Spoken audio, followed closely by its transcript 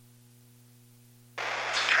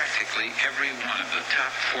practically every one of the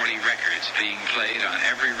top 40 records being played on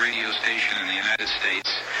every radio station in the United States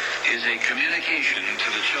is a communication to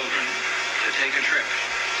the children to take a trip,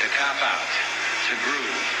 to cop out, to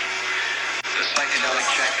groove. The psychedelic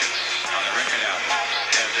jackets on the record albums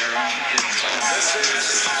have their own hidden symbols. This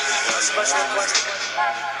is a special question.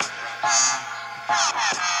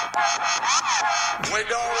 We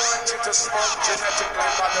don't want you to smoke genetically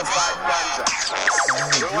modified ganja.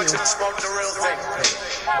 We want you to smoke the real thing.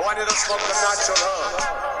 We want you to smoke the natural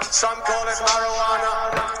herb. Some call it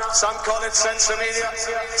marijuana, some call it sensimilla,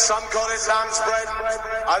 some call it lamb's bread,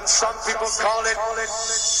 and some people call it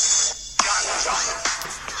ganja.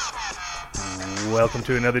 Welcome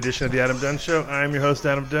to another edition of the Adam Dunn Show. I'm your host,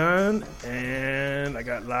 Adam Dunn, and I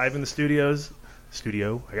got live in the studio.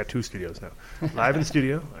 I got two studios now. Live in the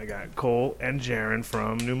studio, I got Cole and Jaron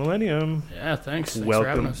from New Millennium. Yeah, thanks. Thanks for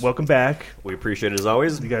having us. Welcome back. We appreciate it as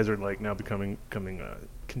always. You guys are like now becoming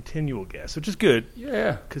continual guests, which is good.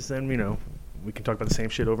 Yeah. Because then, we can talk about the same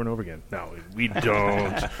shit over and over again. No, we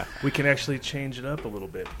don't. We can actually change it up a little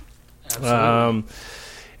bit. Absolutely.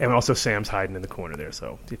 And also Sam's hiding in the corner there,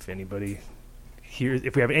 so if anybody...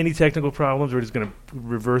 if we have any technical problems, we're just going to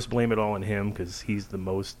reverse blame it all on him because he's the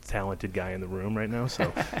most talented guy in the room right now.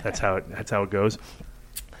 So that's how it goes.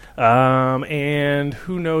 And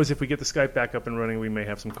who knows, if we get the Skype back up and running, we may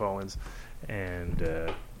have some call-ins. And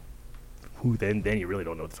then you really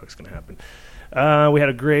don't know what the fuck's going to happen. We had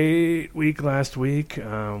a great week last week.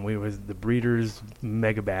 The Breeders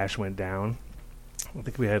Mega Bash went down. I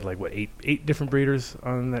think we had eight different breeders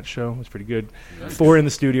on that show. It was pretty good. Nice. 4 in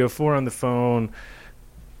the studio, 4 on the phone.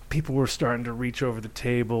 People were starting to reach over the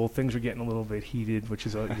table. Things were getting a little bit heated, which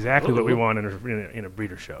is exactly what we want in a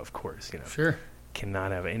breeder show, of course. Sure.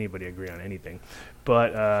 Cannot have anybody agree on anything.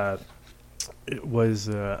 But it was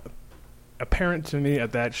apparent to me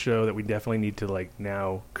at that show that we definitely need to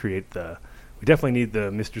now create we definitely need the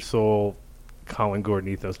Mr. Soul Colin Gordon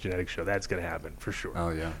Ethos Genetic Show. That's going to happen for sure.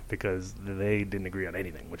 Oh yeah, because they didn't agree on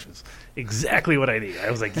anything, which was exactly what I need. I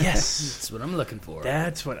was like, yes, that's what I'm looking for.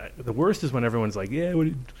 That's what. The worst is when everyone's like, yeah,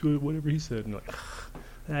 whatever he said, and like,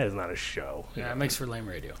 that is not a show. Yeah, it makes for lame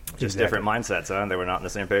radio. Just different mindsets, huh? They were not on the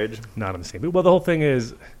same page. Not on the same page. Well, the whole thing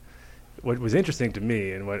is, what was interesting to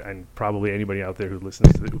me, and probably anybody out there who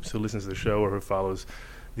listens to the show or who follows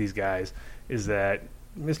these guys, is that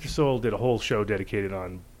Mr. Soul did a whole show dedicated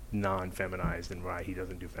on non-feminized and why he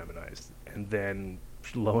doesn't do feminized, and then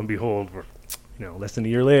lo and behold, we're less than a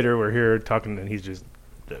year later, we're here talking, and he's just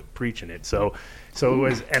preaching it. So it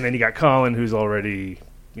was, and then you got Colin, who's already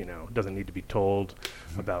doesn't need to be told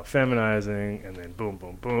about feminizing, and then boom,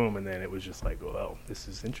 boom, boom, and then it was just like, well, this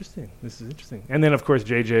is interesting. And then of course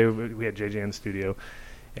JJ, we had JJ in the studio,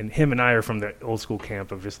 and him and I are from the old school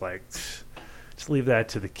camp of just leave that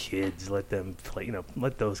to the kids, let them play,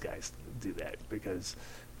 let those guys do that, because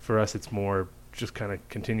for us, it's more just kind of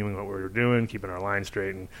continuing what we're doing, keeping our line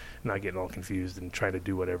straight, and not getting all confused and trying to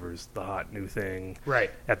do whatever's the hot new thing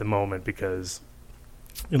at the moment, because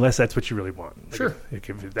unless that's what you really want. Sure.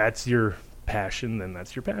 If that's your passion, then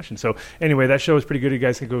that's your passion. So anyway, that show was pretty good. You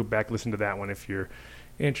guys can go back and listen to that one if you're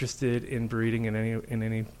interested in breeding in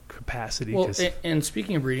any capacity. Well, and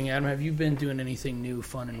speaking of breeding, Adam, have you been doing anything new,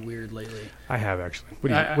 fun, and weird lately? I have, actually.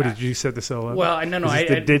 What did you set this all up? Well, no.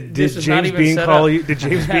 Did James Bean call you? Did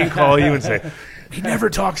James Bean call you and say he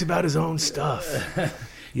never talks about his own stuff?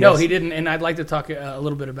 Yes. No, he didn't. And I'd like to talk a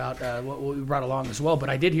little bit about what we brought along as well.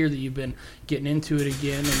 But I did hear that you've been getting into it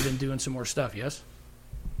again and been doing some more stuff. Yes.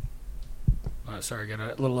 Sorry, I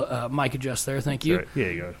got a little mic adjust there. Thank you. Right. Yeah,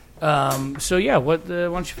 you go. So yeah, why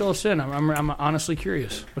don't you fill us in? I'm honestly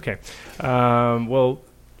curious. Okay. Well,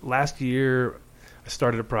 last year I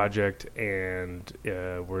started a project, and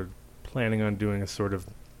we're planning on doing a sort of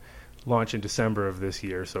launch in December of this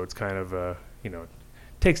year. So it's kind of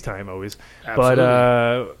takes time always. Absolutely.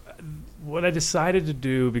 But what I decided to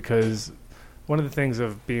do, because one of the things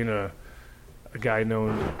of being a guy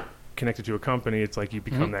connected to a company, it's like you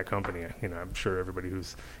become that company. I'm sure everybody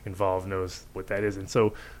who's involved knows what that is. And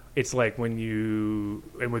so it's like and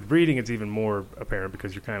with breeding, it's even more apparent,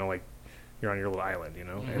 because you're kind of like, you're on your little island,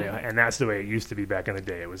 and that's the way it used to be back in the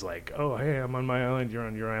day. It was like, oh, hey, I'm on my island, you're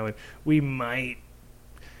on your island. We might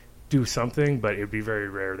do something, but it would be very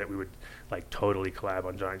rare that we would totally collab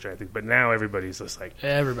on giant things. But now everybody's just like,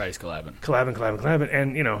 everybody's collabing,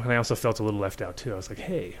 and and I also felt a little left out too. I was like,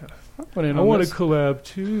 hey, I want to collab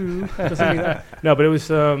too. Doesn't mean that. No, but it was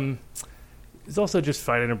it's also just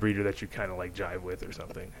finding a breeder that you kind of jive with or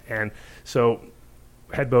something. And so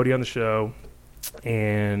I had Bodie on the show,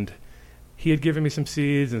 and he had given me some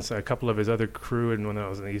seeds, and so a couple of his other crew, and when I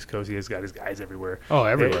was on the East Coast, he has got his guys everywhere. Oh,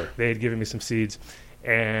 everywhere. They had given me some seeds.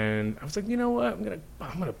 And I was like, you know what? I'm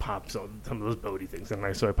gonna pop some of those Bodie things.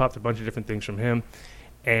 And so I popped a bunch of different things from him,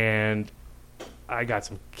 and I got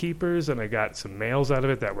some keepers and I got some males out of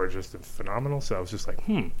it that were just phenomenal. So I was just like,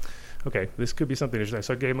 okay, this could be something interesting.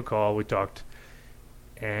 So I gave him a call. We talked,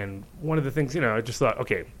 and one of the things, I just thought,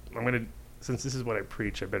 okay, since this is what I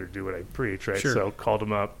preach, I better do what I preach, right? Sure. So called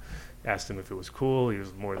him up, asked him if it was cool. He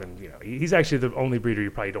was more than, he's actually the only breeder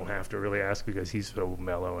you probably don't have to really ask because he's so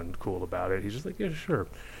mellow and cool about it. He's just like, yeah, sure.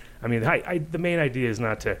 I mean, the main idea is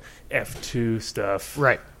not to F2 stuff.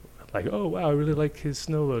 Right. Like, oh, wow, I really like his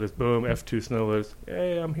Snow Lotus. Boom, F2 Snow Lotus.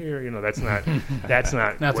 Hey, I'm here. That's not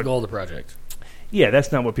Not the goal of the project. Yeah,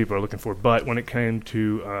 that's not what people are looking for. But when it came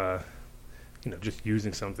to, just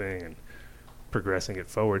using something and progressing it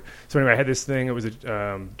forward. So anyway, I had this thing. It was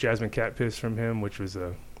a Jasmine cat piss from him, which was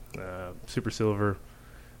a super silver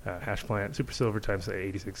hash plant. Super silver times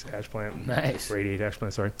 86 hash plant. Nice. Or 88 hash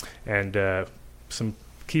plant, sorry. And some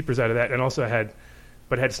keepers out of that. And also had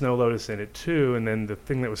Snow Lotus in it too. And then the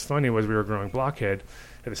thing that was funny was we were growing Blockhead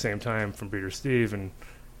at the same time from Breeder Steve. And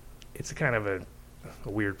it's a kind of a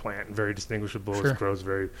weird plant and very distinguishable. Sure. It grows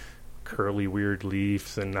very curly, weird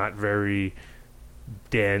leaves and not very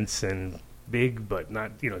dense and big, but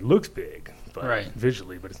not, it looks big but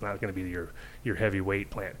visually, but it's not going to be your heavyweight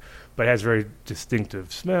plant. But it has very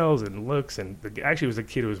distinctive smells and looks. And actually, it was a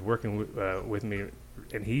kid who was working with me,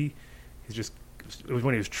 and it was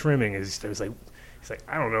when he was trimming. He's like,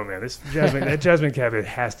 I don't know, man. That Jasmine cabinet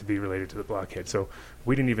has to be related to the Blockhead. So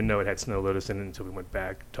we didn't even know it had Snow Lotus in it until we went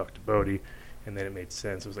back, talked to Bodie, and then it made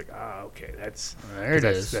sense. It was like, okay, that's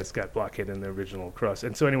got Blockhead in the original cross.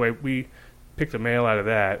 And so anyway, we picked a male out of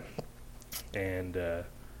that, and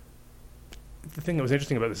the thing that was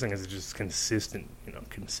interesting about this thing is it's just consistent.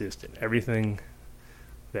 Everything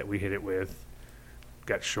that we hit it with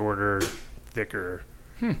got shorter, thicker,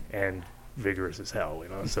 and vigorous as hell.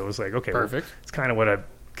 So it was like, okay, perfect. Well, it's kind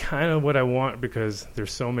of what I want because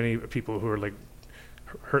there's so many people who are like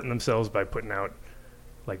hurting themselves by putting out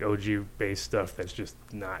like OG based stuff that's just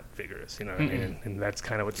not vigorous. You know what I mean? And that's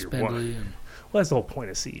kind of what you want. Well, that's the whole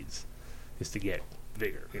point of seeds, is to get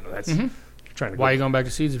vigor. That's trying to. Why are you going back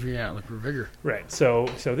to seeds if you're not looking for vigor? Right. So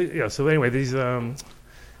anyway, these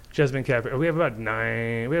Jasmine Cap. We have about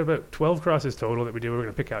 9. We have about 12 crosses total that we do. We're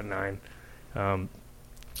going to pick out 9.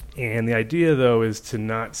 And the idea though is to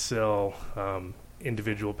not sell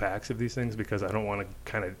individual packs of these things because I don't want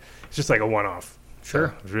to it's just like a one-off. Sure.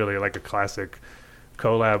 So it's really like a classic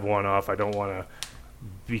collab one-off. I don't want to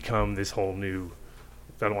become this whole new.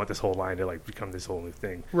 I don't want this whole line to like become this whole new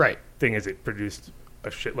thing. Right. Thing is, it produced a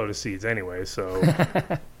shitload of seeds anyway, so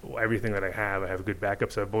everything that I have a good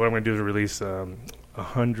backup. So, but what I'm going to do is release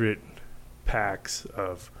 100 packs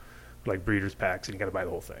of like breeders packs, and you got to buy the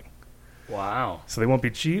whole thing. Wow. So they won't be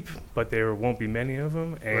cheap, but there won't be many of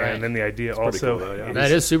them. And then the idea also... Cool, though, yeah. That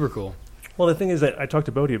is super cool. Well, the thing is that I talked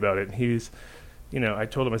to Bodie about it, and he's, I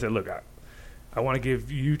told him, I said, look, I want to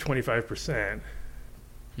give you 25%,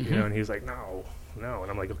 and he's like, no. And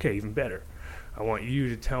I'm like, okay, even better. I want you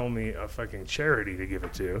to tell me a fucking charity to give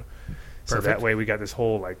it to. So that way we got this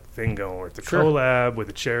whole like thing going where it's a collab with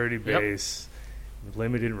a charity base,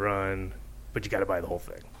 limited run, but you got to buy the whole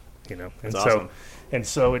thing, And That's awesome. And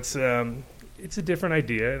so it's a different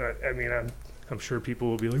idea. And I mean, I'm sure people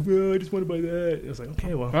will be like, well, I just want to buy that. It was like,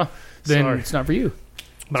 okay, well then sorry. it's not for you.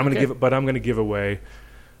 But I'm going to give away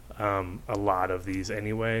a lot of these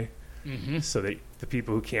anyway. So that the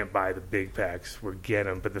people who can't buy the big packs will get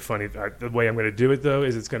them. But the way I'm going to do it though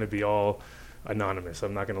is it's going to be all anonymous.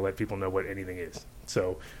 I'm not going to let people know what anything is.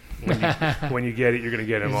 So when you get it, you're going to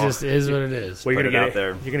get them all. It just is what it is. Well, you're going to Put it get out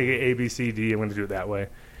there. You're going to get A, B, C, D. I'm going to do it that way.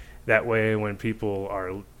 That way, when people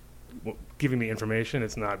are giving me information,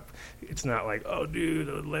 it's not like, oh, dude,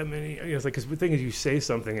 the lemon. It's like, because the thing is, you say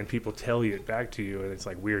something and people tell you it back to you, and it's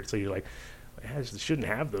like weird. So you're like, I shouldn't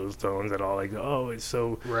have those tones at all. Like, oh, it's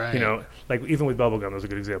so, like even with bubblegum, that was a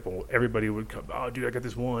good example. Everybody would come, oh, dude, I got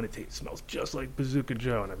this one. It smells just like Bazooka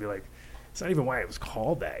Joe. And I'd be like, it's not even why it was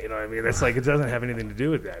called that. You know what I mean? That's like, it doesn't have anything to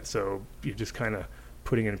do with that. So you're just kind of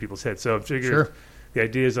putting it in people's heads. So I figured the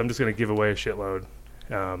idea is I'm just going to give away a shitload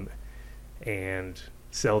and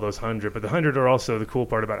sell those 100. But the 100 are also the cool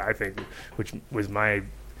part about it, I think, which was my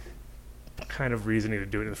kind of reasoning to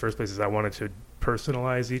do it in the first place, is I wanted to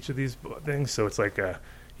personalize each of these things. So it's like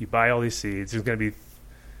you buy all these seeds. There's going to be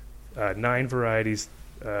 9 varieties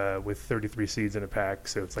with 33 seeds in a pack.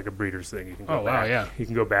 So it's like a breeder's thing. You can go back. You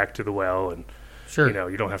can go back to the well and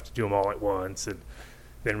you don't have to do them all at once and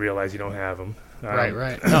then realize you don't have them.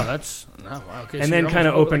 Right. No, that's wow. Okay, and so then kind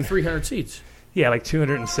of open like 300 seeds. Yeah, like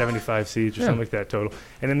 275 seeds or something like that total.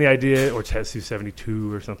 And then the idea, or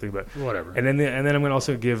 272 or something, but Whatever. And then I'm going to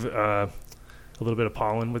also give a little bit of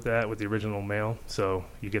pollen with that, with the original male. So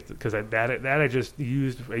you get because that I just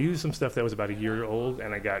used. I used some stuff that was about a year old,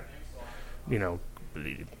 and I got,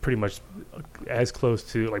 pretty much as close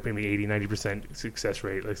to like maybe 80-90% success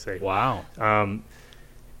rate. Let's say. Wow.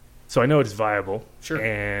 So I know it's viable. Sure.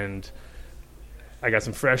 And I got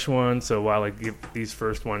some fresh ones, so while I give these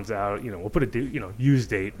first ones out, we'll put a use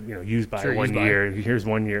date, used by Sure, 1 used by. year. Here's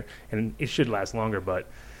 1 year, and it should last longer. But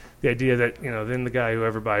the idea that then the guy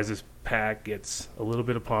whoever buys this pack gets a little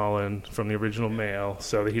bit of pollen from the original male,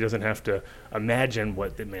 so that he doesn't have to imagine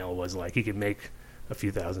what the male was like. He can make a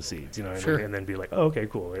few thousand seeds, Sure. and then be like, oh, okay,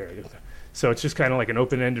 cool. There you go. So it's just kind of like an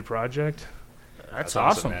open-ended project. That's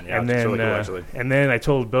awesome. man. Yeah, and it's then really cool, actually. and then I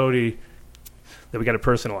told Bodie that we got to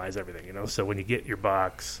personalize everything, So when you get your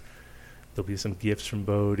box, there'll be some gifts from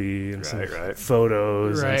Bodie and some Right.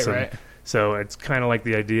 photos. Right, and some, right. So it's kind of like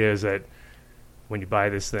the idea is that when you buy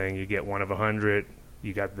this thing, you get one of 100.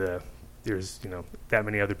 You got there's that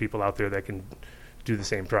many other people out there that can do the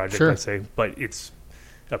same project. Sure. Let's say, but it's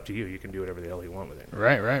up to you. You can do whatever the hell you want with it.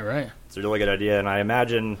 Right. It's a really good idea, and I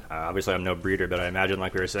imagine, obviously I'm no breeder, but I imagine,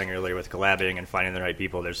 like we were saying earlier, with collabing and finding the right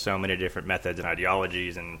people, there's so many different methods and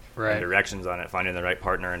ideologies and directions on it. Finding the right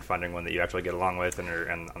partner and finding one that you actually get along with and are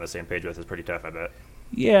on the same page with is pretty tough, I bet.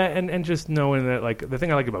 Yeah, and just knowing that, like, the thing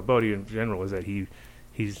I like about Bodie in general is that he's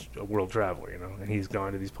a world traveler, and he's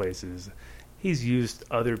gone to these places. He's used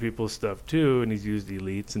other people's stuff too, and he's used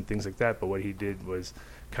elites and things like that. But what he did was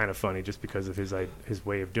kind of funny, just because of his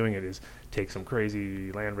way of doing it is take some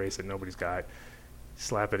crazy land race that nobody's got,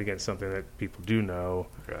 slap it against something that people do know,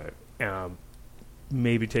 Right.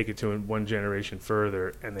 Maybe take it to one generation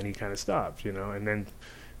further, and then he kind of stops, and then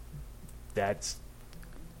that's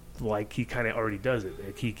like he kind of already does it.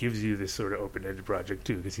 Like, he gives you this sort of open-ended project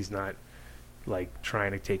too, because he's not like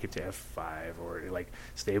trying to take it to F5 or like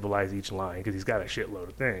stabilize each line, because he's got a shitload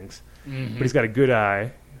of things, but he's got a good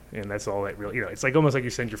eye. And that's all that really, it's like almost like you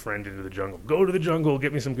send your friend into the jungle. Go to the jungle,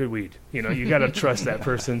 get me some good weed. You got to trust that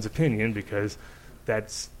person's opinion, because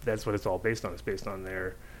that's what it's all based on. It's based on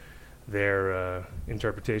their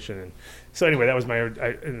interpretation. And so anyway, that was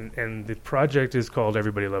and the project is called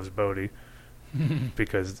Everybody Loves Bodie,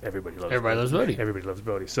 because everybody loves Bodie. Everybody loves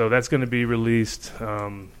Bodie. So that's going to be released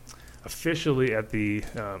officially at the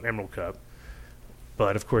Emerald Cup.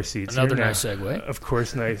 But of course, seeds Another here now. nice segue.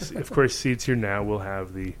 Of course, seeds here now will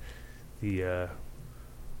have the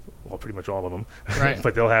well, pretty much all of them. Right.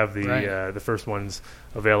 But they'll have the first ones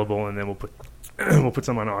available, and then we'll put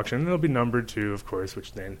some on auction. And they'll be numbered too, of course,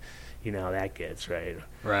 which then how that gets, right?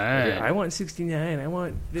 Right. I want 69. I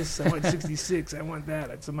want this. I want 66. I want that.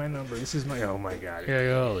 That's my number. This is my. Oh my god.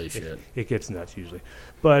 Yeah, holy shit. It gets nuts usually,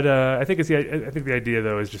 but I think the idea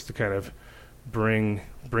though is just to kind of bring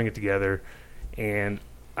it together. And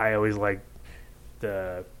I always like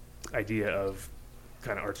the idea of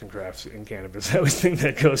kind of arts and crafts in cannabis. I always think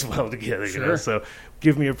that goes well together. Sure. So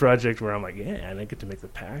give me a project where I'm like, yeah, and I get to make the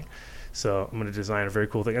pack. So I'm going to design a very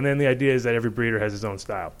cool thing. And then the idea is that every breeder has his own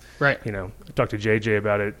style. Right. I talked to JJ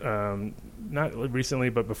about it, not recently,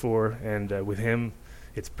 but before. And with him,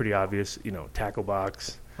 it's pretty obvious, tackle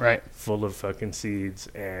box, Right. full of fucking seeds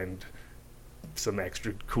and some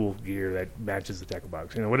extra cool gear that matches the tackle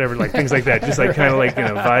box, whatever, like things like that. Just like kind of like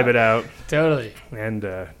vibe it out. Totally. And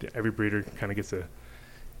every breeder kind of gets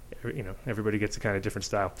everybody gets a kind of different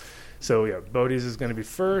style. So yeah, Bodie's is going to be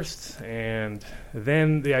first, and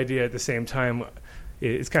then the idea at the same time,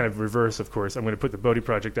 it's kind of reverse, of course. I'm going to put the Bodie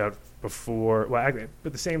project out before, well, at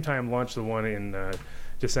the same time launch the one in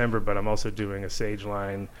December, but I'm also doing a Sage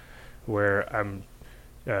line where I'm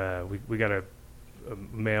we got a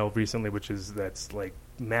male recently, that's like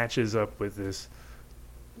matches up with this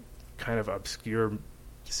kind of obscure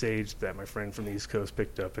sage that my friend from the East Coast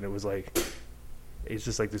picked up, and it's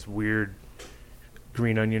just like this weird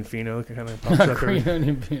green onion pheno kind of pops up Green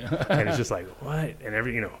onion pheno. and it's just like, what? And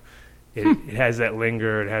it has that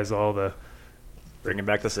linger, it has all the Bringing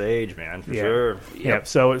back the sage, man, for Yeah. sure. yeah.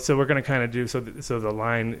 So we're going to kind of do so the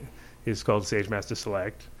line is called Sage Master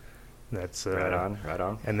Select. That's Right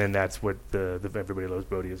on. And then that's what the Everybody Loves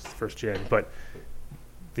Bodie is, the first gen. But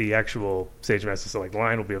the actual Sage Master Select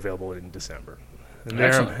line will be available in December. And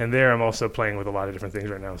there I'm also playing with a lot of different things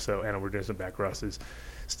right now. So, and we're doing some back crosses.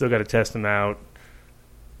 Still got to test them out.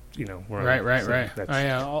 Right. Oh,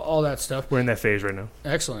 yeah, all that stuff. We're in that phase right now.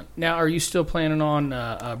 Excellent. Now, are you still planning on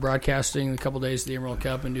broadcasting a couple days of the Emerald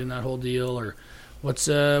Cup and doing that whole deal, or what's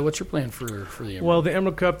your plan for the Emerald? Well, the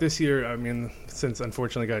Emerald Cup this year, I mean, since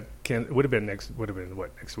unfortunately it would have been next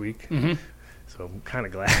week. Mm-hmm. So I'm kind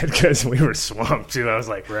of glad because we were swamped too. I was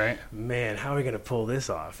like, right, man, how are we going to pull this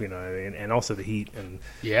off? You know, and also the heat and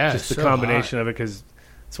just the combination of it, because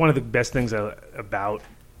it's one of the best things about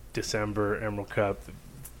December Emerald Cup.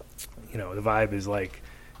 You know, the vibe is like,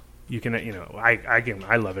 you can, you know,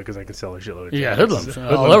 I love it because I can sell a shitload of jackets. Hoodlums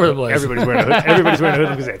all over the place. Everybody's wearing a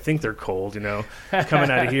hoodlum because they think they're cold. You know, coming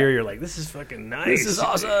out of here, you're like, this is fucking nice. This is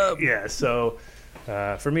awesome. Yeah. So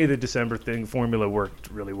for me, the December formula worked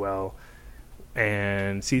really well,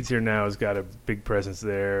 and Seeds Here Now has got a big presence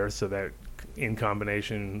there. So that in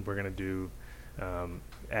combination, we're gonna do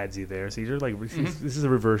Adsy there. So you're like, this is a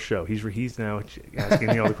reverse show. He's now asking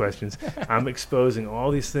me all the questions. I'm exposing all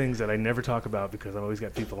these things that I never talk about because I've always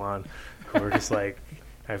got people on who are just like,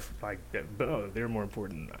 they're more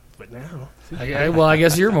important. But now, I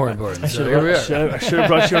guess you're more important. So here we are. I should have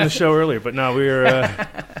brought you on the show earlier. But no,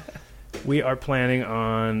 we are planning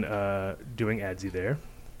on doing Adsy there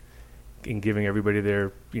and giving everybody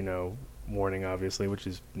their warning, obviously, which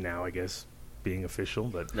is now, I guess, being official.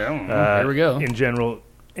 But here we go. In general,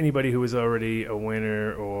 anybody who was already a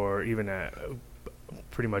winner or even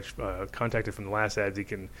pretty much contacted from the last ads, you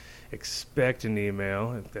can expect an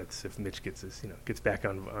email. That's if Mitch gets back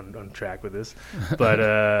on track with this. But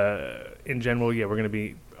in general, we're going to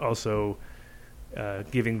be also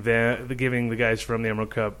giving the guys from the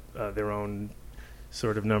Emerald Cup their own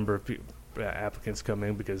sort of number of applicants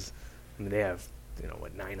coming, because they have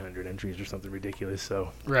 900 entries or something ridiculous.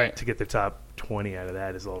 So to get the top 20 out of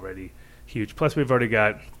that is already huge. Plus, we've already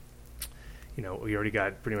got,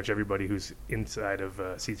 pretty much everybody who's inside of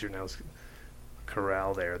Seeds Here Now's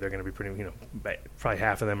corral there. They're going to be pretty, probably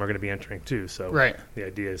half of them are going to be entering too. So the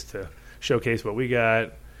idea is to showcase what we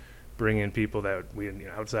got, bring in people that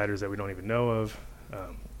outsiders that we don't even know of, a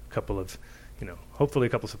couple of, hopefully a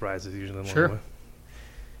couple surprises usually along the way.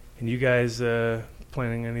 And you guys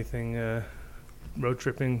planning anything road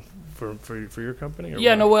tripping for your company?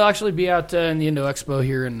 We'll actually be out in the Indo Expo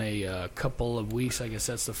here in a couple of weeks. I guess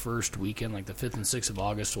that's the first weekend, like the 5th and 6th of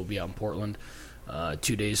August. We'll be out in Portland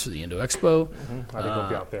 2 days for the Indo Expo. I think we'll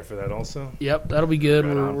be out there for that also. Yep, that'll be good.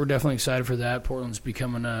 We're definitely excited for that. Portland's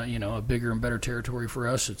becoming a bigger and better territory for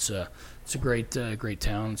us. It's a great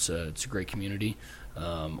town. It's a great community.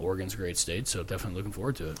 Oregon's a great state, so definitely looking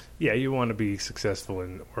forward to it. Yeah, you want to be successful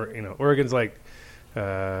in Oregon's like.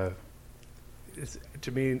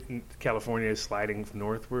 To me, California is sliding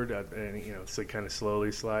northward, and it's like kind of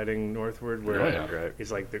slowly sliding northward. Where it's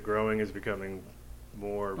like the growing is becoming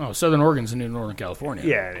more. Oh, Southern Oregon's the new Northern California.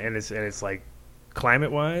 Yeah, and it's like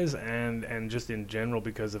climate-wise, and just in general,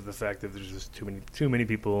 because of the fact that there's just too many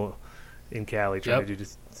people in Cali trying to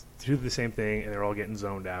do the same thing, and they're all getting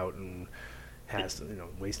zoned out and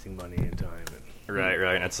wasting money and time. Right.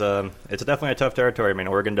 And it's definitely a tough territory. I mean,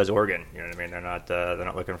 Oregon does Oregon. You know what I mean? They're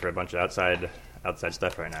not looking for a bunch of outside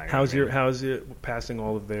stuff right now. How's it passing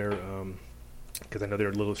all of their? Because I know they're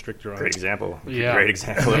a little stricter on. Great example. Of the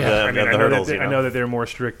hurdles. I know that they're more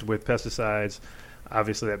strict with pesticides.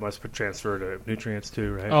 Obviously, that must transfer to nutrients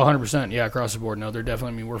too, right? Oh, 100%. Yeah, across the board. No, they're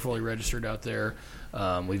definitely. I mean, we're fully registered out there.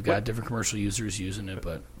 We've got different commercial users using it,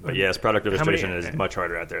 but yes, product registration is much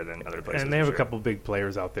harder out there than other places. And they have a couple big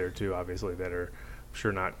players out there too, obviously, that are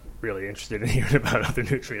sure not really interested in hearing about other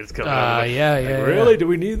nutrients coming out. Really? Do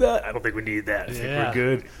we need that? I don't think we need that. I think we're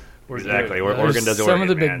good. Exactly. Oregon does Oregon. Some of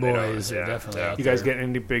the big boys are definitely out there. You guys getting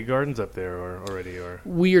any big gardens up there already?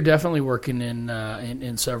 We are definitely working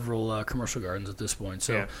in several commercial gardens at this point.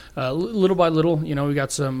 So little by little, we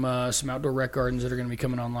got some outdoor rec gardens that are going to be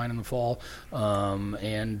coming online in the fall,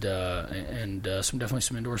 and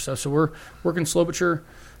some indoor stuff. So we're working slow but sure.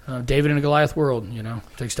 David in a Goliath world,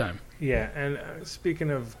 takes time. Yeah, and speaking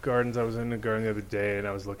of gardens, I was in a garden the other day, and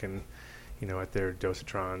I was looking at their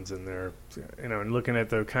dosatrons and their, and looking at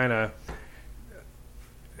the kind of,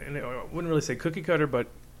 and I wouldn't really say cookie cutter, but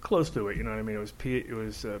close to it. You know what I mean? It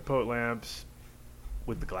was poet lamps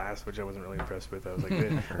with the glass, which I wasn't really impressed with. I was like,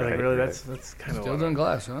 really? That's kind of still doing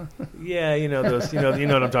glass, huh? Yeah, those, you know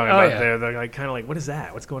what I'm talking about. There, they're like kind of like, what is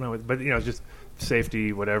that? What's going on with? But just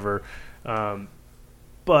safety, whatever.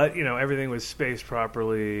 But everything was spaced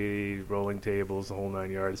properly, rolling tables, the whole 9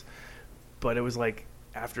 yards. But it was like,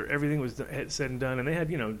 after everything was said and done, and they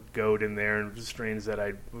had, goat in there and strains that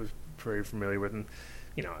I was very familiar with, and,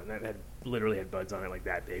 and that literally had buds on it like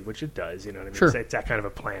that big, which it does, you know what I mean? Sure. It's that kind of a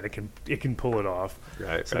plant. It can pull it off.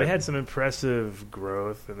 Right. So they had some impressive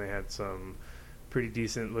growth, and they had some pretty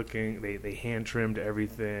decent looking, they hand trimmed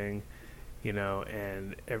everything,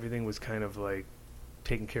 and everything was kind of like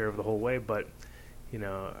taken care of the whole way, but,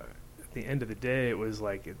 at the end of the day, it was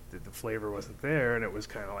like the flavor wasn't there, and it was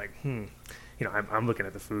kind of like, I'm looking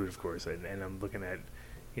at the food, of course, and I'm looking at,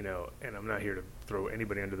 and I'm not here to throw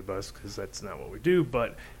anybody under the bus because that's not what we do,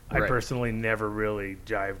 but I personally never really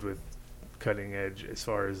jived with cutting edge as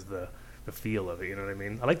far as the feel of it, you know what I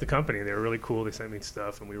mean? I like the company. They were really cool. They sent me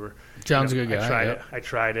stuff, and we were... John's a good guy. I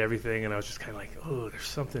tried everything, and I was just kind of like, oh, there's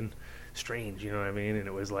something strange, you know what I mean? And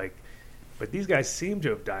it was like... But these guys seem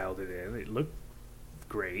to have dialed it in. It looked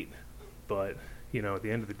great, but, at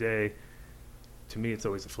the end of the day, to me, it's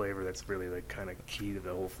always the flavor that's really like kind of key to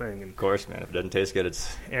the whole thing. And of course, man. If it doesn't taste good,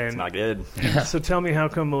 it's not good. So tell me how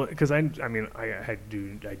come... Because I do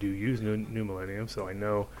use New Millennium, so I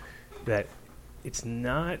know that it's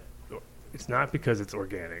not because it's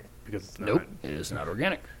organic, because it's not. Nope, it is not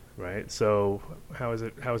organic. Right. So how is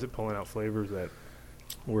it pulling out flavors that,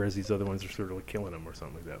 whereas these other ones are sort of like killing them or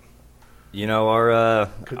something like that?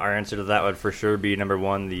 Our answer to that would for sure be number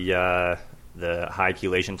one, the high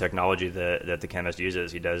chelation technology that the chemist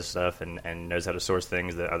uses. He does stuff and knows how to source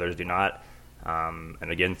things that others do not. And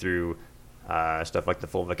again, through stuff like the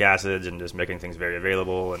fulvic acids and just making things very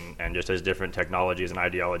available, and just his different technologies and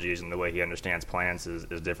ideologies, and the way he understands plants is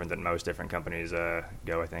different than most different companies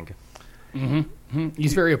go, I think. Mm-hmm. Mm-hmm.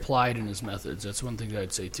 He's very applied in his methods. That's one thing that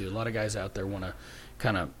I'd say, too. A lot of guys out there want to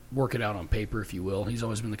kind of work it out on paper, if you will. He's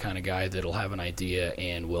always been the kind of guy that'll have an idea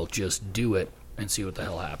and will just do it and see what the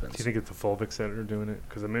hell happens. Do you think it's the fulvic center doing it?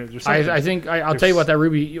 Because I'll tell you what, that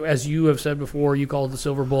ruby, as you have said before, you called it the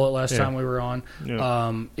silver bullet last time we were on.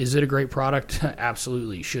 Yeah. Is it a great product?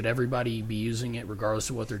 Absolutely. Should everybody be using it regardless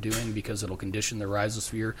of what they're doing, because it'll condition their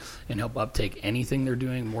rhizosphere and help uptake anything they're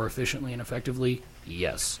doing more efficiently and effectively?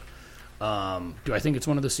 Yes. Do I think it's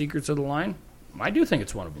one of the secrets of the line? I do think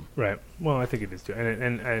it's one of them. Right. Well, I think it is too,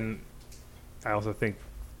 and I also think,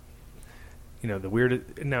 the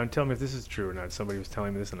weirdest. Now, tell me if this is true or not. Somebody was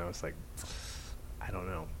telling me this, and I was like, I don't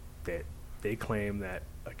know. They claim that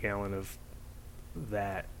a gallon of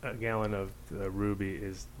the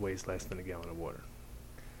ruby weighs less than a gallon of water.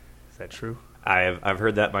 Is that true? I've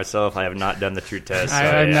heard that myself. I have not done the true test. So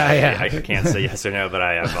I can't say yes or no, but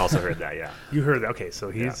I have also heard that. Yeah, you heard that. Okay,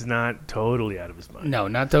 so he's not totally out of his mind. No,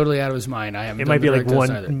 not totally out of his mind. I haven't. It might be like 1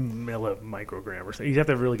 millimicrogram or something. You have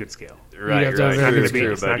to have a really good scale. Right. It's not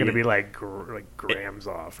going to be like grams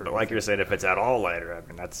off. But like you're saying, if it's at all lighter, I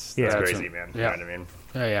mean that's crazy, man. Yeah. You know what I mean?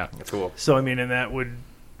 Yeah. That's cool. So and that would.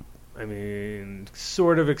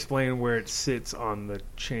 Sort of explain where it sits on the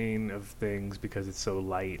chain of things, because it's so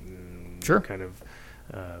light and kind of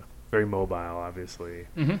very mobile, obviously.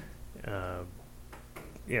 Mm-hmm.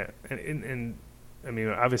 And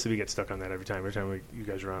obviously we get stuck on that every time. Every time you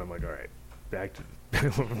guys are on, I'm like, all right, back to back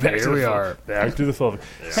to the fulvic.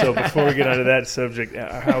 Yeah. So before we get onto that subject,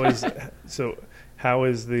 how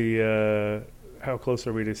close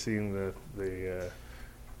are we to seeing the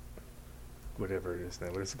whatever it is now?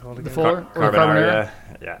 What is it called again? The fuller? Carbonara.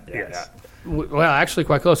 Yeah. Yes. Well, actually,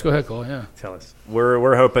 quite close. Go ahead, Cole. Yeah. Tell us.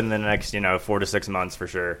 We're hoping the next 4 to 6 months for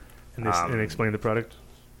sure. And explain the product.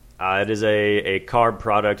 It is a carb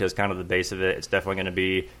product as kind of the base of it. It's definitely going to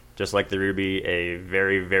be, just like the ruby, a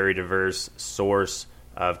very, very diverse source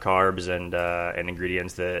of carbs and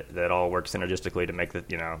ingredients that all work synergistically to make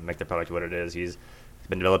the product what it is. He's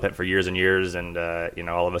been developing it for years and years, and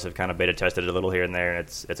all of us have kind of beta tested it a little here and there, and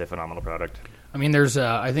it's a phenomenal product. I mean, there's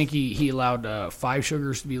I think he allowed 5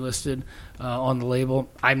 sugars to be listed on the label.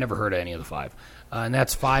 I've never heard of any of the 5. And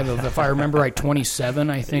that's 5 of, if I remember right, 27,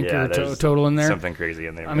 I think, are total in there. Something crazy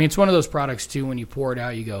in there. I mean, it's one of those products, too, when you pour it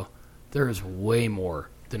out, you go, there is way more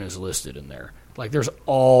than is listed in there. Like, there's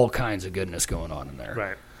all kinds of goodness going on in there.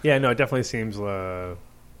 Right. Yeah, no, it definitely seems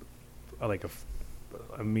like a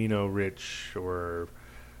amino-rich, or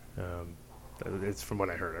it's from what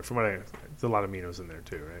I heard. It's a lot of aminos in there,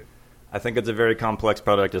 too, right? I think it's a very complex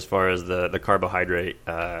product as far as the carbohydrate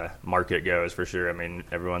market goes, for sure. I mean,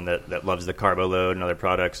 everyone that loves the carbo load and other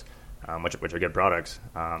products, which are good products,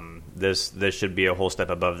 this should be a whole step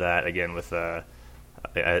above that, again, with,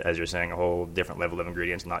 as you're saying, a whole different level of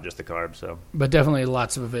ingredients, not just the carbs. So, but definitely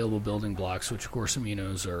lots of available building blocks, which, of course,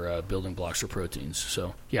 aminos are building blocks for proteins.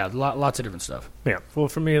 So, yeah, lots of different stuff. Yeah. Well,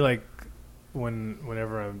 for me, like,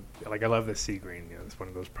 whenever I'm like, I love the sea green. It's one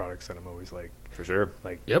of those products that I'm always like, for sure.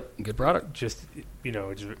 Like, yep, good product. Just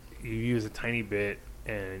you use a tiny bit,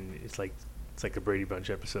 and it's like a Brady Bunch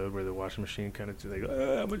episode where the washing machine kind of like,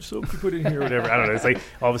 how much soap you put in here, or whatever. I don't know. It's like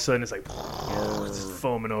all of a sudden it's like it's just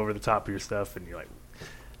foaming over the top of your stuff, and you're like,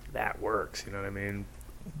 that works. You know what I mean?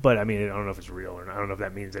 But I mean, I don't know if it's real or not. I don't know if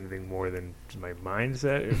that means anything more than my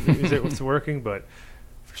mindset. Is it what's working? But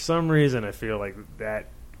for some reason, I feel like that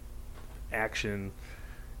action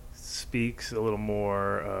speaks a little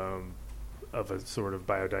more of a sort of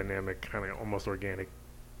biodynamic, kind of almost organic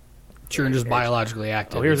Sure, and just biologically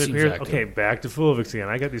active. Oh, here's okay. Back to Fulvix again.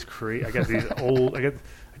 I got these old. I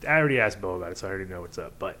already asked Bo about it, so I already know what's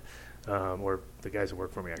up. But or the guys who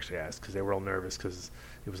work for me actually asked because they were all nervous because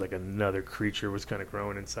it was like another creature was kind of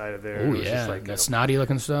growing inside of there. Oh yeah, just like that snotty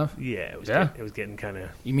looking stuff. Yeah, it was getting kind of.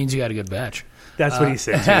 It means you got a good batch. That's what he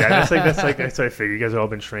said. Too. That's what I figured. You guys have all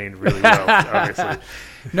been trained really well, obviously.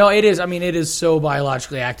 No, it is. I mean, it is so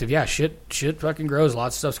biologically active. Yeah, shit fucking grows.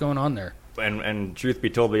 Lots of stuff's going on there. And truth be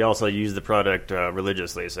told, we also use the product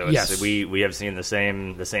religiously. So we have seen the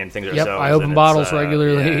same things ourselves. Yep, I open bottles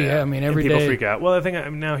regularly. Yeah, I mean, every day. People freak out. Well, I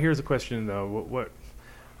think now here's a question though.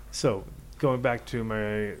 So going back to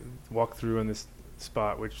my walkthrough on this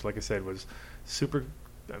spot, which, like I said, was super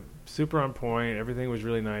on point. Everything was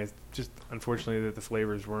really nice. Just unfortunately that the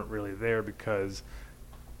flavors weren't really there because,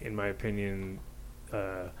 in my opinion,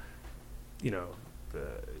 the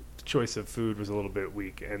choice of food was a little bit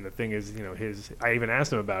weak. And the thing is, I even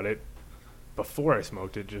asked him about it before I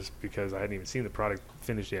smoked it, just because I hadn't even seen the product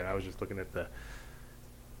finished yet. I was just looking at the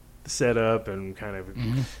setup and kind of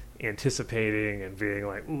anticipating and being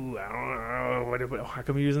like, ooh, I don't know, how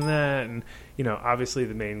come you're using that? And, obviously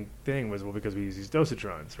the main thing was, because we use these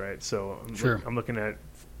dosatrons, right? So I'm looking at,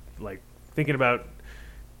 like, thinking about,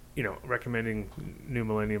 recommending New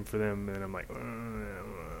Millennium for them, and I'm like,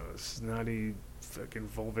 snotty fucking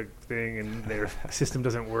Volvic thing, and their system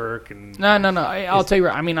doesn't work. And no. I'll tell you,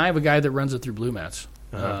 I mean, I have a guy that runs it through Blue Mats.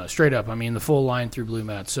 Straight up, I mean, the full line through Blue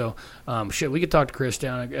Mats. So, we could talk to Chris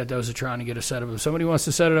down at Dosatron and get a setup. If somebody wants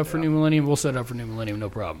to set it up for New Millennium, we'll set it up for New Millennium, no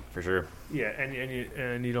problem. For sure. Yeah,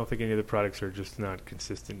 and you don't think any of the products are just not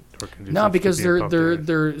consistent or conducive? No, because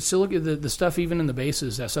they're silica. The stuff even in the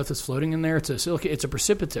bases, that stuff that's floating in there, it's a silica. It's a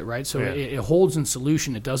precipitate, right? So it holds in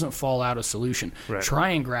solution. It doesn't fall out of solution. Right. Try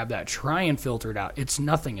and grab that. Try and filter it out. It's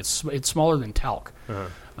nothing. It's smaller than talc.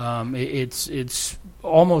 It's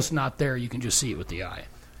almost not there. You can just see it with the eye.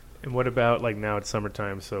 And what about, like, now it's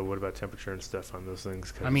summertime, so what about temperature and stuff on those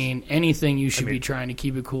things? I mean, anything you should be trying to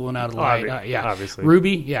keep it cool and out of the light. Obviously.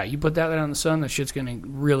 Ruby, you put that out in the sun, that shit's going to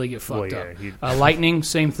really get fucked up. Lightning,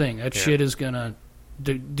 same thing. That shit is going to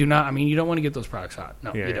do not, I mean, you don't want to get those products hot.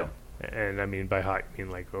 No, you don't. And, I mean, by hot, you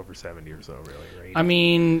mean, like, over 70 or so, really, right? I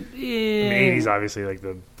mean 80s, obviously, like,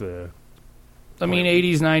 the I mean,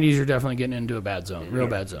 80s, 90s, you're definitely getting into a bad zone, real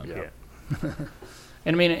bad zone. Yeah.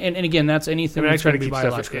 And I mean, and again, that's anything. I try to keep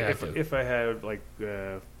stuff. If I had, like,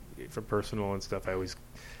 for personal and stuff, I always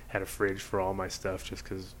had a fridge for all my stuff, just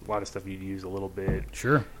because a lot of stuff you'd use a little bit.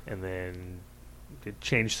 Sure. And then it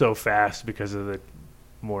changed so fast because of the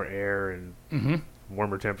more air and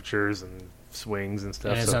warmer temperatures and swings and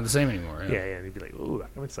stuff. And it's not the same anymore. Yeah, and you'd be like, ooh,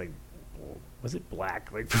 it's like, was it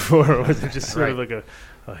black like before, or was it just sort of like a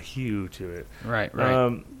hue to it? Right.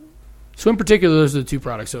 So in particular, those are the two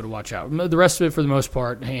products to watch out. The rest of it, for the most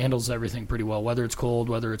part, handles everything pretty well, whether it's cold,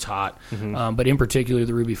 whether it's hot. But in particular,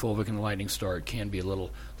 the Ruby Fulvic and the Lightning Start can be a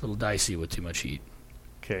little dicey with too much heat.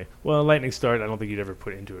 Okay. Well, Lightning Start, I don't think you'd ever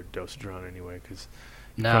put into a dosatron anyway, because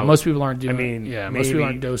most people aren't doing. I mean, most people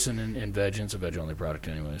aren't dosing in veg. It's a veg only product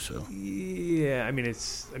anyway. So yeah, I mean,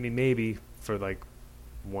 maybe for like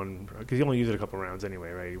one, because you only use it a couple rounds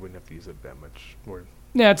anyway, right? You wouldn't have to use it that much more.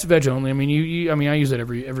 Yeah, it's veg only. I mean, I use it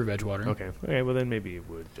every veg water. Okay. Well, then maybe you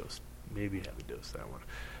would maybe have a dose that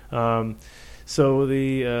one. So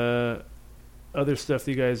the other stuff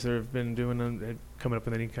that you guys have been doing, coming up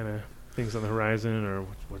with any kind of things on the horizon, or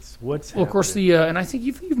what's well, of course, and I think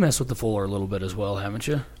you've messed with the Fuller a little bit as well, haven't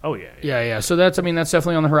you? Oh yeah. So that's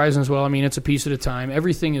definitely on the horizon as well. I mean, it's a piece at a time.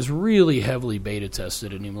 Everything is really heavily beta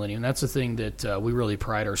tested at New Millennium. That's the thing that we really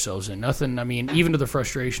pride ourselves in. Nothing. I mean, even to the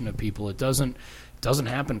frustration of people, it doesn't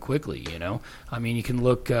happen quickly, I mean, you can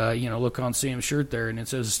look on Sam's shirt there, and it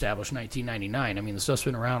says established 1999. I mean, the stuff's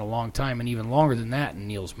been around a long time, and even longer than that in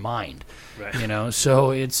Neil's mind. Right.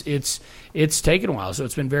 So it's taken a while. So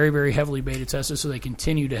it's been very, very heavily beta tested. So they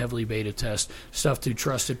continue to heavily beta test stuff to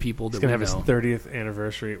trusted people that He's gonna have his 30th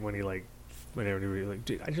anniversary when everybody like,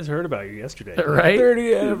 dude, I just heard about you yesterday. Right? 30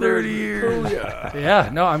 years. Oh, yeah. Yeah.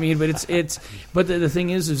 No, I mean, but but the thing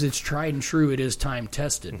is it's tried and true. It is time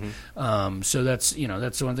tested. So that's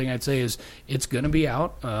the one thing I'd say is it's going to be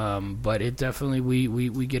out. But it definitely,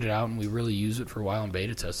 we get it out and we really use it for a while and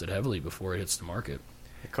beta test it heavily before it hits the market.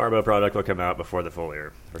 The Carbo product will come out before the full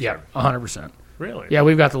year. Yeah. 100%. Really? Yeah.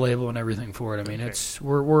 We've got the label and everything for it. I mean,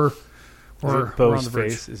 we're Bo's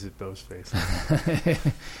face? Is it Bo's face?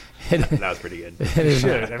 That was pretty good.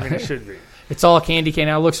 It should be. It's all candy cane.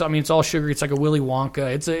 Now it's all sugary. It's like a Willy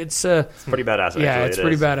Wonka. It's pretty badass. Yeah, it's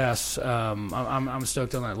pretty badass. I'm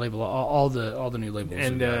stoked on that label. All the new labels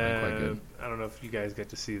have been quite good. I don't know if you guys get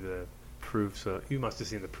to see the proofs. You must have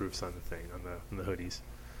seen the proofs on the thing on the hoodies.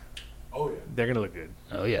 Oh yeah, they're gonna look good.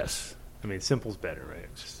 Oh yes. I mean, simple's better, right?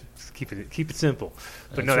 Just keep it simple.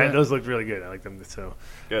 But That's right. those look really good. I like them. So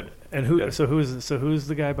Good. And who's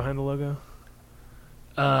the guy behind the logo?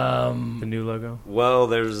 The new logo. Well,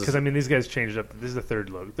 there's because I mean these guys changed up. This is the third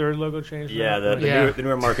logo change. Yeah, right? the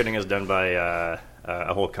newer marketing is done by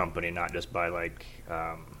a whole company, not just by like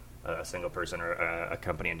a single person or a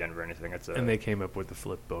company in Denver or anything. And they came up with the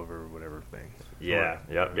flip over whatever thing. Yeah,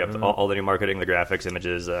 yep. All the new marketing, the graphics,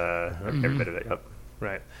 images, every bit of it. Yep.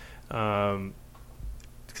 Right.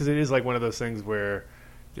 Because it is like one of those things where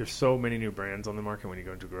there's so many new brands on the market. When you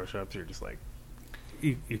go into grow shops, you're just like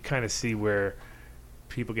you kind of see where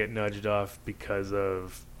people get nudged off because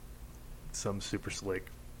of some super slick,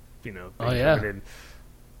 thing coming in.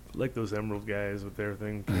 Like those Emerald guys with their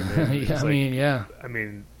thing came in. I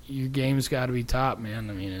mean, your game's got to be top, man.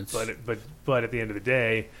 I mean, it's but at the end of the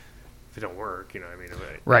day, if it don't work, I mean,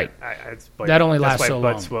 right? That only lasts so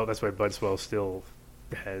long. That's why Budswell still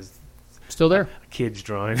has there a kid's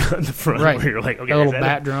drawing on the front, right? Where you're like, okay, a little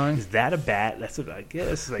bat drawing. Is that a bat? That's what I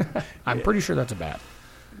guess. Like, I'm pretty sure that's a bat.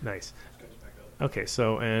 Nice. Okay,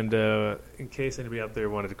 so and in case anybody out there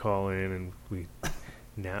wanted to call in, and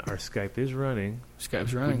now our Skype is running.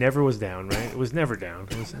 Skype's running. It never was down, right? It was never down.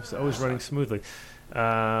 It was always running smoothly.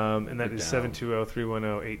 And that is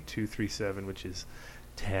 720-310-8237, which is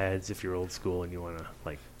TADS if you're old school and you want to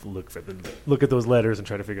like look at those letters and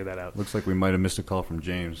try to figure that out. Looks like we might have missed a call from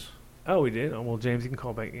James. Oh, we did? Oh, well, James, you can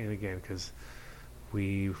call back in again because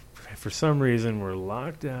we, for some reason, we're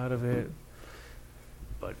locked out of it.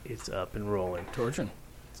 But it's up and rolling. Torching.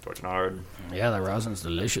 It's torching hard. Yeah, that rosin's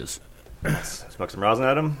delicious. Smoke some rosin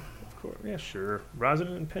at him? Of course. Yeah, sure. Rosin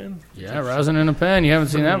in a pen? Yeah, rosin in a pen. You haven't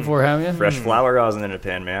seen that before, have you? Fresh flower rosin in a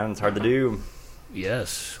pen, man. It's hard to do.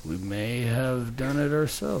 Yes, we may have done it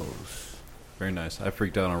ourselves. Very nice. I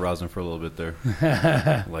freaked out on rosin for a little bit there.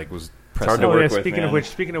 Was it's hard to work with,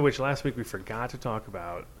 Speaking of which, last week we forgot to talk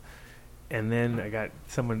about, and then I got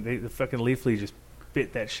the fucking Leafly just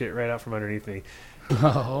bit that shit right out from underneath me.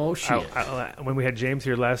 Oh, shit. When we had James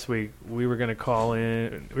here last week, we were going to call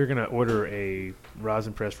in. We were going to order a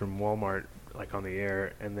rosin press from Walmart, like on the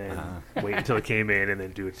air, and then wait until it came in and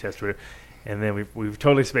then do a test with it. And then we've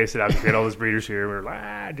totally spaced it out. We had all those breeders here. We were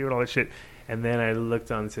like, doing all that shit. And then I looked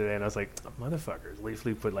on today, and I was like, motherfuckers,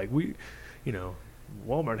 Leafly put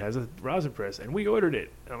Walmart has a rosin press, and we ordered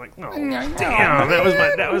it. And I'm like, no, damn,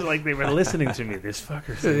 that was like they were listening to me. This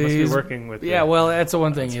fucker must be working with. Yeah, well, that's the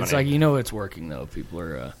one thing. It's funny. Like it's working though. People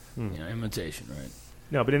are imitation, right?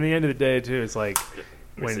 No, but in the end of the day, too, it's like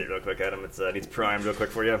let me see it real quick, Adam. It needs primed real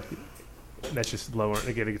quick for you. That's just lower.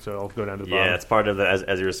 So I'll go down to the bottom. Yeah, it's part of the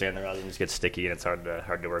as you were saying, the rosin just gets sticky and it's hard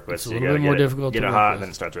to work with. It's a little bit more difficult. Get it hot and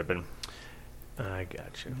then it starts ripping. I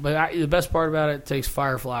got you. But the best part about it takes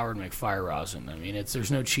fire flour to make fire rosin. I mean, there's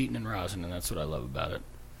no cheating in rosin, and that's what I love about it.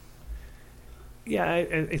 Yeah,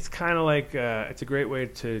 it's kind of like it's a great way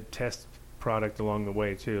to test product along the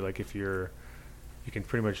way too. Like if you can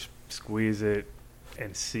pretty much squeeze it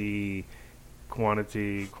and see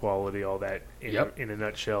quantity, quality, all that in a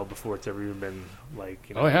nutshell before it's ever even been it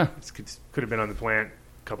could have been on the plant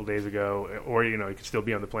a couple days ago, or it could still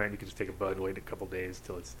be on the plant. You could just take a bud, wait a couple days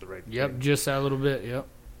till it's the right. Yep, thing. Just that little bit. Yep.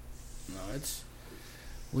 No,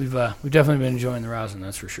 we've definitely been enjoying the rosin.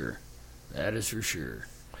 That's for sure. That is for sure.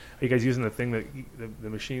 Are you guys using the thing that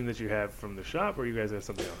the machine that you have from the shop, or you guys have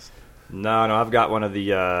something else? No, I've got one of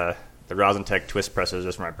the Rosin Tech twist presses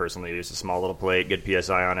just for my personal use. A small little plate, good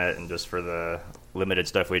PSI on it, and just for the limited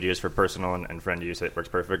stuff we'd use for personal and friend use, it works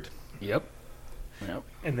perfect. Yep.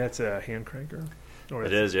 And that's a hand cranker?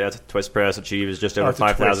 It is, yeah. It's a twist press. Achieves just over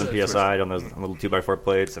 5,000 PSI on those little 2x4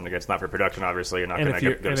 plates. And again, it's not for production, obviously. You're not going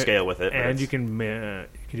to go to scale with it. And you can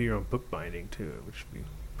do your own book binding, too, which would be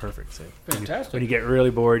perfect. So fantastic. When you get really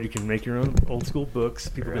bored, you can make your own old school books.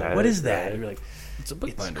 People be like, what is that? And you're like, it's a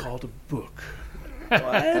book binder. It's called a book.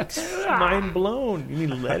 What? Mind blown. You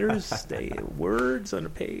mean letters, words on a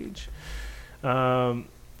page?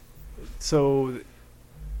 So...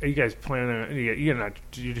 Are you guys planning on?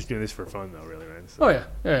 You're just doing this for fun, though, really, right? So. Oh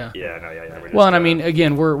yeah. Well, and I mean,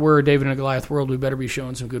 again, we're a David and Goliath world. We better be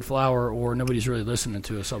showing some good flour, or nobody's really listening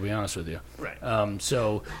to us. I'll be honest with you. Right.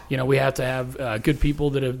 So we have to have good people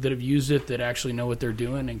that have used it, that actually know what they're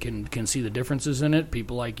doing and can see the differences in it.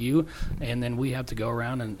 People like you, and then we have to go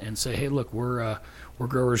around and say, hey, look, we're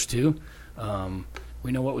growers too.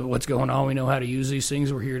 We know what's going on. We know how to use these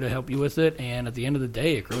things. We're here to help you with it. And at the end of the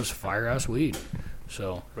day, it grows fire-ass weed.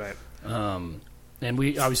 So, right. And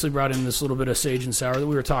we obviously brought in this little bit of sage and sour that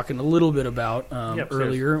we were talking a little bit about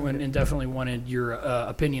earlier, and definitely wanted your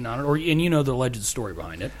opinion on it, and the alleged story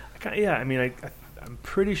behind it. I I'm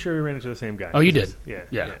pretty sure we ran into the same guy. Oh, you did?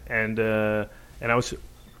 Yeah. And I was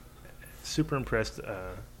super impressed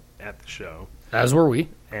at the show. As were we.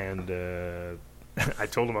 And I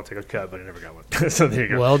told him I'll take a cut, but I never got one. So there you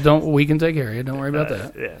go. Well, we can take care of you. Don't worry about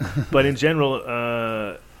that. Yeah. But in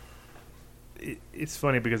general, it's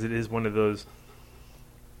funny because it is one of those.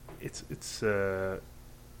 It's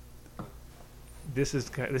this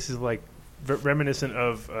is like reminiscent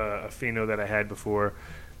of a pheno that I had before,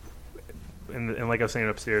 and like I was saying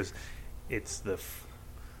upstairs, it's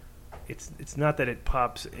not that it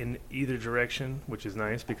pops in either direction, which is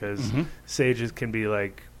nice because sages can be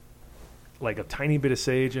like a tiny bit of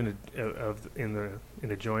sage in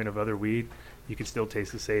a joint of other weed. You can still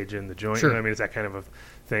taste the sage in the joint. Sure. You know what I mean, it's that kind of a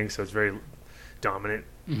thing. So it's very dominant,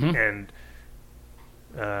 and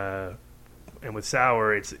with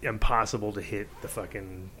sour, it's impossible to hit the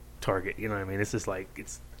fucking target. You know what I mean? It's just like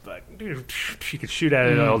dude, you could shoot at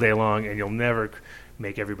it all day long, and you'll never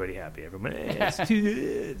make everybody happy. Everybody, it's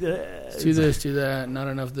too this, too that, not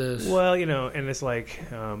enough this. Well, and it's like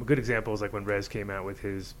a good example is like when Rez came out with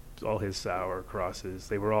all his sour crosses.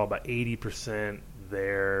 They were all about 80%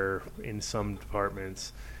 there in some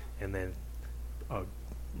departments, and then a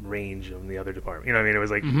range in the other department. You know what I mean? It was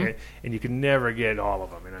like, and you could never get all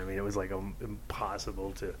of them. And I mean, it was like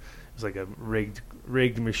impossible to. It was like a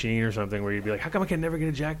rigged machine or something where you'd be like, how come I can never get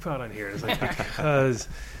a jackpot on here? It's like because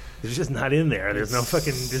there's just not in there. There's no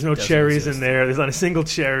cherries in there. There's not a single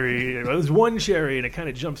cherry. There's one cherry, and it kind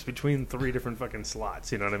of jumps between 3 different fucking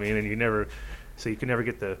slots. You know what I mean? And you can never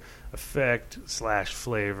get the effect /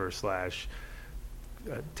 flavor /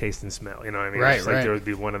 taste and smell. You know what I mean? Right, it's like there would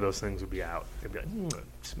be one of those things would be out. It'd be like, it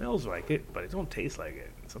smells like it, but it don't taste like it.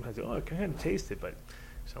 And sometimes, I kind of taste it, but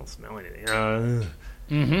I don't smell anything.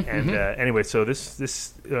 Anyway, so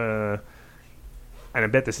this and I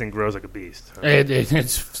bet this thing grows like a beast.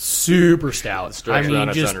 It's super stout. Structure on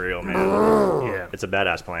it's unreal, man. Yeah, it's a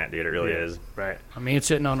badass plant, dude. It really is. Right. I mean, it's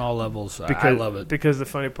hitting on all levels. I love it. Because the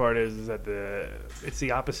funny part is that it's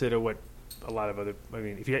the opposite of what a lot of other. I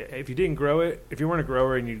mean, if you didn't grow it, if you weren't a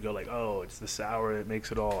grower and you'd go like, oh, it's the sour that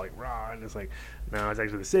makes it all like raw, and it's like, no, it's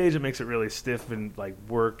actually the sage that makes it really stiff and like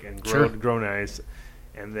work and grow nice,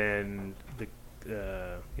 and then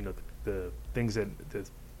the things that the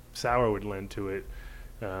sour would lend to it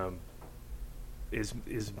is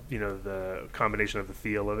the combination of the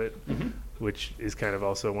feel of it, which is kind of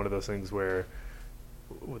also one of those things where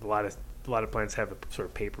with a lot of plants have a sort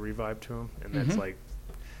of papery vibe to them, and that's like,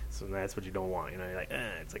 so that's what you don't want. You're like,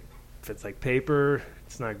 it's like, if it's like paper,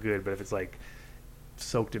 it's not good, but if it's like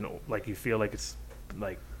soaked in, like you feel like it's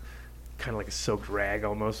like kind of like a soaked rag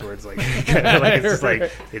almost, where it's like kind of like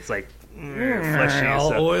it's like fleshy,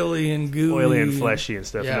 all and oily and gooey, and fleshy and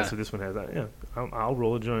stuff. Yeah. And that's what this one has. I'll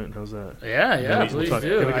roll a joint. How's that? Yeah, please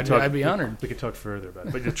do. I'd be honored. We could talk further about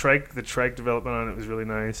it. But the trike development on it was really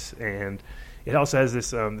nice, and it also has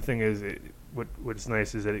this. The thing is, what's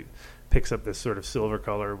nice is that it picks up this sort of silver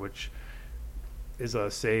color, which is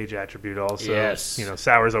a sage attribute also. Yes.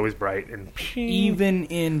 Sour is always bright. And even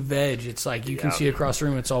in veg, it's like you can see across the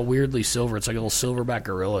room, it's all weirdly silver. It's like a little silverback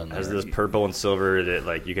gorilla in there. There's this purple and silver that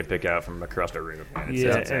like you can pick out from across the room.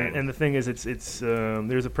 And the thing is, it's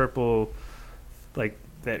there's a purple like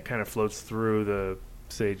that kind of floats through the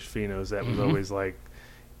sage phenos that was always like,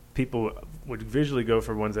 people would visually go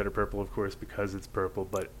for ones that are purple, of course, because it's purple,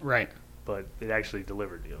 but it actually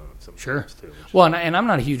delivered, some times too. Well, and I'm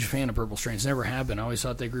not a huge fan of purple strains. Never have been. I always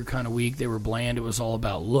thought they grew kind of weak. They were bland. It was all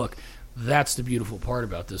about look. That's the beautiful part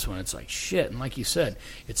about this one. It's like shit. And like you said,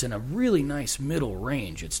 it's in a really nice middle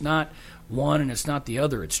range. It's not one and it's not the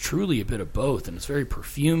other. It's truly a bit of both. And it's very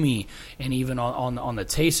perfumey. And even on the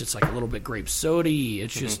taste, it's like a little bit grape soda-y.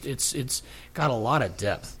 It's just, it's got a lot of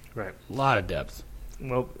depth. Right. A lot of depth.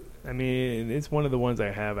 Well, I mean, it's one of the ones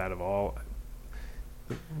I have out of all.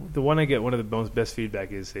 The one I get one of the most best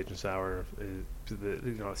feedback is Sage and Sour.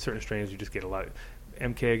 Certain strains you just get a lot.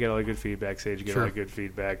 MK I get a lot of good feedback. Sage you get a lot of good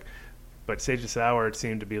feedback. But Sage and Sour, it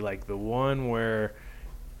seemed to be like the one where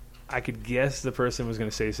I could guess the person was going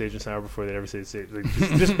to say Sage and Sour before they'd ever say Sage. Like,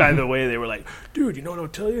 just by the way they were like, dude, you know what I'll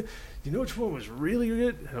tell you? You know which one was really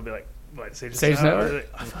good? And I'll be like, what, Sage and Sour?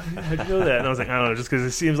 Like, how'd you know that? And I was like, I don't know, just because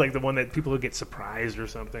it seems like the one that people would get surprised or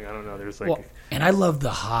something. I don't know. There's like, and I love the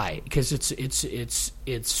high because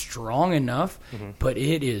it's strong enough, but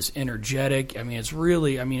it is energetic. I mean, it's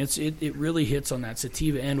really, it really hits on that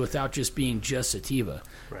sativa end without just being just sativa,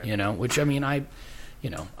 right. Which I mean, I'm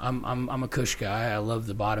a Kush guy. I love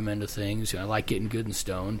the bottom end of things. I like getting good and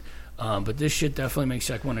stoned. But this shit definitely makes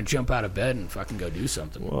you want to jump out of bed and fucking go do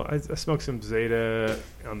something. Well, I smoked some Zeta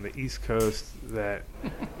on the East Coast that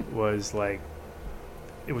was like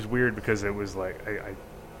it was weird because it was like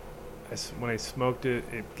when I smoked it,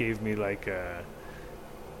 it gave me like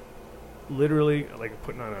literally like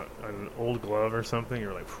putting on an old glove or something.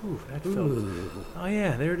 You're like, whew, that felt. Oh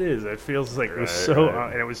yeah, there it is. It feels like it was so,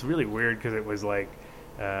 and it was really weird because it was like,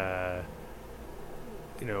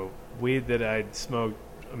 weed that I'd smoked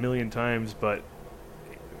a million times, but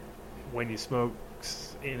when you smoke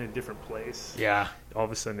in a different place, all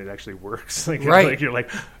of a sudden it actually works. Like, you're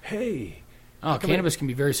like, hey. Oh, cannabis can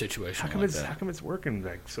be very situational. How come it's working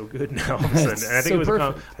like so good now? All of a sudden, and I think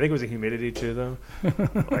it was a humidity too, though.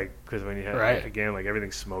 Like because when you had again, like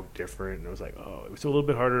everything smoked different, and it was like, oh, it was a little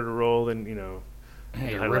bit harder to roll than you're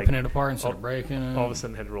ripping it apart instead of breaking it. All of a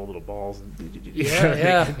sudden, had to roll little balls and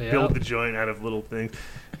build the joint out of little things.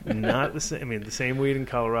 Not the same. I mean, the same weed in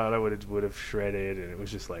Colorado would have shredded, and it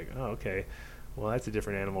was just like, oh, okay, well, that's a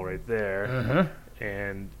different animal right there,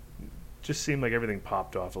 and. Just seemed like everything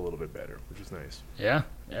popped off a little bit better, which is nice. Yeah.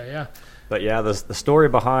 But the story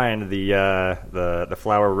behind the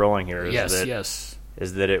flower rolling here is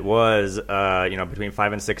is that it was between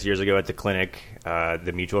 5 and 6 years ago at the clinic,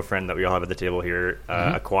 the mutual friend that we all have at the table here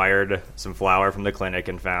acquired some flower from the clinic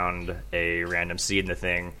and found a random seed in the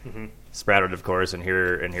thing, sprouted, of course, and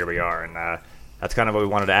here we are, and. That's kind of what we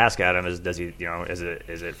wanted to ask Adam. Is does he, is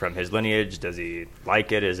it from his lineage? Does he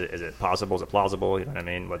like it? Is it possible? Is it plausible? You know what I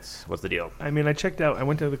mean? What's the deal? I mean, I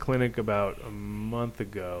went to the clinic about a month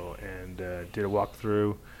ago and did a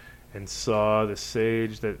walkthrough and saw the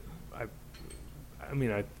sage that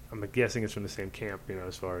I'm guessing it's from the same camp,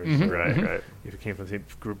 as far as right. If it came from the same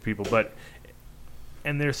group of people,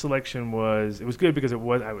 and their selection was good because I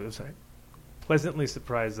was pleasantly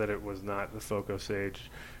surprised that it was not the Foco sage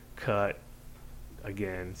cut.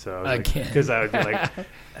 Again, so because I would be like,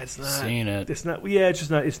 that's not seen it. It's not. Yeah, it's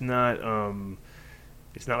just not. It's not.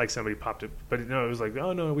 It's not like somebody popped it, but no, it was like,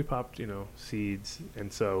 oh no, we popped seeds,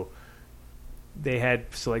 and so they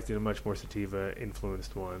had selected a much more sativa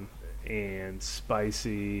influenced one and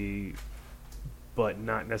spicy, but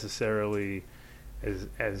not necessarily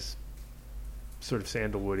as sort of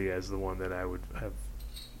sandalwoody as the one that I would have.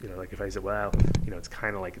 Like if I said, well, it's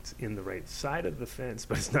kind of like it's in the right side of the fence,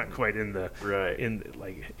 but it's not quite in the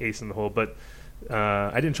like ace in the hole. But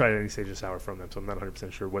I didn't try any sage or sour from them, so I'm not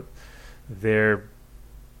 100% sure what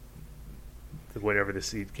whatever the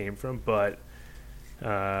seed came from. But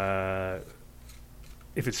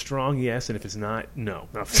if it's strong, yes, and if it's not, no.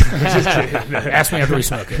 Just kidding. Ask me after we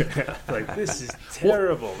smoke it. Like, this is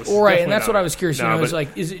terrible. All right, and that's what I was curious.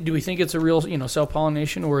 Do we think it's a real,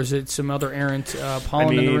 self-pollination, or is it some other errant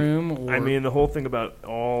pollen in the room? Or? I mean, the whole thing about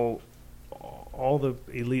all the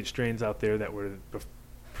elite strains out there that were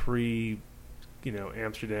pre,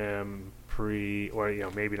 Amsterdam,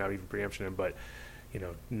 or maybe not even pre-Amsterdam, but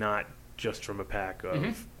not just from a pack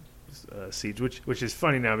of seeds, which is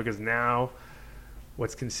funny now because now.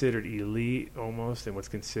 What's considered elite almost and what's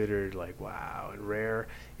considered like wow and rare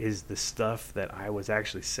is the stuff that I was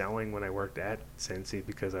actually selling when I worked at Sensi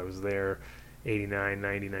because I was there 89,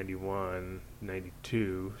 90, 91,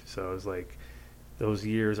 92. So I was like those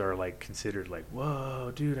years are like considered like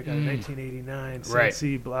whoa dude I got a 1989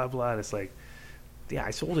 Sensi blah blah and it's like yeah,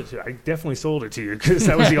 I sold it to you. I definitely sold it to you because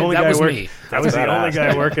that was the only guy working. That was the only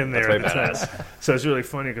guy working there at the time. So it's really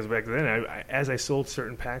funny because back then, as I sold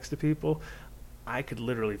certain packs to people, I could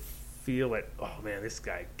literally feel it. Oh man, this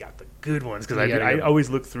guy got the good ones because I always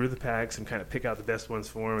look through the packs and kind of pick out the best ones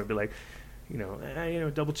for him and be like,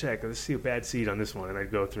 double check. Let's see a bad seed on this one, and I'd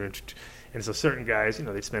go through and so certain guys,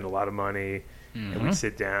 they'd spend a lot of money, and we'd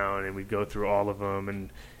sit down and we'd go through all of them, and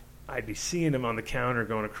I'd be seeing them on the counter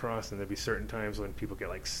going across, and there'd be certain times when people get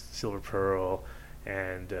like Silver Pearl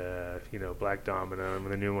and Black Domino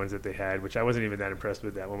and the new ones that they had, which I wasn't even that impressed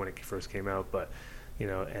with that one when it first came out, but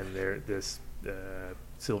and this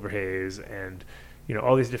Silver Haze and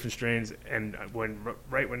all these different strains, and when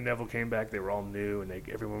Neville came back, they were all new, and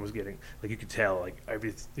everyone was getting like you could tell like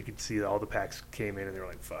you could see all the packs came in, and they were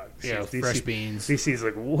like fuck, fresh beans. These seeds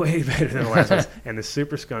look way better than the last ones, and the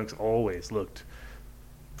Super Skunks always looked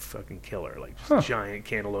fucking killer, like just giant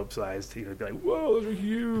cantaloupe sized. Be like, whoa, those are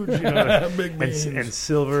huge. Big beans. And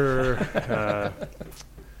Silver,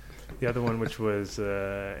 the other one, which was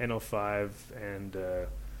NL5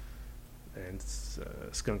 and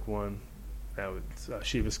Skunk One, that was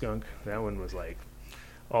Shiva Skunk. That one was like,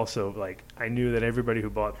 also like I knew that everybody who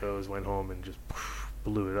bought those went home and just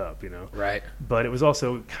blew it up, Right. But it was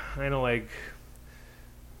also kind of like,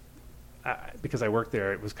 because I worked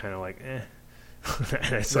there, it was kind of like, eh.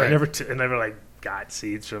 So I never like got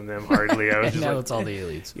seeds from them hardly. I was just now like, it's all the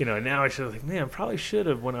elites. Now I should have, man, probably should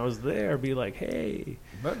have when I was there be like, hey,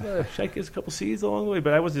 should I get a couple seeds along the way?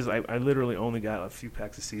 But I literally only got a few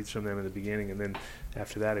packs of seeds from them in the beginning, and then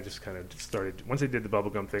after that I just kind of started. Once I did the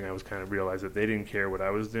bubblegum thing, I was kind of realized that they didn't care what I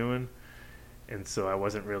was doing, and so I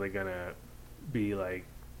wasn't really gonna be like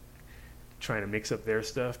trying to mix up their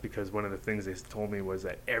stuff, because one of the things they told me was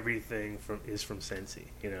that everything is from Sensi,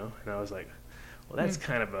 and I was like, well, that's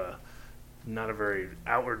kind of not a very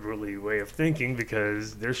outwardly way of thinking,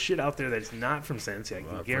 because there's shit out there that's not from Sensi. I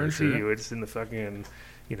can guarantee you it's in the fucking,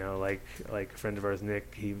 like a friend of ours,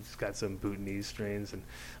 Nick, he's got some Bhutanese strains, and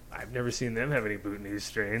I've never seen them have any Bhutanese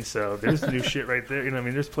strains, so there's new shit right there.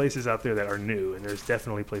 There's places out there that are new, and there's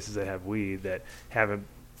definitely places that have weed that haven't,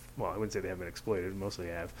 well, I wouldn't say they haven't been exploited, mostly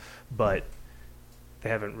have, but they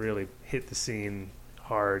haven't really hit the scene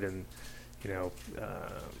hard, and,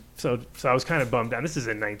 so I was kind of bummed out. This is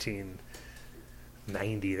in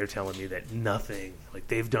 1990. They're telling me that nothing, like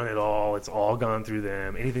they've done it all. It's all gone through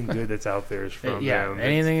them. Anything good that's out there is from them. Yeah,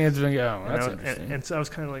 anything that's been going. That's interesting. And so I was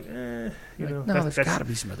kind of like, no, there's got to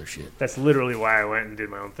be some other shit. That's literally why I went and did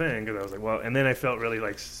my own thing, because I was like, well, and then I felt really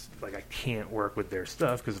like I can't work with their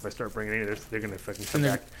stuff, because if I start bringing it in, they're going to fucking come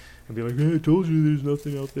back and be like, hey, I told you there's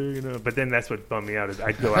nothing out there, But then that's what bummed me out, is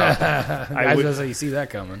I'd go out. I was you see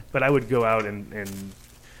that coming. But I would go out and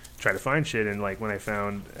try to find shit, and like when I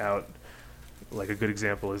found out, like a good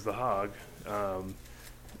example is the hog.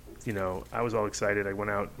 I was all excited. I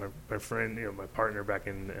went out. My friend, my partner back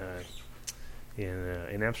in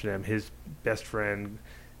Amsterdam. His best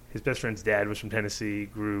friend's dad was from Tennessee.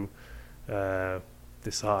 Grew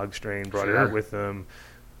this hog strain, brought it out with him.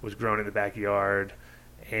 Was grown in the backyard,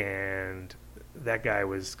 and that guy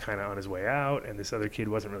was kind of on his way out. And this other kid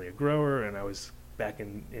wasn't really a grower. And I was back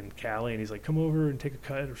in Cali, and he's like, "Come over and take a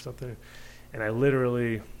cut or something." And I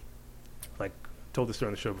literally, like, told the story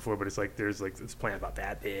on the show before, but it's like there's like this plant about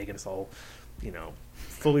that big, and it's all,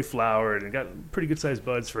 fully flowered, and got pretty good sized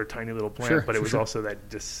buds for a tiny little plant. But it was also that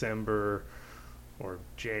December or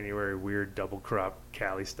January weird double crop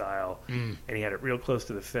Cali style, and he had it real close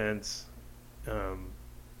to the fence, and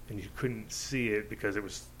you couldn't see it because it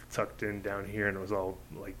was tucked in down here, and it was all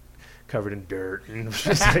like covered in dirt, and it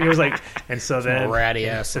was like, and so then ratty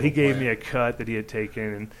ass. So he gave me a cut that he had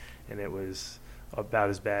taken, and it was about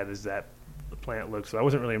as bad as that the plant looked. So I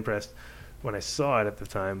wasn't really impressed when I saw it at the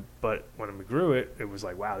time, but when I grew it, it was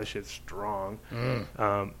like, wow, this shit's strong.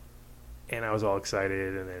 And I was all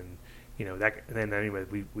excited, and then anyway,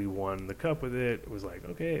 we won the cup with it. It was like,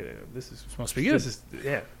 okay, this must be good.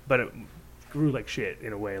 But it grew like shit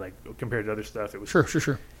in a way, like compared to other stuff. It was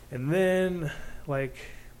sure. And then, like,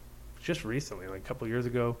 just recently, like a couple of years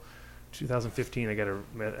ago, 2015, I got a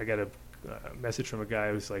message from a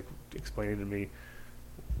guy who's like explaining to me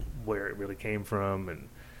where it really came from, and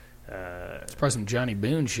it's probably some Johnny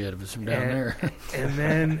Boone shit if it's from down there.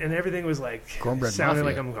 and everything was like Cornbread sounded Mafia.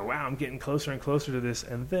 like I'm going, wow, I'm getting closer and closer to this,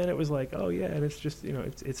 and then it was like, oh yeah, and it's just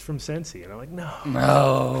it's from Sensi, and I'm like, no,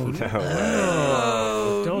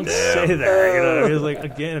 don't say that. It was like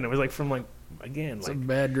again, it was like from like again, it's like a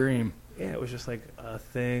bad dream. Yeah, it was just like a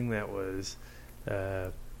thing that was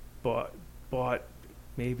bought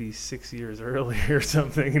maybe 6 years earlier or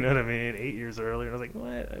something, 8 years earlier. I was like,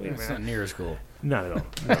 what? It's not near as cool. Not at all.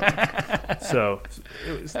 No. So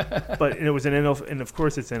it was, but it was an NL, and of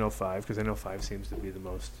course it's NL5, because NL5 seems to be the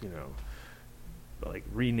most, like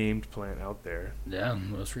renamed plant out there. Yeah, the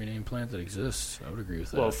most renamed plant that exists. I would agree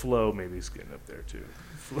with that. Well, Flow maybe is getting up there too.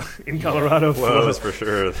 In Colorado, Flow is for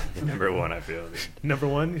sure number one, I feel. Number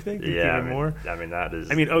one, you think? Yeah, more? I mean, that is...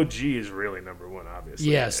 I mean, OG is really number one,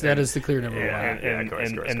 obviously. Yes, that is the clear number one. And of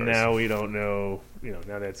course. now we don't know,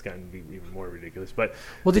 now that's gotten to be even more ridiculous. But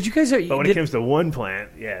did you guys... But when it comes to one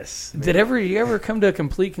plant, yes. Did you ever come to a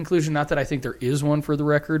complete conclusion, not that I think there is one for the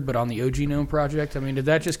record, but on the OG Gnome project? I mean, did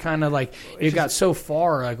that just kind of like, it got so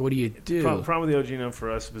far, like, what do you do? The problem with the OG Gnome for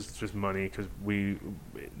us was just money, because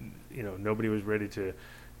nobody was ready to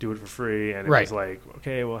do it for free, and it was like,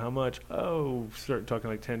 okay, well, how much? Oh, start talking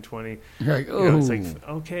like 10, 20. You're like, oh. It's like,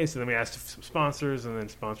 okay, so then we asked some sponsors, and then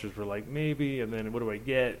sponsors were like, maybe, and then what do I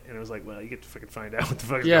get? And it was like, well, you get to fucking find out what the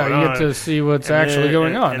fuck is going on. Yeah, you get to see what's actually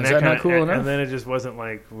going on. Is that not cool enough? And then it just wasn't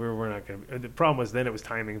like, we're not going to... The problem was then it was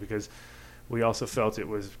timing, because we also felt it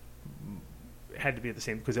had to be at the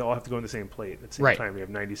same, because they all have to go in the same plate at the same time. We have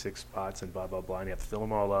 96 spots and blah blah blah, and you have to fill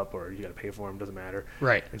them all up, or you got to pay for them, doesn't matter.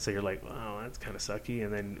 Right. And so you're like, wow, that's kind of sucky.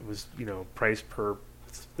 And then it was price per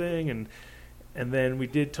thing, and then we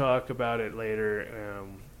did talk about it later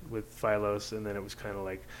with Phylos, and then it was kind of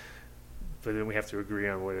like but then we have to agree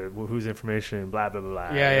on whose information, blah blah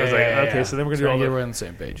blah. Yeah, I was okay, so then we're gonna get on the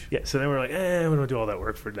same page. Yeah, so then we're like, we don't do all that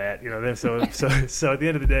work for that, Then so at the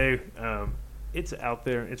end of the day, it's out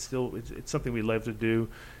there. It's something we love to do.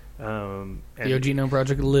 And the OG Genome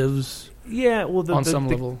Project lives. Yeah, well, on some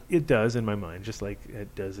level, it does in my mind, just like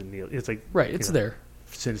it does in Neil. It's like it's there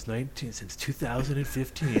since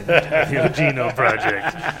 2015. The OG Genome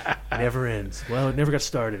Project never ends. Well, it never got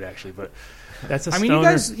started actually, but. That's a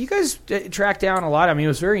stoner. You guys track down a lot. I mean, it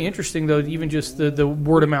was very interesting, though, even just the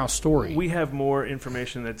word of mouth story. We have more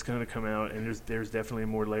information that's going to come out, and there's definitely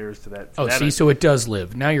more layers to that. So it does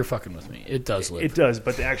live. Now you're fucking with me. It does live. It does,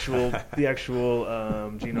 but the actual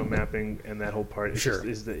genome mapping and that whole part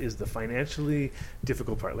is the financially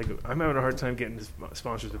difficult part. Like, I'm having a hard time getting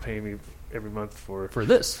sponsors to pay me every month for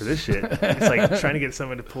this shit. It's like trying to get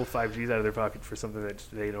someone to pull 5 G's out of their pocket for something that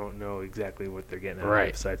they don't know exactly what they're getting out of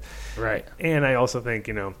the website. Right. And I also think,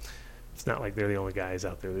 it's not like they're the only guys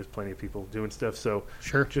out there. There's plenty of people doing stuff. So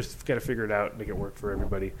just got to figure it out, make it work for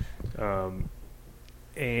everybody.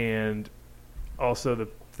 And also the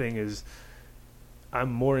thing is,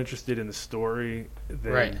 I'm more interested in the story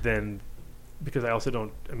than because I also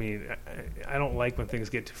don't. I mean, I don't like when things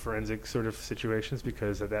get to forensic sort of situations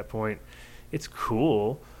because at that point, it's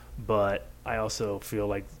cool, but I also feel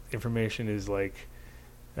like information is like.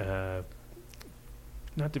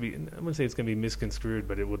 Not to be, I wouldn't say it's going to be misconstrued,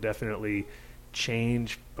 but it will definitely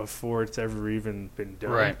change before it's ever even been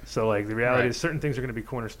done. Right. So, like, the reality is certain things are going to be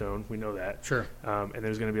cornerstone. We know that. Sure. And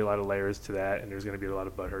there's going to be a lot of layers to that, and there's going to be a lot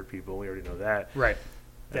of butthurt people. We already know that. Right.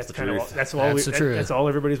 That's kind of that's all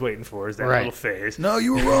everybody's waiting for is that little phase. No,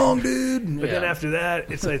 you were wrong, dude. But then after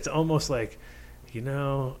that, it's almost like, I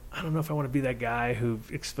don't know if I want to be that guy who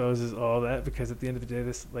exposes all that because at the end of the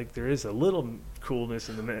day, there is a little coolness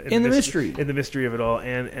in the mystery of it all,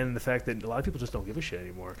 and the fact that a lot of people just don't give a shit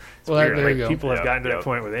anymore. It's weird. There you go. People have gotten to that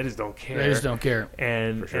point where they just don't care. They just don't care.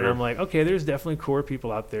 And I'm like, okay, there's definitely core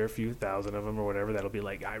people out there, a few thousand of them or whatever, that'll be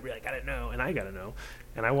like, I really gotta know, and I gotta know,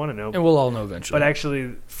 and I want to know, and we'll all know eventually. But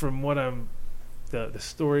actually, from what the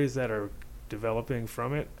stories that are developing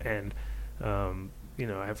from it, and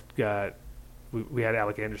I've got. We had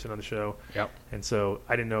Alec Anderson on the show, and so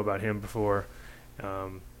I didn't know about him before.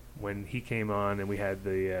 When he came on, and we had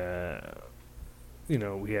we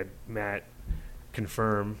had Matt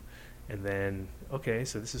confirm, and then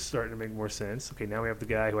so this is starting to make more sense. Okay, now we have the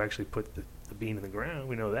guy who actually put the bean in the ground.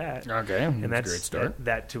 We know that. Okay, and that's a great start.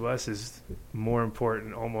 That to us is more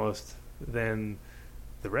important almost than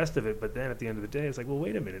the rest of it. But then at the end of the day, it's like, well,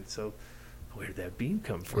 wait a minute. So where did that bean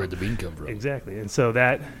come from? Where'd the bean come from? Exactly, and so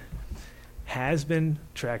that. Has been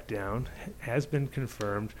tracked down, has been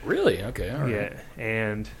confirmed. Really? Okay. All right. Yeah,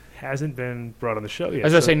 and hasn't been brought on the show yet.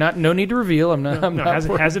 As I say, no need to reveal.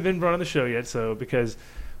 Hasn't been brought on the show yet. So because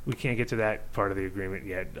we can't get to that part of the agreement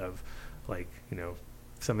yet, of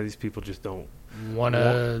some of these people just don't want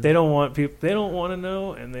to. They don't want people. They don't want to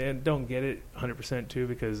know, and they don't get it 100% too.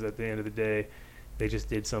 Because at the end of the day, they just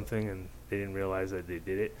did something and they didn't realize that they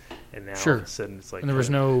did it, and now all of a sudden it's like. And there was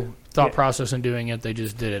no thought process in doing it; they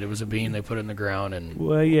just did it. It was a bean they put in the ground, and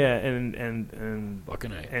and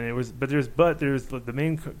fucking A. And it was, but there's the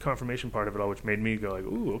main confirmation part of it all, which made me go like,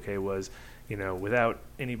 ooh, okay, was without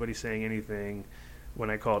anybody saying anything, when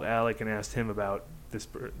I called Alec and asked him about this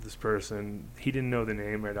person, he didn't know the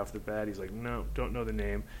name right off the bat. He's like, no, don't know the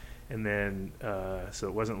name, and then so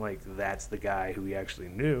it wasn't like that's the guy who he actually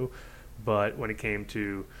knew, but when it came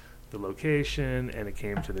to the location, and it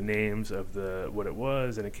came to the names of what it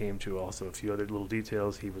was, and it came to also a few other little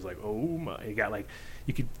details. He was like, "Oh my!" He got like,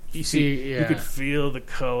 you could feel the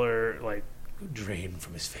color like drain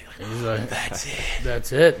from his face. He's like, "That's it.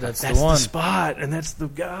 That's it. That's the one. The spot, and that's the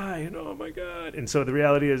guy." And oh my god! And so the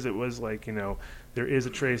reality is, it was like there is a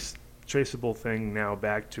traceable thing now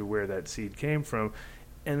back to where that seed came from.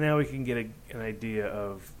 And now we can get an idea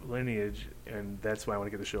of lineage, and that's why I want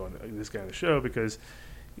to get this guy on the show, because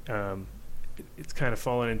it's kind of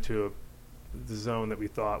fallen into the zone that we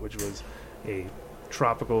thought, which was a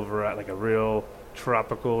tropical variety, like a real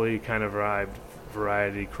tropically kind of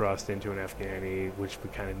variety crossed into an Afghani, which we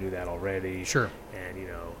kind of knew that already. Sure. And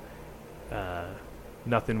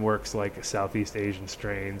nothing works like a Southeast Asian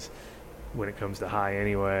strains when it comes to high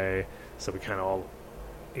anyway. So we kind of all.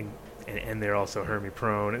 And they're also Hermy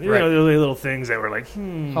prone, and there are little things that were like,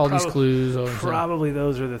 all these clues. Probably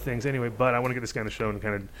those are the things anyway. But I want to get this guy on the show and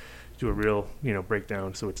kind of do a real,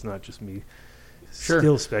 breakdown, so it's not just me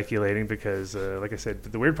still speculating. Because, like I said,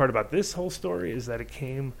 the weird part about this whole story is that it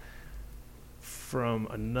came from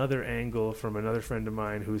another angle, from another friend of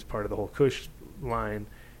mine who's part of the whole Kush line,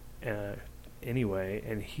 anyway,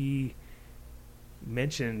 and he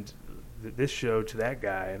mentioned this show to that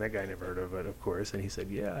guy, and that guy never heard of it, of course. And he said,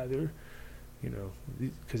 yeah, they're,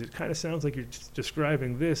 because it kind of sounds like you're just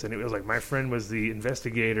describing this. And it was like my friend was the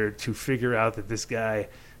investigator to figure out that this guy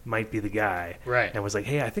might be the guy. Right. And was like,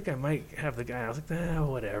 hey, I think I might have the guy. I was like,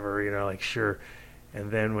 whatever, like, sure. And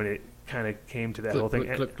then when it kind of came to that whole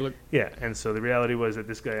thing. Look. Yeah, and so the reality was that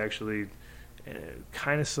this guy actually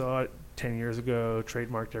kind of saw it 10 years ago,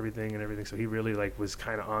 trademarked everything and everything. So he really like was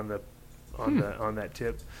kind of on that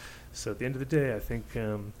tip. So at the end of the day, I think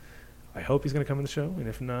I hope he's going to come on the show, and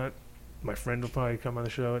if not, my friend will probably come on the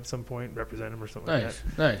show at some point, represent him or something like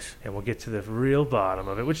that. Nice. And we'll get to the real bottom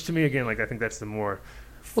of it, which to me, again, like I think that's the more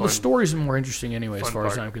fun. Well, the stories are more interesting anyway, as far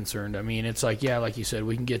part. as I'm concerned. I mean, it's like, like you said,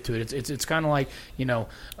 we can get to it. It's kind of like,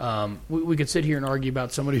 we could sit here and argue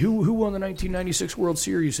about somebody who won the 1996 World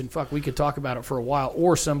Series, and we could talk about it for a while,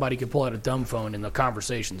 or somebody could pull out a dumb phone and the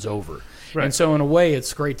conversation's over. Right. And so in a way,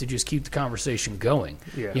 it's great to just keep the conversation going,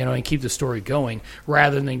 and keep the story going,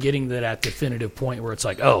 rather than getting to that definitive point where it's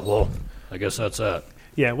like, oh, well, I guess that's that.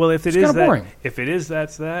 Yeah, well, if it it's is that, boring. if it is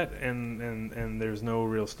that's that, and there's no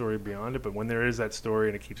real story beyond it. But when there is that story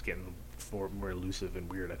and it keeps getting more elusive and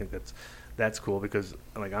weird, I think that's cool, because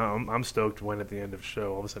like I'm stoked when at the end of the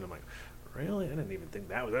show, all of a sudden I'm like, really? I didn't even think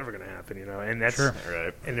that was ever going to happen, And that's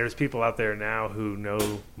right. And there's people out there now who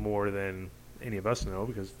know more than any of us know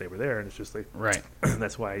because they were there, and it's just like right.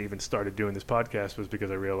 That's why I even started doing this podcast, was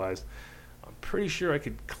because I realized I'm pretty sure I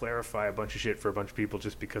could clarify a bunch of shit for a bunch of people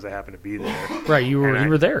just because I happen to be there. Right, you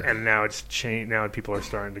were there. And now it's changed. Now people are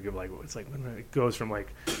starting to give it's like when it goes from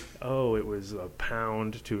like, oh, it was a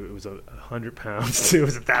pound to it was 100 pounds to it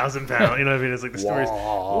was 1,000 pounds. You know what I mean? It's like the stories.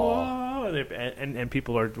 Whoa. And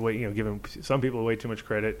people are giving some people way too much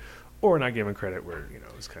credit, or not giving credit where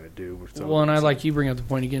it's kind of due. Well, and I like you bring up the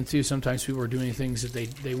point again too. Sometimes people are doing things that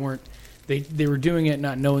they weren't. They were doing it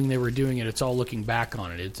not knowing they were doing it. It's all looking back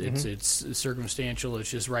on it. It's circumstantial. It's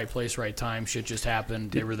just right place, right time. Shit just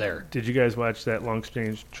happened. They were there. Did you guys watch that Long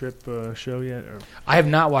Strange Trip show yet? Or? I have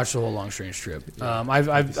not watched the whole Long Strange Trip. Yeah.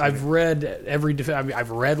 I've read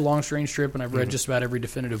I've read Long Strange Trip, and I've read just about every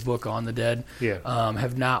definitive book on the dead. Yeah.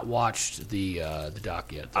 Have not watched the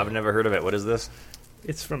doc yet, though. I've never heard of it. What is this?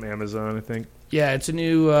 It's from Amazon, I think. Yeah, it's a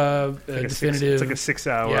new definitive. It's like a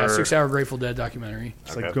 6-hour. Yeah, 6-hour Grateful Dead documentary.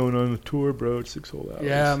 It's like going on a tour, bro. It's 6 whole hours.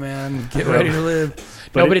 Yeah, man, get ready to live.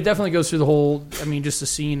 But it definitely goes through the whole. I mean, just the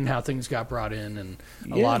scene, how things got brought in, and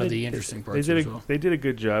a lot of the interesting parts. They did a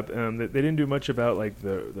good job. They didn't do much about like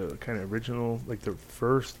the kind of original, like the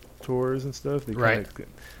first tours and stuff. They kind of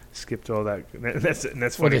skipped all that. That's funny.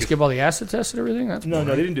 What, they skip all the acid tests and everything? No,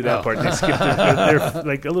 they didn't do that part. They skipped their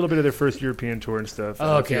like a little bit of their first European tour and stuff.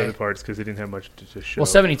 Oh, okay. A few other parts because they didn't have much to show. Well,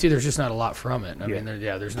 72, there's just not a lot from it. I mean,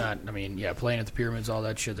 there's not. I mean, playing at the pyramids, all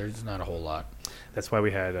that shit. There's not a whole lot. That's why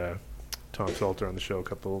we had Tom Salter on the show a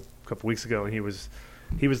couple weeks ago, and he was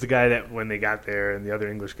the guy that when they got there, and the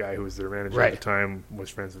other English guy who was their manager at the time was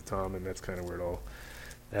friends with Tom, and that's kind of where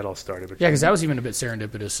that all started. But because that was even a bit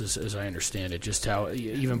serendipitous, as I understand it, just how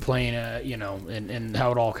even playing, and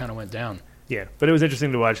how it all kind of went down. Yeah, but it was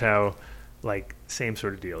interesting to watch how, like, same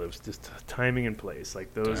sort of deal. It was just timing and place.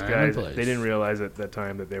 Like, those guys, they didn't realize at that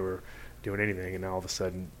time that they were doing anything, and now all of a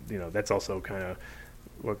sudden, that's also kind of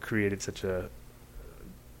what created such a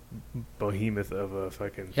behemoth of a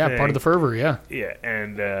fucking thing. Part of the fervor, yeah,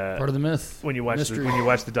 and part of the myth. When you watch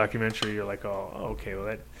the documentary, you're like, oh, okay, well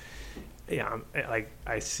that. Yeah,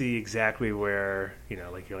 I see exactly where,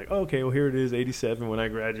 like you're like, oh, okay, well here it is, 87. When I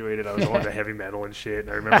graduated, I was all into heavy metal and shit. And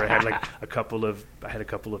I remember I had like a couple of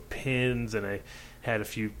pins, and I had a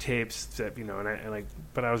few tapes that,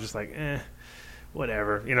 but I was just like,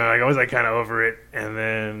 whatever. I was like kind of over it, and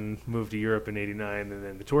then moved to Europe in 89, and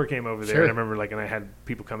then the tour came over there. Sure. And I remember and I had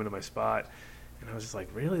people coming to my spot. And I was just like,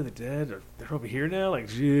 really, the dead? They're over here now? Like,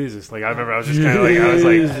 Jesus. Like, I remember I was just kind of like,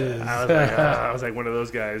 I was like one of those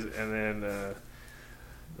guys. And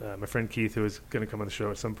then my friend Keith, who was going to come on the show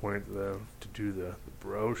at some point to do the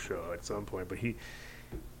bro show at some point, but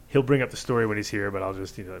he'll bring up the story when he's here, but I'll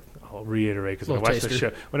just, I'll reiterate, because when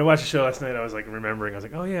I watched the show last night, I was like remembering, I was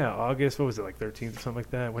like, oh yeah, August, what was it, like 13th or something like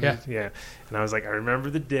that? And I was like, I remember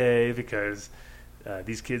the day, because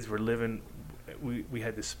these kids were living, we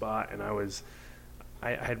had this spot, and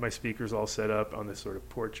I had my speakers all set up on this sort of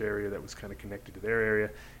porch area that was kind of connected to their area,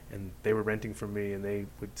 and they were renting from me, and they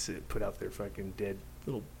would put out their fucking dead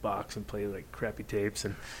little box and play like crappy tapes,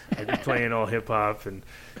 and I'd be playing all hip hop, and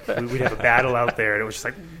we'd have a battle out there, and it was just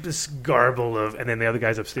like this garble of, and then the other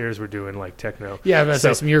guys upstairs were doing like techno. Yeah,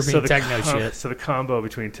 that's some European techno shit. So the combo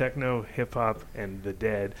between techno, hip hop, and the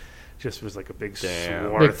dead just was like a big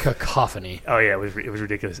swarth. Big cacophony. Oh yeah, it was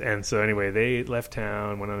ridiculous. And so anyway, they left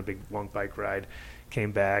town, went on a big long bike ride,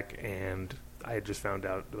 came back, and I had just found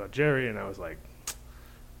out about Jerry, and I was like,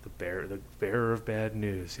 the bearer of bad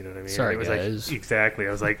news, you know what I mean? Sorry, it was guys. Like, exactly.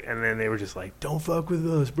 I was like, and then they were just like, don't fuck with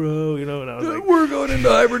us, bro, you know? And I was like, we're going into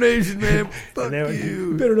hibernation, man. Fuck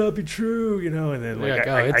you. Better not be true, you know? And then like,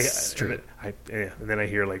 it's true. And then I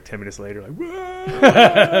hear like 10 minutes later, like,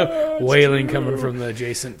 wailing coming from the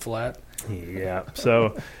adjacent flat. Yeah.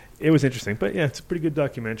 So it was interesting, but yeah, it's a pretty good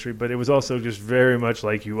documentary. But it was also just very much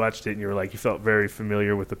like you watched it and you were like, you felt very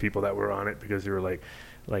familiar with the people that were on it because you were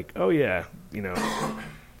like, oh yeah, you know.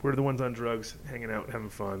 We're the ones on drugs, hanging out, having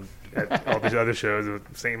fun. At all these other shows, it was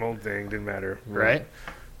the same old thing. Didn't matter, right?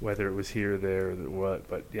 Whether it was here, or there, or what.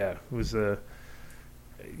 But yeah, it was. You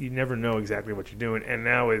never know exactly what you're doing. And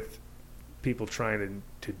now with people trying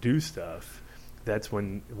to do stuff, that's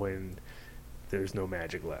when there's no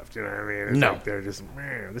magic left. You know what I mean? It's like they're just,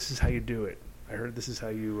 man, this is how you do it. I heard this is how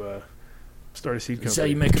you start a seed company. This is how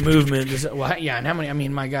you make a movement. Well, yeah, and how many? I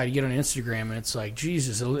mean, my God, you get on Instagram and it's like,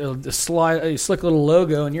 Jesus, a slick little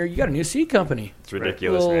logo, and you got a new seed company. It's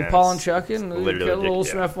ridiculous. A little man. pollen chucking, got a little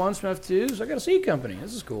yeah. SMF 1, SMF 2s. I got a seed company.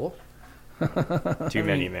 This is cool. Too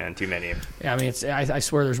many, man. Too many. Yeah, I mean, I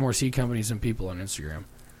swear there's more seed companies than people on Instagram.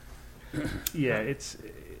 Yeah, it's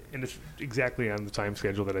exactly on the time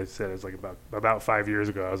schedule that I said. It's like about 5 years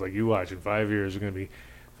ago. I was like, you watch, in 5 years, there's going to be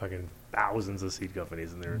fucking thousands of seed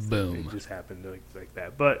companies, and it just happened like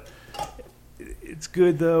that. But it's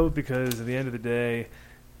good though, because at the end of the day,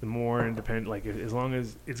 the more independent, like as long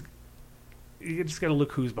as you just got to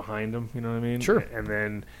look who's behind them. You know what I mean? Sure. And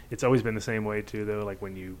then it's always been the same way too, though. Like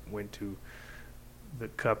when you went to the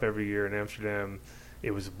Cup every year in Amsterdam,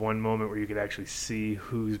 it was one moment where you could actually see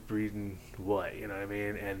who's breeding what. You know what I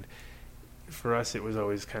mean? And for us, it was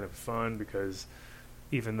always kind of fun because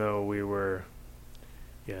even though we were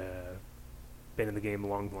been in the game a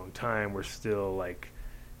long time, we're still like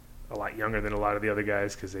a lot younger than a lot of the other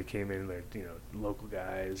guys because they came in, they're, you know, local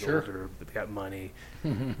guys, sure. older, but they got money,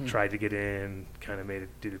 tried to get in, kind of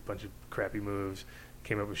did a bunch of crappy moves,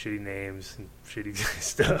 came up with shitty names and shitty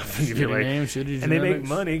stuff, and shitty names, shitty genetics. And they make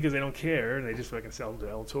money because they don't care, and they just fucking sell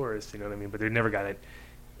to all tourists, you know what I mean? But they never got it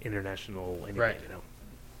international anything, right. You know?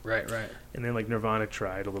 Right. And then like Nirvana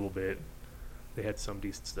tried a little bit, they had some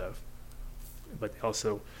decent stuff, but they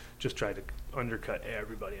also just tried to undercut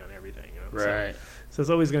everybody on everything, you know? Right. So it's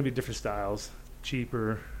always going to be different styles,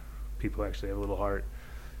 cheaper. People actually have a little heart.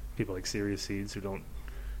 People like Serious Seeds who don't,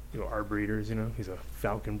 you know, are breeders. You know, he's a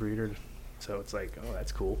falcon breeder, so it's like, oh,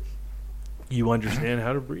 that's cool. You understand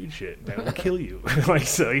how to breed shit. That will kill you. Like,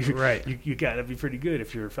 so you got to be pretty good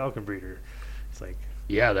if you're a falcon breeder. It's like.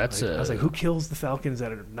 Yeah, that's I was like, who kills the falcons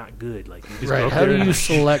that are not good? Like, you just right. How do you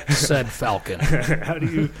select said falcon? What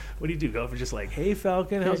do you do? Go for just like, hey,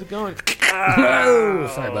 falcon, how's it going?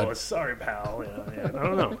 Sorry, bud. Sorry, pal. Yeah, I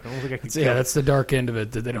don't know. I don't think I can. Yeah, that's the dark end of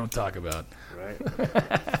it that they don't talk about.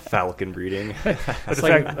 Right. Falcon breeding. That's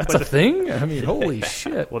a thing? I mean, holy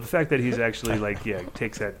shit. Well, the fact that he's actually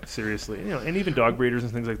takes that seriously, you know, and even dog breeders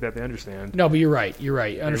and things like that, they understand. No, but you're right.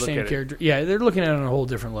 Understand character. Yeah, they're looking at it on a whole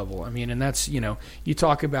different level. I mean, and that's, you know, you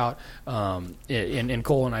talk about, and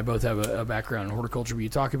Cole and I both have a background in horticulture, but you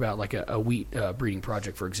talk about like a wheat breeding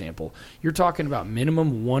project, for example. You're talking about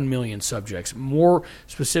minimum 1 million subjects. More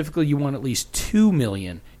specifically, you want at least 2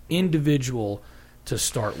 million individual to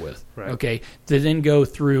start with, okay, to then go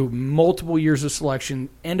through multiple years of selection,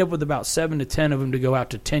 end up with about 7 to 10 of them to go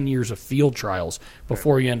out to 10 years of field trials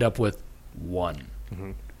before you end up with one.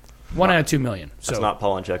 Mm-hmm. 1 out of 2 million. So that's not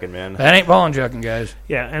pollen checking, man. That ain't pollen checking, guys.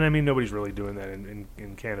 Yeah, and I mean, nobody's really doing that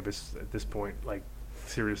in cannabis at this point, like,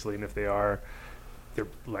 seriously, and if they are, they're,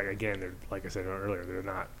 like I said earlier, they're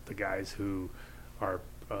not the guys who are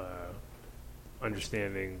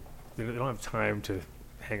understanding, they don't have time to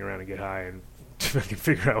hang around and get high and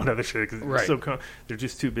figure out what other shit, because they're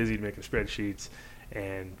just too busy making spreadsheets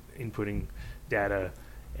and inputting data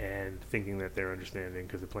and thinking that they're understanding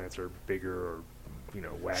because the plants are bigger or, you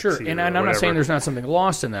know, waxy. Sure, and I'm not saying there's not something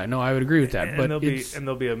lost in that. No, I would agree with that. And but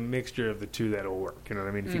there'll be a mixture of the two that'll work. You know what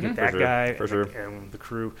I mean? If you get that guy and the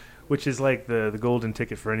crew, which is like the golden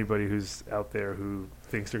ticket for anybody who's out there who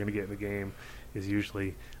thinks they're going to get in the game, is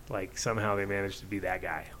usually like somehow they manage to be that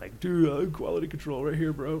guy. Like, dude, quality control right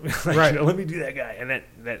here, bro. Like, right. You know, let me do that guy. And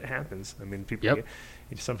that happens. I mean, people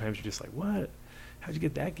sometimes you're just like, what? How'd you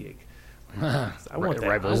get that gig? I want that.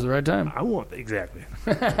 Right place at the right time. I want that. Exactly.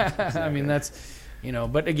 I mean, that's, you know,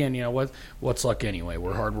 but again, you know, what's luck anyway?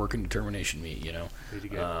 We're hard work and determination meet, you know.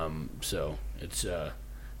 So it's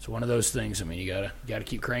one of those things. I mean, you gotta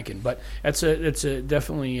keep cranking. But it's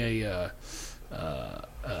definitely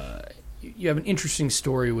you have an interesting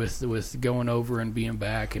story with going over and being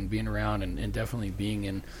back and being around and definitely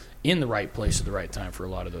being in the right place at the right time for a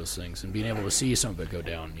lot of those things, and being able to see some of it go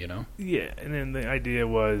down, you know? Yeah, and then the idea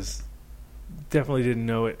was, definitely didn't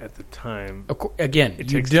know it at the time. Again, it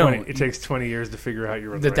takes 20 years to figure out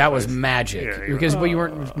you're in the right that was place. magic. Yeah, because you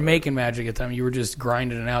weren't making magic at the time. You were just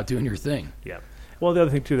grinding it out, doing your thing. Yeah. Well, the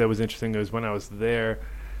other thing, too, that was interesting was when I was there,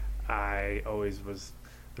 I always was...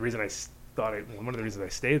 The reason I thought one of the reasons I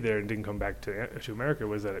stayed there and didn't come back to America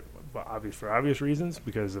was that for obvious reasons,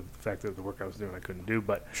 because of the fact that the work I was doing I couldn't do,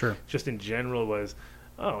 but sure. Just in general was,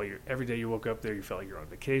 every day you woke up there, you felt like you're on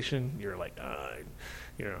vacation. You're like,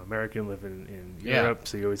 you're an American living in Europe,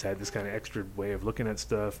 so you always had this kind of extra way of looking at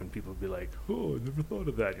stuff, and people would be like, oh, I never thought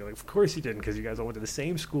of that. You're like, of course you didn't, because you guys all went to the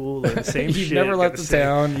same school, and the same you shit. Never left the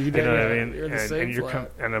town. You know what I mean? You're in the same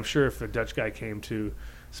flat. And I'm sure if a Dutch guy came to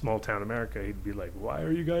small town America, he'd be like, why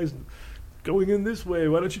are you guys going in this way?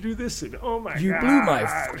 Why don't you do this? And, oh my God. You blew my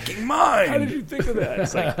fucking mind. How did you think of that?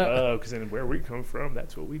 It's like, oh, because then where we come from,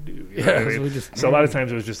 that's what we do. You know yeah, what I mean? So a lot of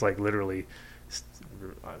times it was just like literally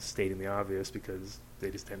stating the obvious because they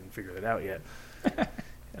just hadn't figured it out yet.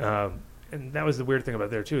 And that was the weird thing about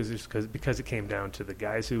there too, is just because it came down to the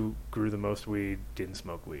guys who grew the most weed didn't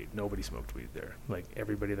smoke weed. Nobody smoked weed there. Like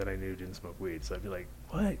everybody that I knew didn't smoke weed. So I'd be like,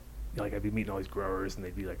 what? Like I'd be meeting all these growers, and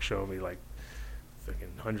they'd be like showing me like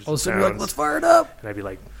fucking hundreds of pounds. Like, let's fire it up. And I'd be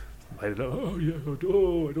like, light it up. Oh yeah,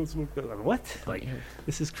 I don't smoke that. Like, what? Like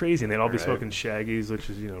this is crazy. And they'd all be smoking shaggies, which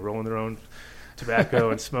is rolling their own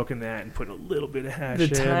tobacco and smoking that and putting a little bit of hash the in.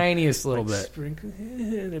 Tiniest little like, bit. Sprinkle,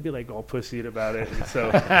 and they'd be like all pussied about it. And so,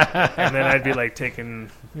 and then I'd be like taking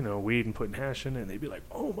weed and putting hash in it, and they'd be like,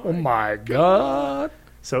 oh my God.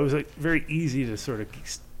 So it was like very easy to sort of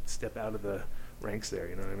step out of the ranks there,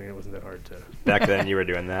 you know what I mean? It wasn't that hard to... Back then, you were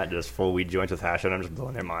doing that, just full weed joints with hash in them, just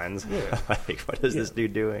blowing their minds. Yeah. Like, what is this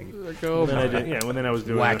dude doing? Like, oh, and then I was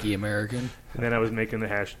doing... Wacky American. And then I was making the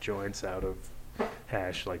hash joints out of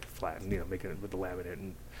hash, like flattened, making it with the laminate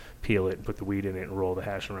and peel it and put the weed in it and roll the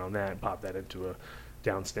hash around that and pop that into a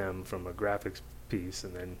down stem from a graphics piece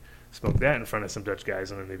and then smoke that in front of some Dutch guys,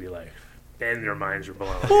 and then they'd be like... Then their minds were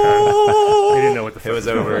blown. They didn't know what the fuck was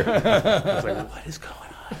over. I was like, what is going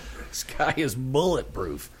on? This guy is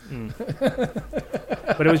bulletproof.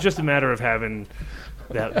 But it was just a matter of having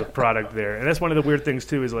the product there, and that's one of the weird things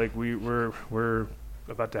too. Is like we're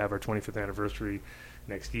about to have our 25th anniversary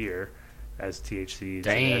next year as THC,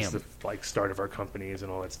 as the start of our companies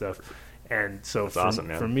and all that stuff. And so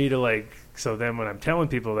for me to so then when I'm telling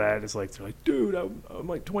people that, it's like they're like, dude, I'm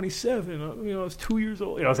like 27. I was 2 years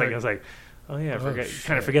old. I was like, oh yeah,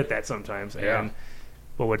 kind of forget that sometimes. Yeah.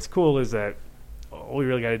 But what's cool is that all we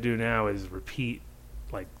really got to do now is repeat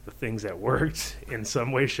like the things that worked in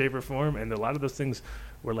some way, shape, or form. And a lot of those things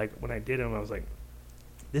were like when I did them, I was like,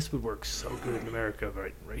 this would work so good in America,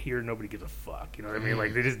 but right here nobody gives a fuck. You know what I mean?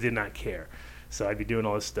 Like they just did not care. So I'd be doing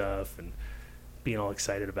all this stuff and being all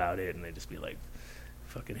excited about it, and they'd just be like,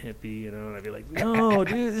 fucking hippie, and I'd be like, no,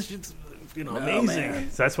 dude, this shit's amazing.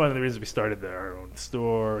 Man. So that's one of the reasons we started our own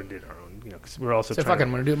store and did our own, because we're also trying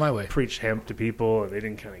I'm gonna do it my way. Preach hemp to people, and they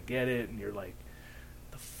didn't kind of get it, and you're like,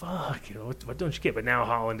 the fuck, what don't you get? But now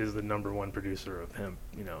Holland is the number one producer of hemp,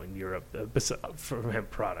 in Europe, for hemp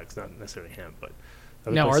products, not necessarily hemp, but.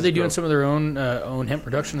 Now, are they doing some of their own hemp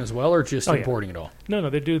production as well, or just importing it all? No,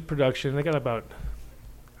 they do production. They got about,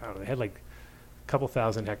 I don't know, they had like a couple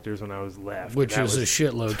thousand hectares when I was left. Which is a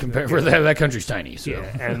shitload compared to that country's tiny. So.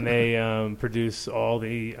 Yeah, and they produce all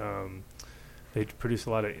the, they produce a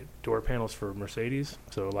lot of door panels for Mercedes.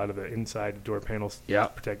 So a lot of the inside door panels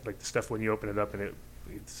protect, like the stuff when you open it up, and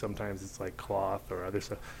sometimes it's like cloth or other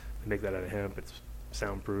stuff. They make that out of hemp. It's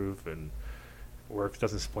soundproof and works,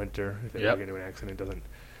 doesn't splinter. If they ever get into an accident, it doesn't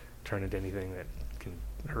turn into anything that can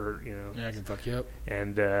hurt, Yeah, it can fuck you up.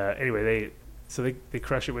 And anyway, they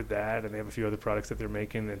crush it with that, and they have a few other products that they're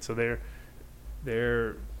making, and so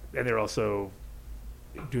they're also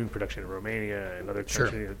doing production in Romania and other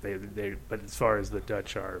countries. They but as far as the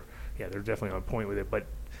Dutch are, they're definitely on point with it. But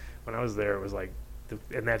when I was there, it was like.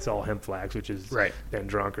 And that's all hemp flax, which is Ben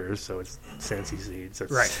Drunkers, so it's Sensi seeds. So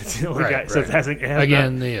it's the only guy. So it hasn't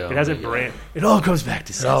brand. It all goes back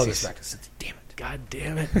to Sensi. It all goes back to Sensi. Damn it! God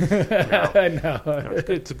damn it! No,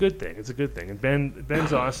 it's a good thing. It's a good thing. And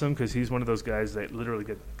Ben's awesome because he's one of those guys that literally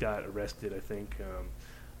got arrested. I think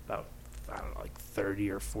about 30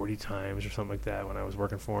 or 40 times or something like that when I was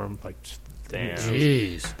working for him. Like, damn,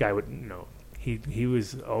 jeez, guy would He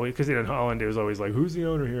was always, because in Holland it was always like, who's the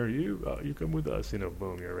owner here? You come with us,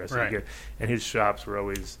 boom, you're arrested again. And his shops were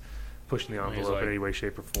always pushing the envelope in any way,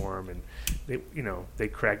 shape, or form. And they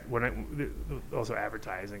cracked also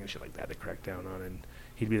advertising and shit like that. They cracked down on, and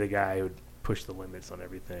he'd be the guy who would push the limits on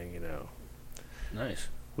everything. Nice.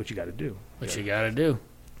 What you got to do. You got to do.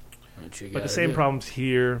 But the same problems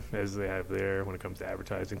here as they have there when it comes to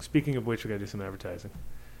advertising. Speaking of which, we got to do some advertising.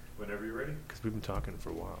 Whenever you're ready. Because we've been talking for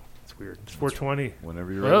a while. It's weird. It's 4:20.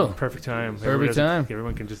 Whenever you're ready. Perfect time. Perfect time.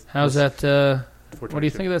 Everyone can just... How's that? What do you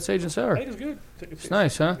think of that Sage and Sour? It's good. It's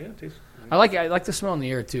nice, huh? Yeah, it tastes... I like the smell in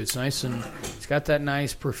the air, too. It's nice, and it's got that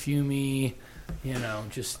nice perfumey,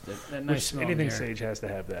 just that nice smell. Anything in the air. Sage has to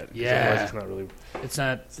have that. Yeah. Otherwise it's not really... It's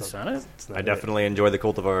not it? It's not I definitely enjoy the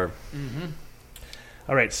cultivar. Mm-hmm.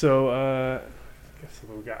 All right, so guess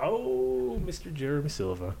what we got? Oh, Mr. Jeremy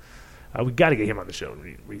Silva. We got to get him on the show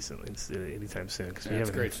recently, anytime soon, because we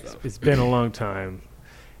haven't. Great stuff. It's been a long time,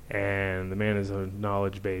 and the man is a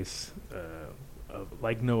knowledge base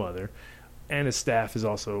like no other, and his staff is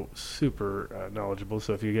also super knowledgeable.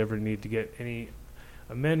 So if you ever need to get any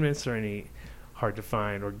amendments or any hard to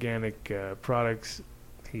find organic products,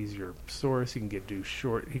 he's your source. You can get due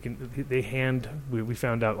short. We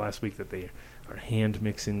found out last week that they are hand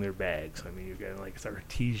mixing their bags. I mean, you get it's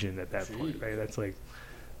artesian at that point, right? That's like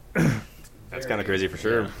that's kind of crazy for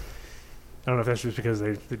sure. Yeah. I don't know if that's just because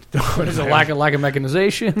they don't. There's a lack of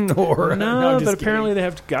mechanization, or no, but apparently they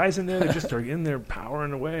have guys in there that just are in there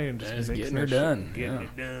powering away and just getting it done. Getting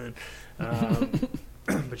it done.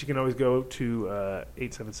 But you can always go to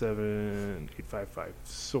 877-855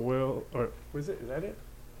 soil, or was it? Is that it?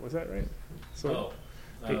 Was that right? Soil?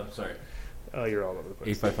 Sorry. Oh, you're all over the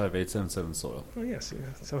place. 855-877 soil. Oh yes, yeah.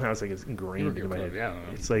 Somehow it's like it's ingrained in my head. Yeah,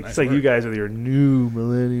 it's like you guys are your new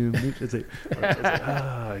Millenium Nutrients.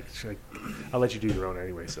 I'll let you do your own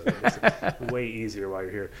anyway, so it's way easier while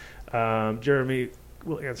you're here. Jeremy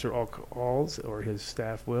will answer all calls, or his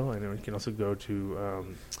staff will, and you can also go to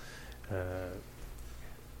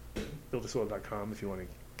buildasoil.com if you want to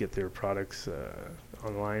get their products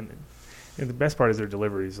online. And the best part is their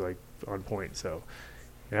delivery is like on point. So.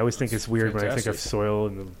 And I always think it's weird when I think of soil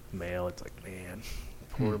in the mail. It's like, man,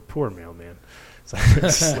 poor mailman. So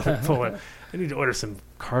I need to order some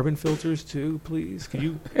carbon filters too, please. Can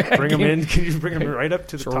you bring them in? Can you bring them right up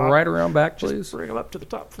to the top? Right around back, please. Just bring them up to the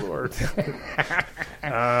top floor.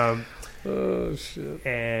 Oh shit!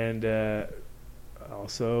 And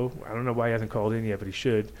also, I don't know why he hasn't called in yet, but he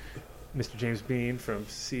should. Mr. James Bean from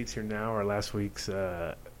Seeds Here Now, our last week's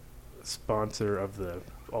sponsor of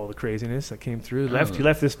all the craziness that came through. He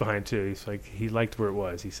left this behind too. He's like, he liked where it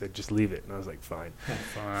was. He said, just leave it. And I was like, fine.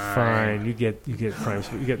 You get prime.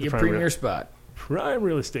 You get the premier spot. Prime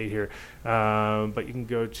real estate here. But you can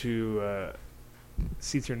go to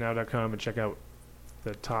seedsherenow.com and check out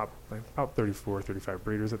the top about 34, 35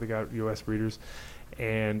 breeders that they got, U.S. breeders.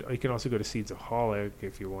 And you can also go to Seedsaholic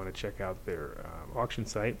if you want to check out their auction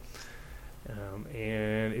site.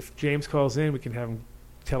 And if James calls in, we can have him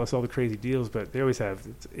tell us all the crazy deals, but they always have.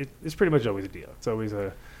 It's pretty much always a deal. It's always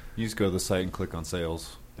a. You just go to the site and click on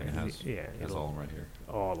sales. And it has all of them right here.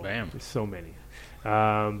 All of them. There's so many.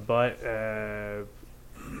 But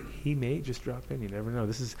he may just drop in. You never know.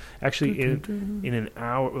 This is actually in an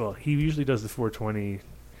hour. Well, he usually does the 420.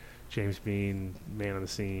 James Bean, man on the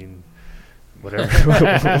scene. Whatever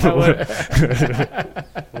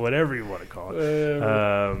you want to call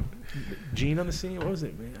it. Gene on the scene. What was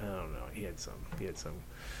it? Man, I don't know. He had some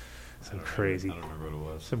crazy. I don't remember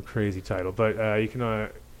what it was. Some crazy title, but you can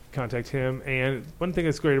contact him. And one thing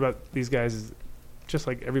that's great about these guys is, just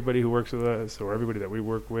like everybody who works with us or everybody that we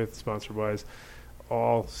work with, sponsor-wise,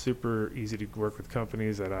 all super easy to work with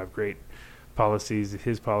companies that have great policies.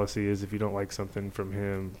 His policy is if you don't like something from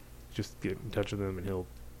him, just get in touch with him and he'll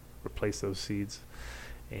replace those seeds.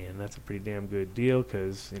 And that's a pretty damn good deal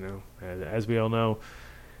because, as we all know,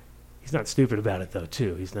 he's not stupid about it, though,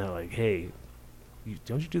 too. He's not like, hey,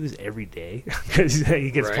 don't you do this every day? Because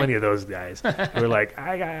he gets plenty of those guys who are like,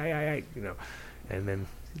 and then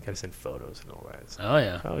you got to send photos and all that. So, oh,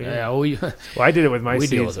 yeah. Well, I did it with my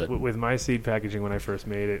seeds. With my seed packaging when I first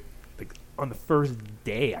made it. Like, on the first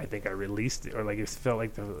day, I think I released it. Or, like, it felt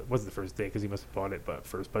like it wasn't the first day because he must have bought it but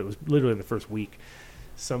it was literally in the first week.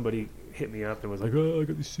 Somebody hit me up and was like, oh, I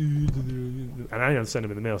got these seeds. And I didn't send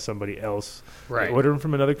them in the mail. Somebody else ordered them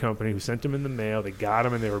from another company who sent them in the mail. They got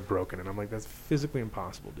them and they were broken. And I'm like, that's physically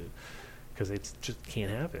impossible, dude. Because it just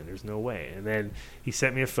can't happen. There's no way. And then he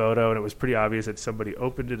sent me a photo, and it was pretty obvious that somebody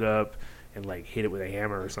opened it up and, like, hit it with a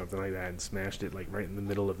hammer or something like that and smashed it, like, right in the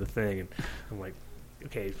middle of the thing. And I'm like,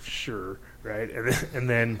 okay, sure, right? And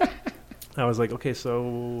then I was like, okay,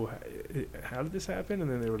 so how did this happen? And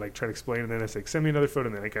then they were like trying to explain, and then I was like, send me another photo.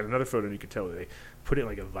 And then I got another photo, and you could tell that they put it in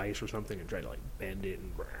like a vise or something and tried to like bend it.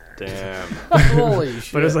 And damn. Holy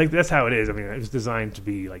shit. But it's like, that's how it is. I mean, it was designed to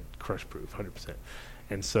be like crush proof, 100%.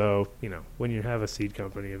 And so, when you have a seed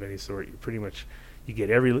company of any sort, you pretty much, you get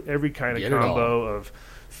every kind of combo of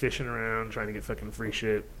fishing around, trying to get fucking free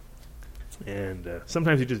shit. And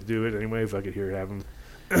sometimes you just do it anyway. If I could hear have them.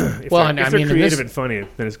 If Well, they're I mean, creative and funny,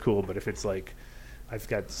 then it's cool. But if it's like, I've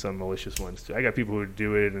got some malicious ones too. I got people who would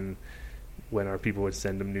do it, and when our people would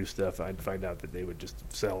send them new stuff, I'd find out that they would just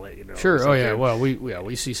sell it. Sure. Oh yeah. Well,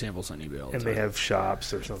 we see samples on eBay all the and time. they have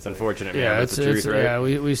shops or something. It's unfortunate. Yeah, man, it's the truth, right? Yeah,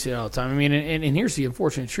 we see it all the time. I mean, and here's the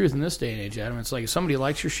unfortunate truth in this day and age, Adam. It's like if somebody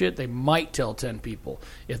likes your shit, they might tell 10 people.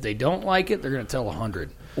 If they don't like it, they're going to tell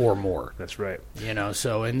 100 or more. That's right.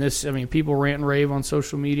 So in this, I mean, people rant and rave on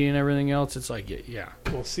social media and everything else. It's like, yeah.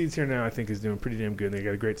 Well, Seeds Here Now, I think, is doing pretty damn good. They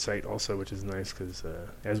got a great site also, which is nice because,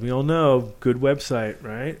 as we all know, good website,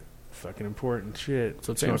 right? Fucking important shit. That's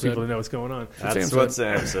what Sam said. People to know what's going on. That's what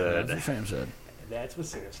Sam said. That's what Sam said. That's what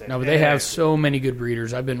Sam said. No, but they have so many good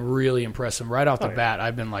breeders. I've been really impressed. And right off the bat,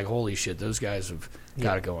 I've been like, holy shit, those guys have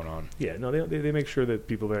got it going on. Yeah, no, they make sure that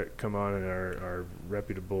people that come on and are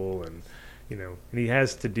reputable, and and he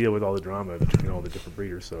has to deal with all the drama between all the different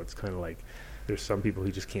breeders. So it's kind of like there's some people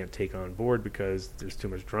he just can't take on board because there's too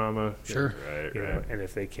much drama. Sure, right. And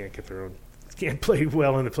if they can't get their own. Can't play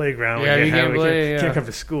well in the playground. Yeah, you can't play. Can't come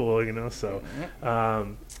to school, So,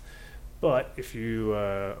 but if you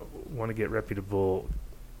want to get reputable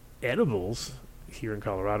edibles here in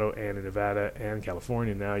Colorado and in Nevada and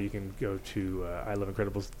California, now you can go to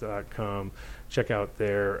iloveincredibles.com, check out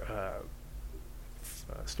their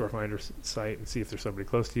store finder site, and see if there's somebody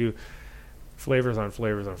close to you. Flavors on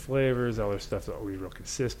flavors on flavors. All their stuff's always real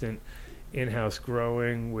consistent. In-house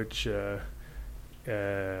growing, which.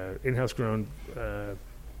 In-house grown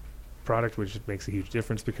product, which makes a huge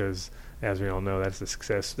difference because, as we all know, that's the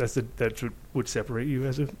success. That's what would separate you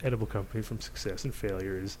as an edible company from success and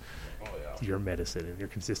failure is your medicine and your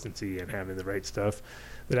consistency and having the right stuff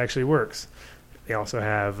that actually works. They also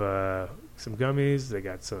have some gummies. They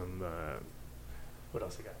got some. What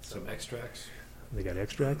else they got? Some extracts. They got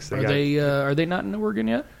extracts. Are they not in Oregon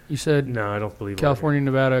yet? You said no. I don't believe California,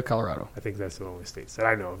 Oregon. Nevada, Colorado. I think that's the only states that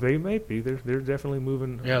I know of. They might be. They're definitely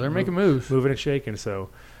moving. Yeah, they're making moves, moving and shaking. So,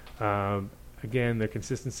 again, their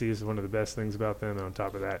consistency is one of the best things about them. And on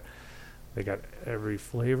top of that, they got every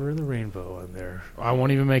flavor of the rainbow on there. I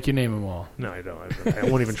won't even make you name them all. No, I don't. I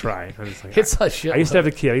won't even try. I'm just like, it's a shit. I used to have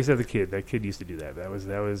the kid. That kid used to do that. That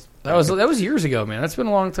was years ago, man. That's been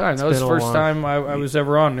a long time. That was the first time I was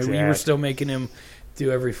ever on. Exactly. We were still making him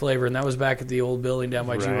do every flavor, and that was back at the old building down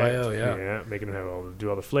by GYO. Yeah, making him do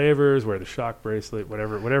all the flavors, wear the shock bracelet,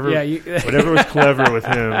 whatever. Yeah, whatever was clever with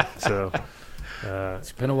him. So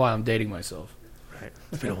it's been a while. I'm dating myself. Right,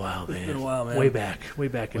 it's been a while, man. It's been a while, man. Way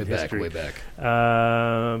back in history. Way back.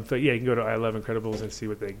 But yeah, you can go to I Love Incredibles and see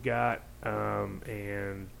what they got,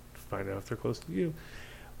 and find out if they're close to you.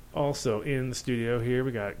 Also in the studio here,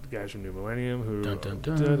 we got guys from New Millennium who.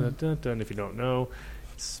 Dun. If you don't know,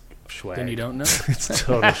 it's swag. Then you don't know. It's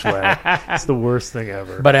total swag. It's the worst thing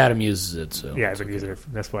ever. But Adam uses it, so yeah, I've been using it.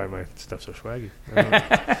 That's why my stuff's so swaggy.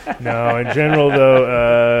 No, in general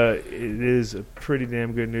though, it is a pretty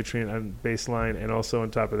damn good nutrient on baseline, and also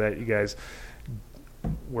on top of that, you guys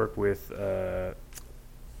work with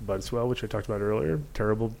Bud Swell, which I talked about earlier.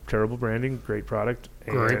 Terrible branding, great product.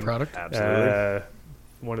 Great product, absolutely.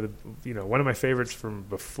 One of my favorites from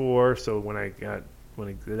before. So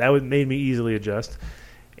that made me easily adjust.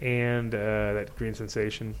 And that Green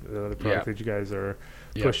Sensation, the product that you guys are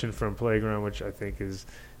pushing from Playground, which I think is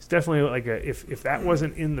definitely like if that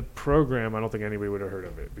wasn't in the program, I don't think anybody would have heard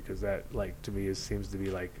of it, because that, like, to me seems to be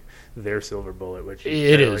like their silver bullet. Which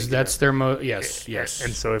it is. That's their yes.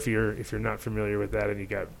 And so if you're not familiar with that, and you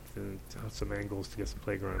got some angles to get some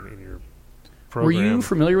Playground in your program. Were you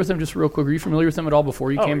familiar with them? Just real quick, were you familiar with them at all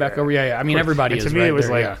before you came back over? Yeah. I mean, everybody is. To me, right? it was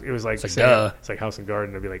there, like it was like duh. It's like House and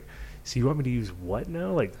Garden. I'd be like, so you want me to use what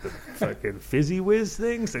now? Like the fucking Fizzy Whiz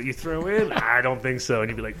things that you throw in? I don't think so. And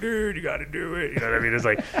you'd be like, dude, you got to do it. You know what I mean? It's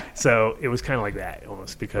like, so it was kind of like that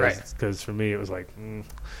almost, because for me it was like,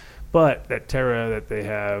 but that Terra that they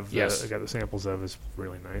have, I got the samples of, is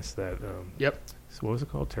really nice. That So what was it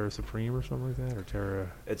called? Terra Supreme or something like that, or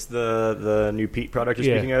Terra? It's the new peat product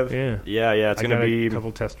you're speaking of. Yeah. It's going to be a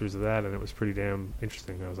couple testers of that, and it was pretty damn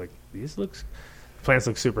interesting. I was like, plants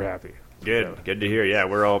look super happy. Good to hear. Yeah,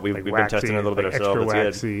 we've been testing a little bit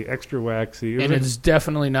ourselves. Extra waxy, and it's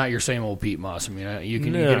definitely not your same old peat moss. I mean, you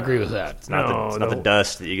can agree with that. It's not the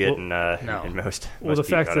dust that you get in most. Well, the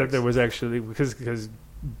fact products. that there was actually because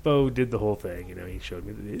Bo did the whole thing. He showed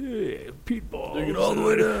me the peat balls. Take it all the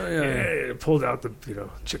way down. Yeah, pulled out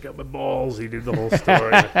check out my balls. He did the whole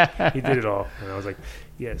story. He did it all, and I was like,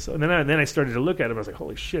 yeah. So and then I started to look at him. I was like,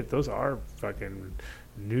 holy shit, those are fucking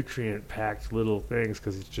nutrient packed little things,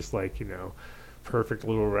 because it's just like perfect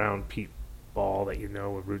little round peat ball that a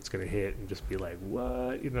root's going to hit and just be like, what,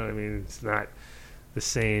 I mean, it's not the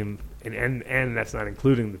same, and that's not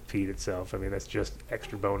including the peat itself. I mean, that's just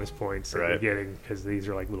extra bonus points that you're getting because these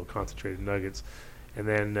are like little concentrated nuggets. And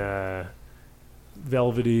then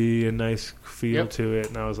velvety and nice feel to it,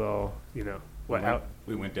 and I was all, we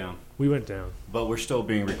went down. We went down. But we're still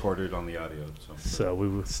being recorded on the audio. So we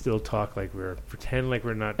will still talk pretend like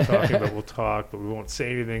we're not talking, but we'll talk, but we won't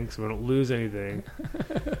say anything so we don't lose anything.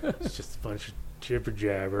 It's just a bunch of jibber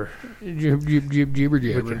jabber. Jibber jabber. We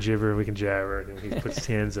can gibber, we can jabber. And he puts his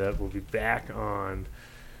hands up. We'll be back on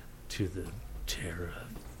to the Terra.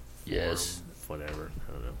 Yes. Whatever.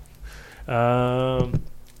 I don't know.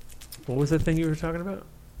 What was that thing you were talking about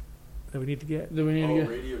that we need to get? Radio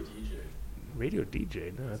DJ. Radio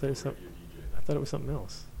DJ? No, I thought it was something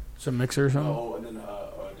else. Some mixer or something? Oh, and then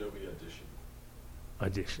Adobe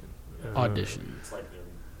Audition. Audition. It's like their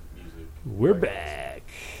music. We're back.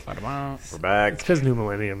 We're back. It's because New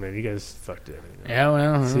Millennium, man. You guys fucked it. Yeah,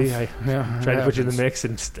 well. See, I tried to put you in the mix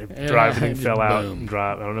and everything fell out and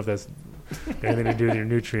dropped. I don't know if that's anything to do with your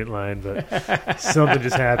nutrient line, but something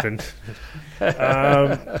just happened.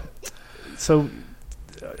 So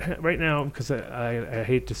right now, because I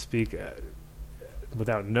hate to speak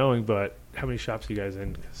without knowing, but how many shops are you guys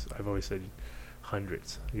in? Because I've always said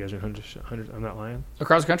hundreds. You guys are in hundreds? I'm not lying?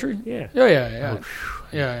 Across the country? Yeah. Oh, yeah.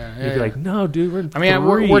 You'd be like, no, dude, we're in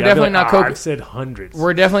we're definitely not Coca. I've said hundreds.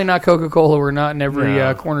 We're definitely not Coca-Cola. We're not in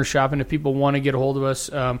every corner shop. And if people want to get a hold of us,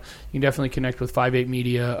 you can definitely connect with 5-8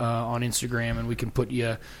 Media on Instagram, and we can put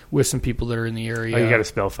you with some people that are in the area. Oh, you got to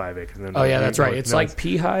spell 5-8. Oh, yeah, that's right. It's like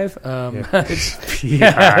P-Hive. It's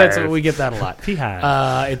P-Hive. That's what we get that a lot.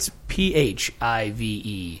 P-Hive. It's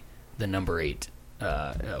P-H-I-V-E, the number 8,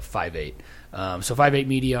 5-8. So 5-8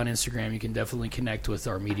 Media on Instagram. You can definitely connect with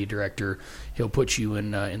our media director. He'll put you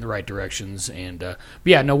in the right directions. And but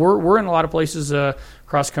yeah, no, we're in a lot of places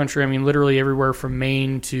across the country. I mean, literally everywhere from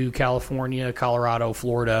Maine to California, Colorado,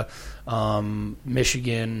 Florida,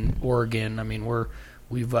 Michigan, Oregon. I mean,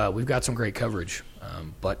 we've got some great coverage.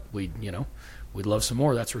 But we'd love some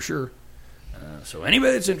more. That's for sure. So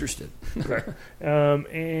anybody that's interested. Okay.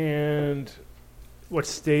 And what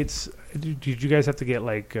states did you guys have to get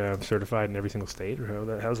certified in every single state, or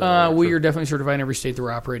how's that work? We are definitely certified in every state that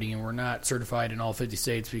we're operating in. We're not certified in all 50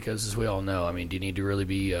 states because, as we all know, I mean, do you need to really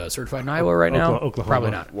be certified in Iowa right now? Oklahoma.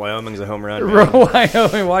 Probably not. Wyoming's a home run.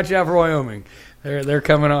 Wyoming, watch out for Wyoming. They're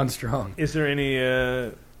coming on strong. Is there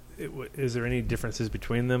any differences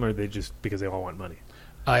between them, or are they just because they all want money?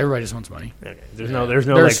 Everybody just wants money. Okay. There's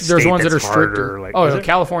ones that are stricter.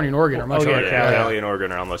 California and Oregon are much harder. Cali and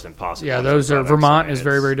Oregon are almost impossible. Yeah, those are. Vermont is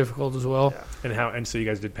very, very difficult as well. Yeah. And so you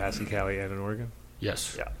guys did pass in Cali and in Oregon?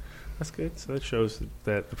 Yes. Yeah. That's good. So that shows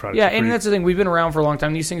that the product. Yeah, and that's the thing. We've been around for a long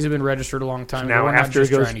time. These things have been registered a long time. Now, after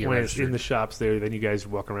when it's in the shops there, then you guys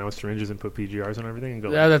walk around with syringes and put PGRs on everything and go.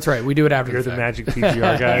 Yeah, that's right. We do it after. You're the magic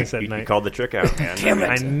PGR guys at night. You called the trick out, man. Damn it!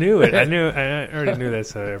 I knew it. I already knew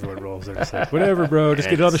that's how everyone rolls. They're just like, whatever, bro. Just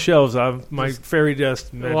get it on the shelves. My fairy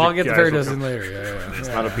dust. Well, I'll get the fairy dust in later. Yeah. It's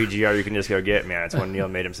not a PGR you can just go get, man. It's one Neil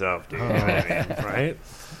made himself, dude. Right?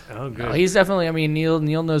 Oh, good. No, he's definitely. I mean, Neil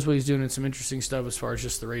knows what he's doing. It's some interesting stuff as far as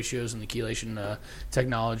just the ratios and the chelation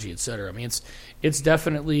technology, et cetera. I mean, it's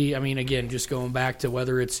definitely. I mean, again, just going back to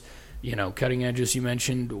whether it's cutting edge as you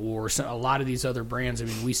mentioned, or a lot of these other brands. I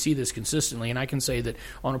mean, we see this consistently, and I can say that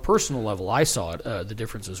on a personal level, I saw it the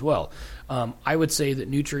difference as well. I would say that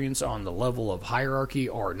nutrients on the level of hierarchy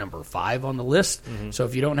are number 5 on the list. Mm-hmm. So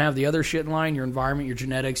if you don't have the other shit in line, your environment, your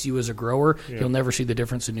genetics, you as a grower, you'll never see the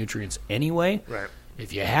difference in nutrients anyway. Right.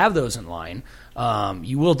 If you have those in line,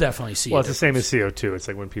 you will definitely see. Well, it's the same as CO2. It's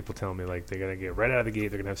like when people tell me they're going to get right out of the gate,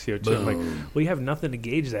 they're going to have CO2. I'm like, well, you have nothing to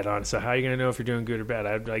gauge that on. So how are you going to know if you're doing good or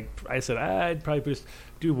bad? I said I'd probably just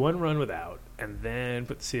do one run without, and then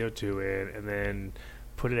put the CO2 in, and then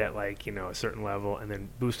put it at a certain level, and then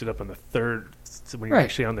boost it up on the third. So when you're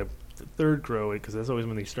actually on the third grow, because that's always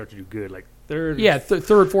when they start to do good. Like third,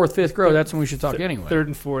 third, fourth, fifth grow. That's when we should talk anyway. Third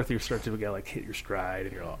and fourth, you start to get hit your stride,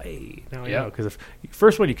 and you're all, hey, now I know. Because if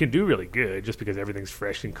first one you can do really good, just because everything's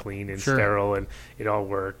fresh and clean and sterile, and it all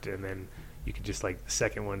worked, and then you can just the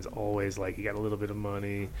second one's always you got a little bit of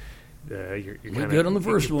money. You're kind of good on the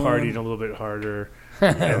first one. Partied a little bit harder,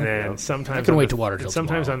 and then sometimes I can wait to water till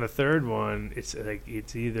sometimes tomorrow. On the third one, it's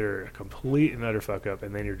it's either a complete and utter fuck up,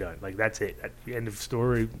 and then you're done. That's it. End of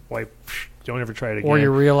story. Wipe. Don't ever try it again. Or you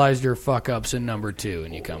realize your fuck ups in number 2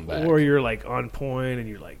 and you come back. Or you're on point and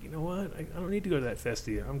you're you know what? I don't need to go to that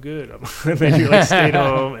festy. I'm good. And then you stayed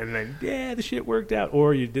home and then the shit worked out.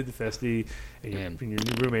 Or you did the festy and your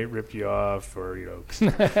new roommate ripped you off, or so I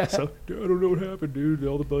don't know what happened, dude.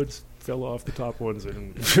 All the buds fell off the top ones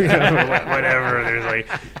and whatever.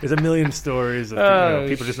 There's a million stories of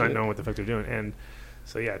people just not knowing what the fuck they're doing. And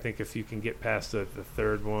So I think if you can get past the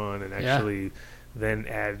third one and actually then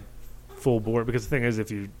add full bore, because the thing is,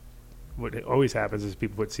 what always happens is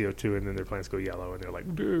people put CO2 and then their plants go yellow and they're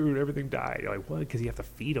like, dude, everything died. You're like, what? Because you have to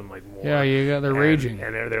feed them like more. Yeah, they're raging.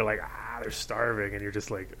 And they're like, they're starving, and you're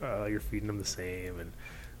just like, you're feeding them the same, and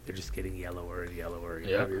they're just getting yellower and yellower.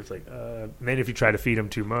 You're just like, and then if you try to feed them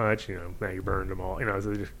too much, now you burned them all,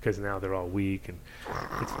 because now they're all weak, and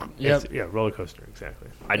it's roller coaster, exactly.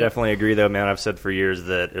 I definitely agree, though, man. I've said for years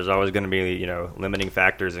that there's always going to be, limiting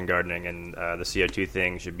factors in gardening, and the CO2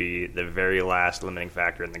 thing should be the very last limiting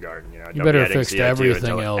factor in the garden. You don't better be adding fix CO2 everything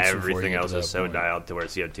until else. Everything else is so dialed to where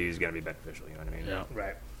CO2 is going to be beneficial. You know what I mean? Yeah.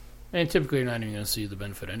 Right. And typically you're not even going to see the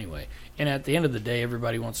benefit anyway. And at the end of the day,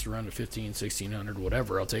 everybody wants to run to 15, 1600,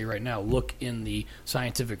 whatever. I'll tell you right now, look in the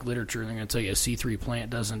scientific literature, and they're going to tell you a C3 plant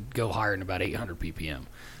doesn't go higher than about 800 ppm.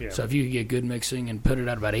 Yeah. So if you get good mixing and put it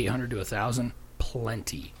at about 800 to 1,000,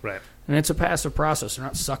 plenty. Right. And it's a passive process. They're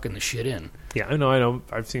not sucking the shit in. Yeah, I know.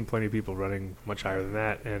 I've seen plenty of people running much higher than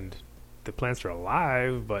that, and the plants are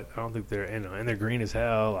alive, but I don't think they're and they're green as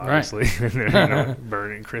hell, obviously, right. And they're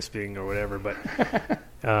burning, crisping, or whatever. But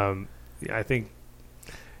I think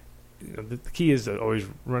the key is to always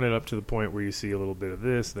run it up to the point where you see a little bit of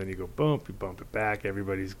this, then you go you bump it back,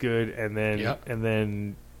 everybody's good, and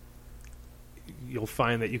then you'll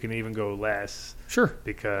find that you can even go less. Sure,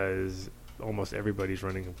 because almost everybody's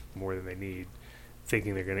running more than they need,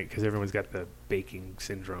 thinking they're gonna, because everyone's got the baking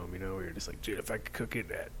syndrome, where you're just like, dude, if I could cook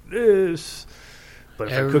it at this, but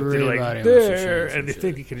if I cooked it like there, and they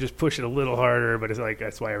think you can just push it a little harder, but it's like,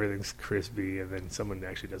 that's why everything's crispy, and then someone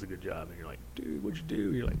actually does a good job, and you're like, dude, what'd you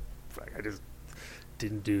do? You're like, fuck, I just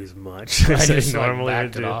didn't do as much as I just normally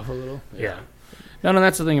backed it off a little. Yeah. No,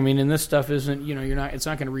 that's the thing. I mean, and this stuff isn't, it's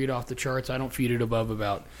not going to read off the charts. I don't feed it above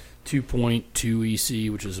about 2.2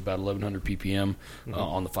 EC, which is about 1,100 ppm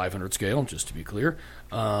on the 500 scale, just to be clear.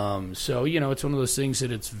 So, it's one of those things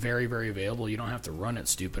that it's very, very available. You don't have to run it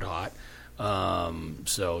stupid hot.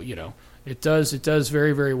 So, it does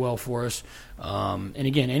very, very well for us. And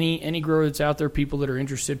again, any grower that's out there, people that are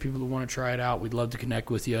interested, people that want to try it out, we'd love to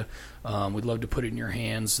connect with you. We'd love to put it in your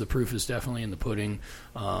hands. The proof is definitely in the pudding.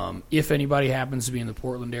 If anybody happens to be in the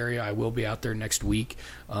Portland area, I will be out there next week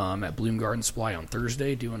at Bloom Garden Supply on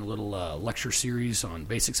Thursday doing a little lecture series on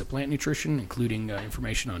basics of plant nutrition, including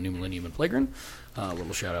information on New Millennium and Playground. A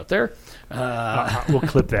little shout out there. We'll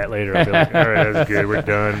clip that later. I'll be like, all right, that's good. We're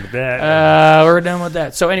done with that. We're done with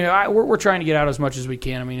that. So anyway, we're trying to get out as much as we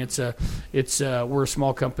can. I mean, we're a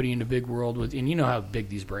small company in a big world and you know how big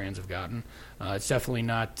these brands have gotten. It's definitely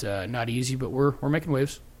not easy, but we're making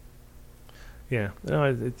waves. Yeah, no,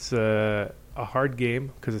 it's a hard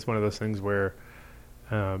game because it's one of those things where,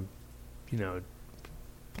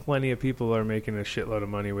 plenty of people are making a shitload of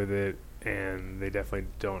money with it, and they definitely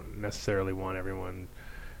don't necessarily want everyone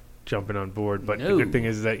jumping on board. But the good thing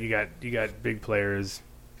is that you got big players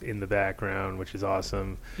in the background, which is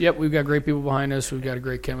awesome. Yep, we've got great people behind us. We've got a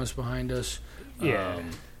great chemist behind us. Yeah.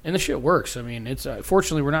 And the shit works. I mean, it's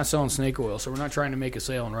fortunately we're not selling snake oil, so we're not trying to make a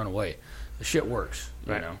sale and run away. The shit works,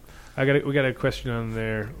 you know. We got a question on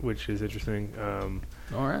there, which is interesting.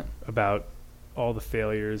 All right. About all the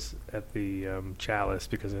failures at the Chalice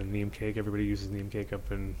because of neem cake. Everybody uses neem cake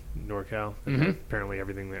up in NorCal. And apparently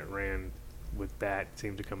everything that ran with that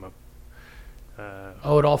seemed to come up.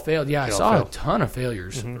 It all failed. Yeah, I saw a ton of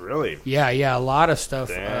failures. Mm-hmm. Really? Yeah, a lot of stuff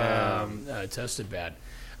tested bad.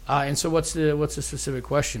 And so what's the specific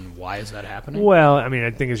question? Why is that happening? Well, I mean,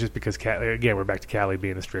 I think it's just because, again, we're back to Cali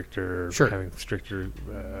being a stricter, having stricter.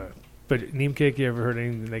 But neem cake, you ever heard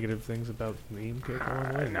any negative things about neem cake?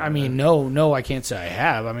 I mean, no, I can't say I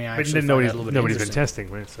have. I mean, I actually nobody's been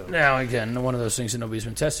testing, right? So now again, one of those things that nobody's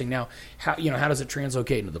been testing. Now, how does it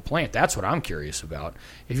translocate into the plant? That's what I'm curious about.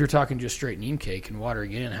 If you're talking just straight neem cake and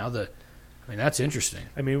watering it in, that's interesting.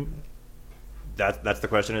 I mean, that's the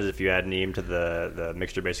question: is if you add neem to the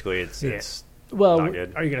mixture, basically, it's well, not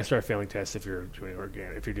good. Are you going to start failing tests if you're doing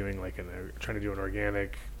organic? If you're doing trying to do an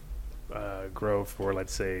organic grow for,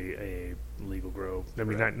 let's say, a legal grow. I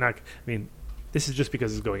mean, not. I mean, this is just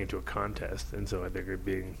because it's going into a contest, and so I think they're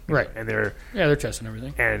being right. And they're testing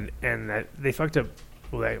everything. And that they fucked up.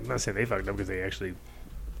 Well, I'm not saying they fucked up because they actually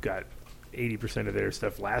got 80% of their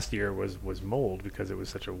stuff last year was mold because it was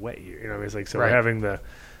such a wet year. It's like we're having the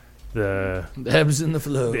ebbs and the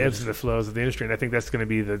flows. The ebbs and the flows of the industry. And I think that's going to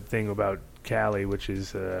be the thing about Cali, which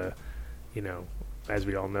is, as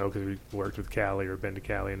we all know, because we worked with Cali or been to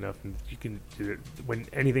Cali enough, and you can do it. When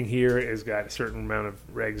anything here has got a certain amount of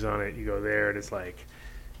regs on it, you go there and it's like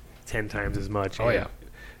 10 times as much. Oh, yeah.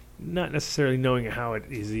 Not necessarily knowing how it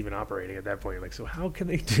is even operating at that point. Like, so how can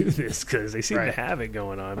they do this? Because they seem to have it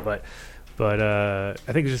going on. But But I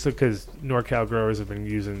think it's just because NorCal growers have been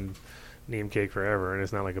using neem cake forever, and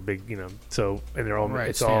it's not like a big, so, and they're all,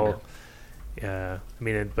 it's standard. All,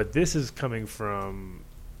 but this is coming from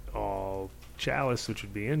all chalice, which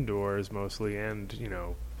would be indoors mostly, and,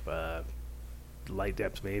 light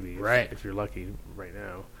depths maybe, if you're lucky right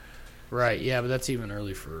now. Right, yeah, but that's even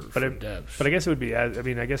early for depths. But I guess it would be, I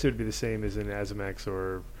guess it would be the same as in Azamex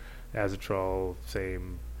or Azatrol,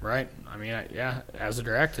 same. Right.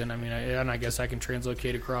 Azadirachtin. And I guess I can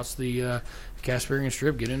translocate across the Casparian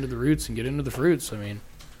strip, get into the roots, and get into the fruits. If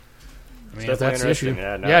that's the issue.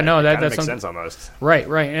 That makes sense almost. Right.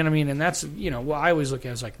 And and that's what I always look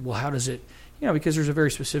at is like, well, how does it? Because there's a very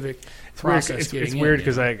specific process. It's weird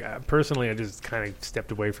because I personally I just kind of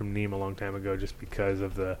stepped away from neem a long time ago just because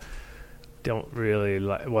of the. Don't really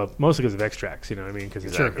mostly because of extracts, because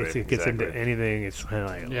it gets into anything. It's kind of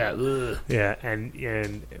like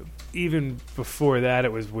and even before that,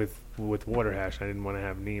 it was with water hash. I didn't want to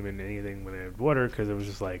have neem in anything when I had water because it was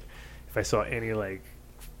just like if I saw any like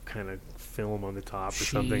kind of film on the top or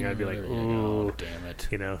something, I'd be like, "Ooh, damn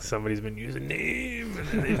it!" Somebody's been using neem,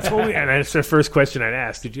 and they told me. And that's the first question I'd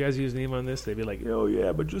ask: "Did you guys use neem on this?" They'd be like, "Oh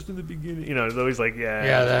yeah, but just in the beginning." It's always like,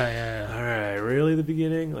 "Yeah." All right, really, the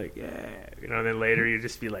beginning? Like, yeah. And then later you'd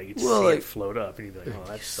just be like, you'd see it float up, and you'd be like,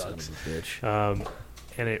 "Oh, that sucks." Son of a bitch.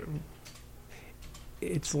 And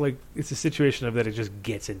it's like it's a situation of that it just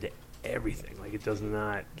gets into everything. Like it does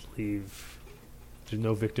not leave. There's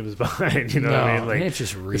no victims behind. What I mean? Like it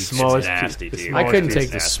just reeks. The smallest, nasty, the I couldn't take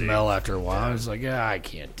the nasty. smell after a while. I was like, I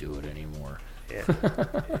can't do it anymore. Yeah,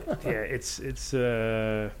 it's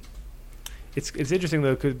interesting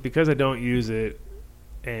though because I don't use it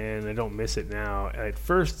and I don't miss it now. At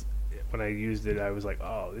first, when I used it, I was like,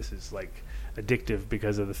 "Oh, this is like addictive,"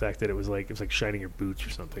 because of the fact that it was like shining your boots or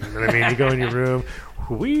something. You know what I mean? You go in your room,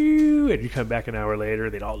 whoo, and you come back an hour later,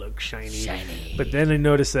 they'd all look shiny. But then I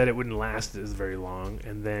noticed that it wouldn't last as very long,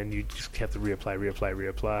 and then you just have to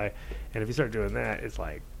reapply. And if you start doing that, it's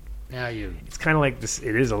like it's kind of like this.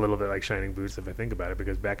 It is a little bit like shining boots if I think about it,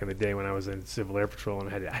 because back in the day when I was in Civil Air Patrol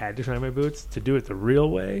and I had to shine my boots, to do it the real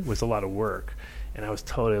way was a lot of work. And I was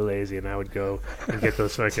totally lazy, and I would go and get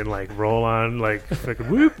those fucking like roll on like fucking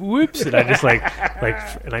whoops, and I just like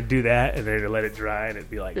and I'd do that, and then I'd let it dry, and it'd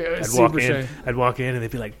be like I'd walk in, and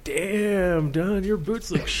they'd be like, "Damn, Dunn, your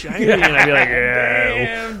boots look shiny," and I'd be like, "Yeah,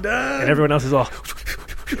 damn, Dunn," and everyone else is all.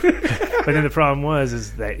 But then the problem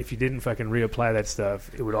is that if you didn't fucking reapply that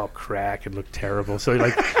stuff, it would all crack and look terrible. So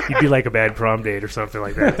like you'd be like a bad prom date or something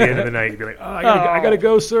like that. At the end of the night, you'd be like, "Oh, I gotta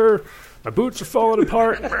go, sir. My boots are falling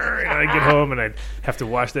apart." And I'd get home and I'd have to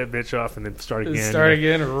wash that bitch off and then start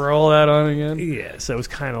again. Roll that on again. Yeah, so it was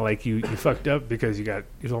kind of like you fucked up because it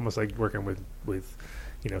was almost like working with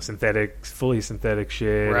fully synthetic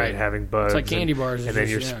shit, and having bugs. It's like candy bars, and then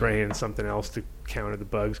you're spraying something else to counter the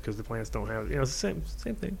bugs because the plants don't have. It's the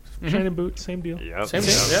same thing. Shining boots, same deal. Yep. Same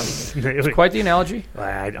deal. Yep. It's quite the analogy.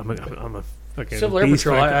 I'm a fucking Civil Air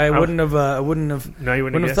Patrol. I wouldn't have. No, you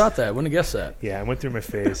wouldn't have thought that. I wouldn't have guessed that. Yeah, I went through my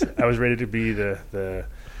phase. I was ready to be the.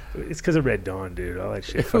 It's because of Red Dawn, dude. All that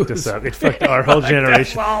shit fucked us up. It fucked our whole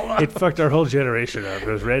generation. It fucked our whole generation up.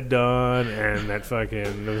 There was Red Dawn and that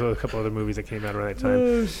fucking. There was a couple other movies that came out around that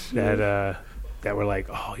time that were like,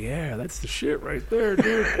 "Oh yeah, that's the shit right there,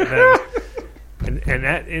 dude." And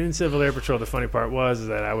that in Civil Air Patrol, the funny part was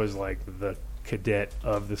that I was like the cadet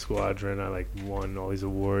of the squadron. I like won all these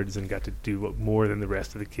awards and got to do more than the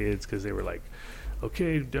rest of the kids because they were like,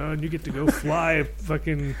 "Okay, Dunn, you get to go fly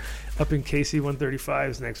fucking up in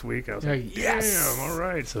KC-135s next week." I was like, "Yes, damn, all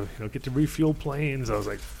right." So get to refuel planes. I was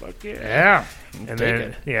like, "Fuck yeah!" And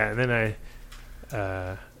then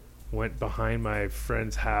I went behind my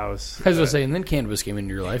friend's house. I was going to say, and then cannabis came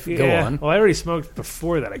into your life. Yeah. Go on. Well, I already smoked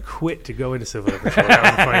before that. I quit to go into Civil Air Patrol. That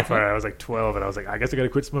was the funny part. I was like 12, and I was like, I guess I got to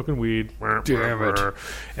quit smoking weed. Damn it.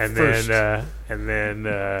 And then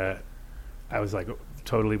I was like,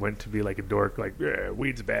 totally went to be like a dork, like, "Yeah,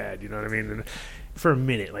 weed's bad," you know what I mean? And for a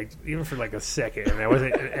minute, like even for like a second, and I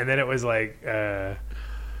wasn't. And then it was like a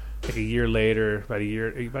year later, about a year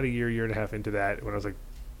and a half into that, when I was like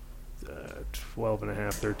 12 and a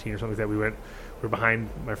half, 13 or something like that, we were behind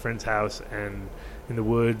my friend's house and in the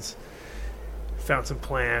woods, found some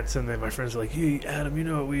plants, and then my friends were like, "Hey, Adam, you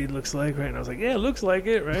know what weed looks like, right?" And I was like, "Yeah, it looks like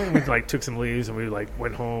it, right?" And we like took some leaves and we like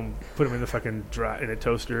went home, put them in the fucking in a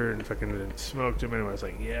toaster and fucking smoked them, and I was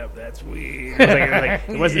like, "Yeah, that's weed."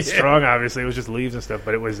 It wasn't strong, obviously, it was just leaves and stuff,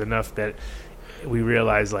 but it was enough that we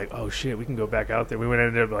realized, like, oh shit, we can go back out there. We went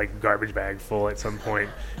ended up like garbage bag full at some point,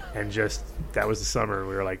 and just that was the summer.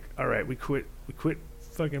 We were like, all right, we quit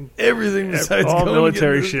fucking everything besides all going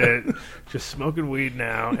military to shit. Just smoking weed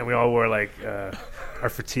now, and we all wore like our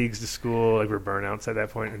fatigues to school, like we're burnouts at that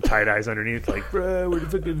point, and tie dyes underneath. Like, bro, we're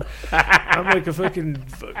fucking. I'm like a fucking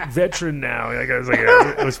veteran now. Like I was like,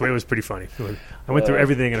 it was pretty funny. I went through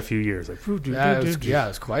everything in a few years. Like,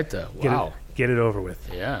 it's quite the wow. Get it over with.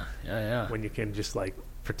 Yeah. When you can just like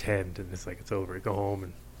pretend and it's like it's over. Go home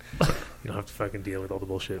and you don't have to fucking deal with all the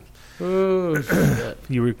bullshit. Oh, shit.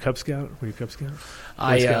 You were Cub Scout? Were you Cub Scout?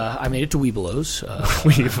 I made it to Webelos.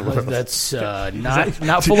 Webelos. That's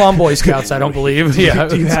not full on Boy Scouts. I don't believe. Yeah.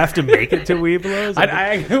 Do you have to make it to Webelos?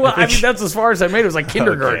 I mean, that's as far as I made it. It was like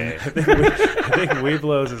kindergarten. Okay. I think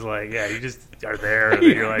Webelos is like, you just are there. And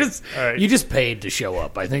you're like, all right. You just paid to show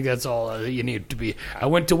up. I think that's all you need to be. I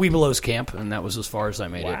went to Webelos camp, and that was as far as I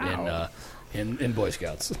made it in Boy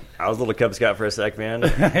Scouts. I was a little Cub Scout for a sec, man.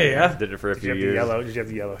 Yeah. Did it for a few years. Did you have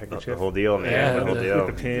the yellow handkerchief? The whole deal, man. Yeah, the whole deal.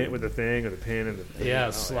 With the pin, with the thing, or the pin, and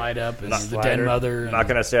the slide up and the the den mother. Not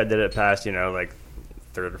gonna say I did it past, like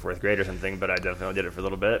 3rd or 4th grade or something, but I definitely did it for a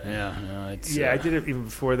little bit. Yeah, I did it even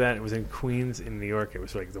before that. It was in Queens, in New York. It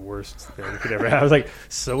was like the worst thing you could ever have. I was like,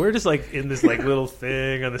 so we're just like in this like little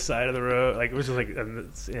thing on the side of the road. Like it was just like, it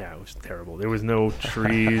was terrible. There was no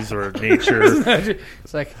trees or nature.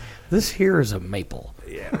 It's like, this here is a maple.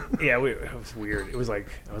 Yeah, it was weird. It was like,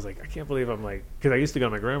 I was like, I can't believe I'm like, because I used to go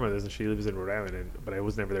to my grandmother's and she lives in Rhode Island, but I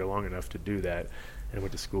was never there long enough to do that. And I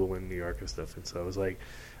went to school in New York and stuff. And so I was like,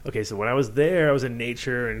 okay, so when I was there, I was in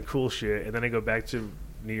nature and cool shit. And then I go back to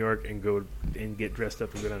New York and go and get dressed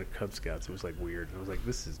up and go down to Cub Scouts. It was like weird. I was like,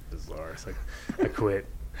 this is bizarre. It's like, I quit.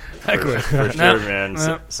 For sure,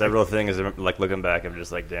 man. Several things, like looking back, I'm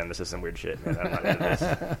just like, damn, this is some weird shit, man. I'm not into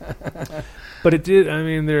this. But it did. I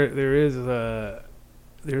mean, there's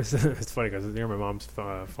it's funny because near my mom's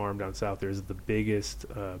farm down south, there's the biggest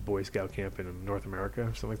Boy Scout camp in North America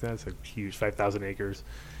or something like that. It's like huge, 5,000 acres.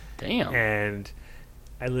 Damn. And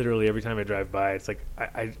I literally, every time I drive by, it's like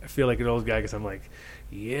I feel like an old guy because I'm like,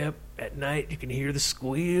 yep, at night you can hear the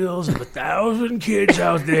squeals of 1,000 kids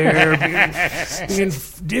out there being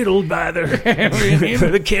diddled by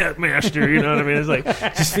the camp master. You know what I mean? It's like,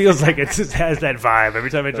 it just feels like it just has that vibe.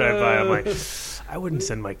 Every time I drive by, I'm like, I wouldn't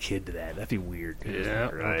send my kid to that. That'd be weird. Yeah,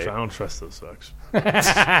 right. I don't trust those fucks.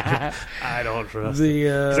 I don't trust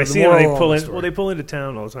them. I see them, they pull in. Well, they pull into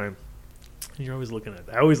town all the time. And you're always looking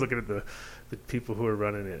at. I always look at the people who are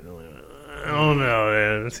running it. And I'm like, I don't know,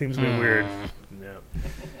 man. It seems to be weird. No,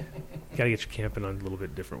 got to get you camping on a little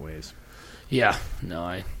bit different ways. Yeah, no,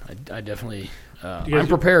 I definitely. I'm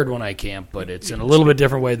prepared when I camp, but it's in a little bit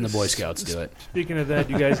different way than the Boy Scouts do it. Speaking of that,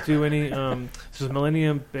 do you guys do any? So has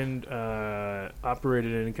Millenium been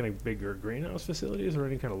operated in any kind of bigger greenhouse facilities or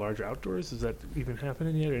any kind of larger outdoors? Is that even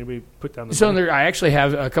happening yet? Or anybody put down the? So I actually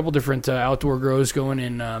have a couple different outdoor grows going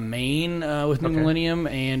in Maine with New Millennium,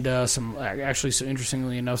 and some actually, so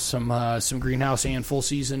interestingly enough, some greenhouse and full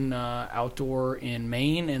season outdoor in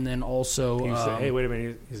Maine, and then also. Can you say, hey, wait a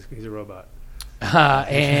minute, he's a robot.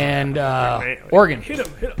 And Oregon. Hit him.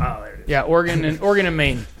 Oh, there it is. Yeah, Oregon and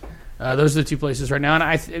Maine. Those are the two places right now.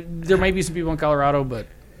 And there may be some people in Colorado, but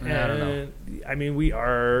I don't know. I mean, we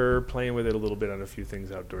are playing with it a little bit on a few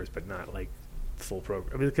things outdoors, but not like full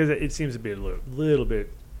program. I mean, because it seems to be a little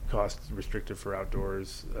bit cost restrictive for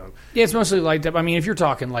outdoors. Yeah, it's mostly like that. I mean, if you're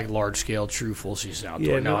talking like large scale, true full season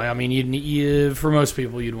outdoor, I mean, you for most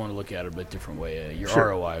people, you'd want to look at it a bit different way. Your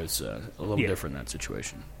ROI is a little different in that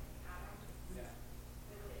situation.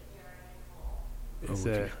 It's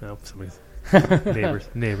somebody's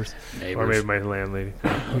neighbors, or maybe my landlady.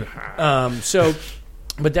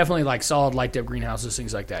 But definitely like solid light depth greenhouses,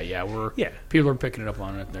 things like that. Yeah, people are picking it up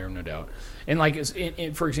on it there, no doubt. And like,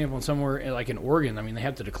 for example, somewhere like in Oregon, I mean, they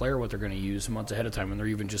have to declare what they're going to use months ahead of time, and they're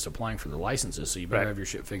even just applying for the licenses. So you better have your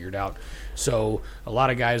shit figured out. So a lot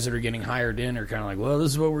of guys that are getting hired in are kind of like, well,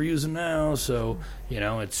 this is what we're using now. So you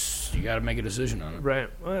got to make a decision on it. Right.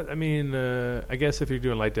 Well, I mean, I guess if you're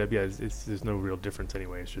doing light depth, there's no real difference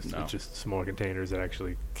anyway. It's just smaller containers that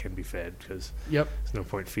actually can be fed because there's no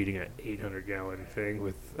point feeding an 800-gallon thing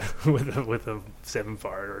with a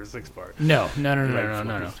 7-part or a 6-part. No.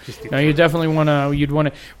 No, you definitely want to. You'd want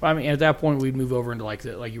to. Well, I mean, at that point, we'd move over into like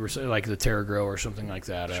you were saying, like the Terra Grow or something like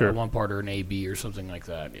that. Sure. 1-part or an AB or something like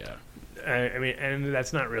that. Yeah. I mean, and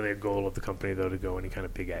that's not really a goal of the company, though, to go any kind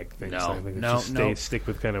of big ag thing. Stick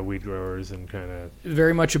with kind of weed growers and kind of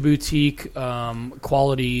very much a boutique,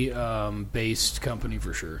 quality based company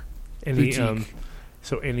for sure. Any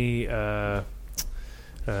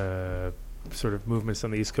sort of movements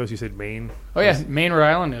on the East Coast. You said Maine. Oh yeah, Maine, Rhode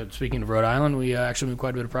Island. Speaking of Rhode Island, we actually moved quite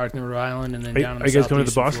a bit of product in Rhode Island, and then down in the Are you guys going to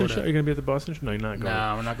the southeast Boston in show? Florida. Are you going to be at the Boston show? No, you're not going.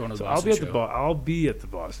 No, we're not going to the So Boston show. I'll be at the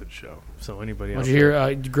Boston show. So anybody else? Did you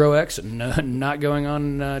hear Grow X not going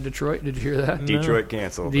on Detroit? Did you hear that? Detroit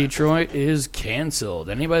canceled. Detroit is canceled.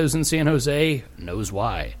 Anybody who's in San Jose knows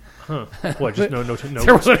why. Huh? What? Just no.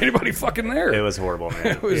 There wasn't anybody fucking there. It was horrible, man.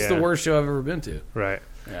 It was the worst show I've ever been to. Right.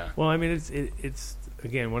 Yeah. Well, I mean, it's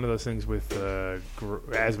again one of those things with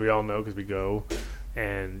as we all know because we go,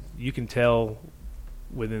 and you can tell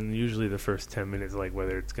within usually the first 10 minutes like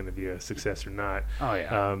whether it's going to be a success or not. Oh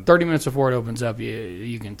yeah. 30 minutes before it opens up,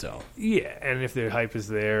 you can tell. Yeah, and if the hype is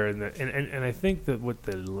there, and I think that what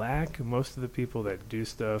the lack of most of the people that do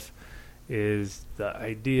stuff is the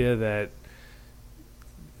idea that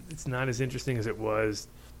it's not as interesting as it was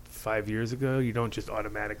 5 years ago. You don't just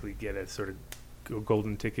automatically get a sort of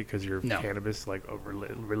golden ticket because you're cannabis like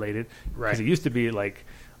related. Right. Because it used to be like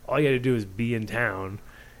all you had to do is be in town,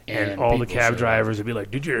 and all the cab drivers would be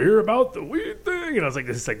like, "Did you hear about the weed thing?" It's like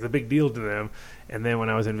this is like the big deal to them. And then when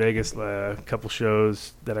I was in Vegas, a couple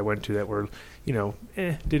shows that I went to that were,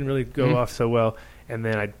 didn't really go off so well. And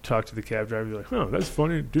then I talked to the cab driver, be like, "Oh, that's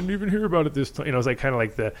funny. Didn't even hear about it this time." It was like kind of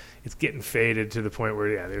like it's getting faded to the point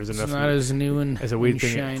where there's enough. It's not as new and as a weed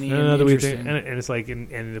thing, shiny another and weed thing, interesting. and it's like,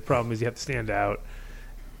 and the problem is you have to stand out.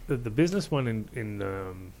 The business one in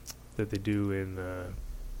that they do in the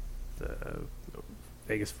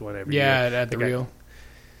Vegas one every year. At the Rio.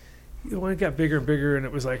 The one got bigger and bigger, and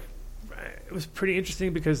it was like. It was pretty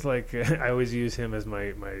interesting because, like, I always use him as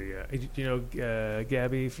my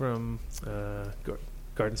Gabby from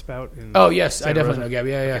Garden Spout. Oh yes, Santa I definitely Rosa. know Gabby.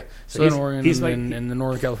 Yeah. Okay. So Southern Oregon he's like, and the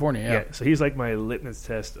Northern California. Yeah. So he's like my litmus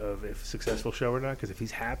test of if successful show or not. Because if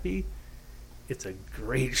he's happy, it's a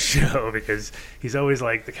great show because he's always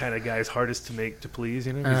like the kind of guy who's hardest to make to please.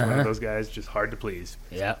 He's one of those guys just hard to please.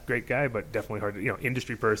 Yeah, great guy, but definitely hard to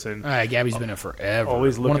industry person. Gabby's been in forever.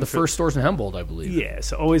 Always looking one of the first stores in Humboldt, I believe. Yeah,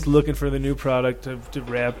 so always looking for the new product to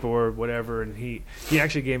rep or whatever. And he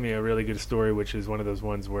actually gave me a really good story, which is one of those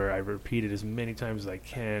ones where I repeated as many times as I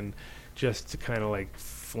can, just to kind of like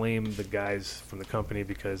flame the guys from the company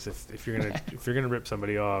because if you're gonna rip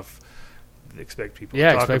somebody off. Expect people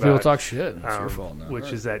to talk people to talk shit. It's your fault now.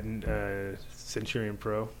 Which is that Centurion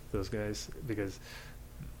Pro, those guys, because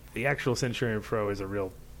the actual Centurion Pro is a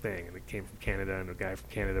real thing, and it came from Canada, and a guy from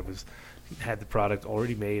Canada had the product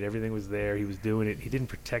already made, everything was there, he was doing it, he didn't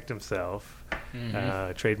protect himself,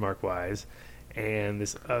 trademark-wise, and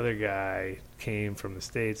this other guy came from the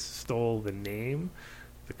States, stole the name,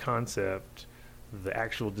 the concept, the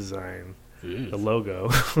actual design, the logo.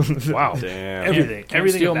 Wow. Damn. Everything. Can't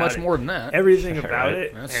everything steal about much it. more than that. Everything about Right.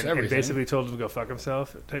 it. That's And everything. basically told him to go fuck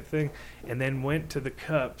himself type thing. And then went to the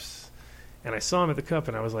Cups. And I saw him at the Cup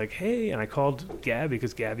and I was like, hey. And I called Gabby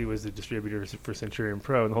because Gabby was the distributor for Centurion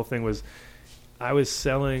Pro. And the whole thing was I was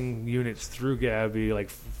selling units through Gabby like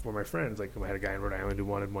for my friends. Like I had a guy in Rhode Island who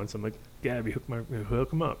wanted one. So I'm like, Gabby, hook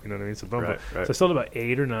him up. You know what I mean? So boom, Right. So I sold about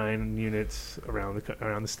 8 or 9 units around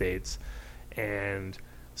the States. And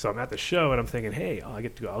so I'm at the show and I'm thinking, hey,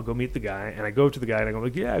 I'll go meet the guy. And I go to the guy and I go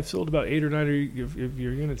like, yeah, I've sold about 8 or 9 of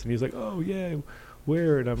your units. And he's like, oh yeah,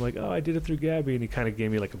 where? And I'm like, oh, I did it through Gabby. And he kind of gave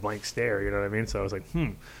me like a blank stare, you know what I mean? So I was like,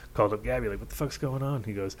 called up Gabby, like, what the fuck's going on?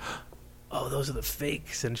 He goes, oh, those are the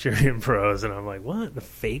fake Centurion Pros. And I'm like, what? The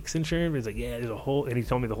fake Centurion? He's like, yeah, there's a whole, and he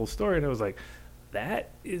told me the whole story. And I was like, that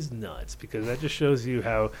is nuts because that just shows you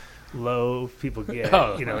how low people get,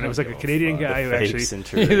 And it was like a Canadian guy who actually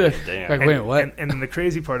Damn. Like, wait, what? And then the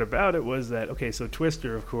crazy part about it was that so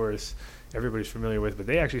Twister, of course, everybody's familiar with, but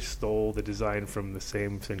they actually stole the design from the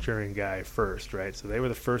same Centurion guy first, right? So they were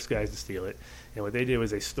the first guys to steal it, and what they did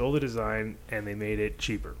was they stole the design and they made it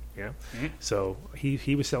cheaper, So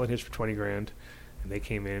he was selling his for $20,000, and they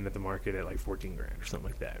came in at the market at like $14,000 or something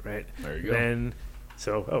like that, right? There you go. Then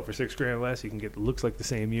for $6,000 less, you can get looks like the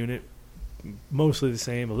same unit. Mostly the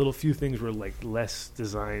same. A little few things were like less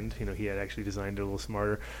designed. He had actually designed it a little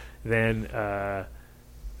smarter. Then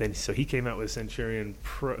so he came out with Centurion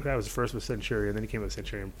Pro. That was the first with Centurion. Then he came out with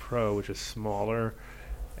Centurion Pro, which was smaller,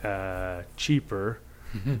 cheaper,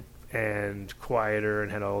 and quieter,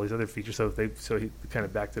 and had all these other features. So he kind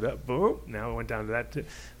of backed it up. Boom. Now it went down to that.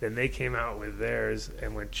 Then they came out with theirs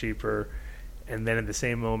and went cheaper. And then at the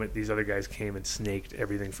same moment, these other guys came and snaked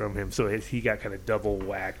everything from him. So he got kind of double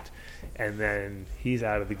whacked. and then he's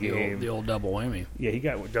out of the game. The old double whammy. Yeah, he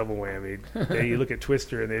got double whammied. Then you look at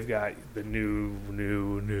Twister, and they've got the new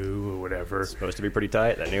or whatever. It's supposed to be pretty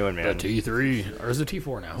tight. That new one, man. The T3 or is it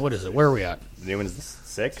T4 now? What is it? Where are we at? The new one's the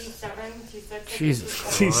 6. T6.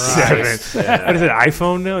 Jesus T7. Yeah. What is it?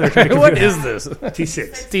 iPhone now? They're trying to What is this?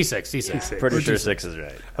 T6. T6. Pretty sure 6 is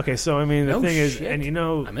right. Okay, so I mean, the No thing is, shit. and you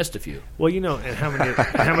know, I missed a few. well, you know, and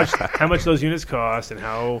how much those units cost, and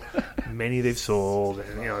how many they've sold,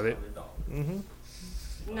 and you know,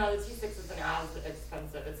 No, the T6 isn't as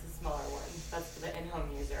expensive. It's a smaller one. That's for the in-home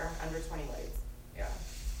user, under 20 lights. Yeah.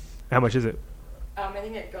 how much is it? I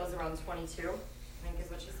think it goes around 22. I think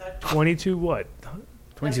is what she said. 22 what?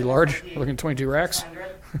 22 large? We're looking at 22 racks? 100.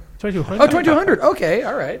 2200. Oh, 2200. Okay,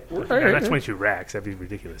 all right. Not 22 racks. That'd be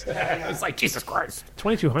ridiculous. It's like, Jesus Christ.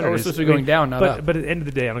 2200. Oh, we're supposed to be going down, not but, up. But at the end of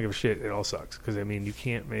the day, I don't give a shit. It all sucks because I mean, you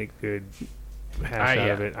can't make good hash out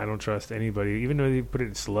of it. I don't trust anybody, even though they put it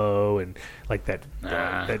in slow and like that.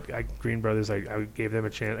 Green Brothers, I gave them a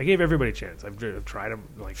chance. I gave everybody a chance. I've tried them.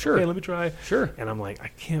 Like, Sure. Okay, let me try. Sure. And I'm like, I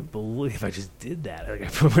can't believe I just did that. Like, I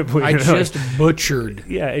put my I just butchered.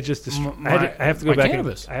 yeah, it just. My- I have to go my back.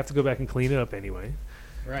 cannabis. I have to go back and clean it up anyway.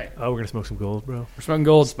 Right. Oh, we're gonna smoke some gold, bro. We're smoking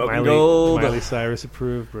gold. Smoking gold. Miley Cyrus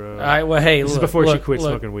approved, bro. All right, well, hey, This look, is before she look, quit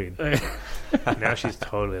look. smoking weed. Now she's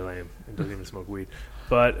totally lame and doesn't even smoke weed.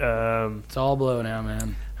 But It's all blow now,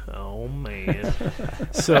 man. oh man.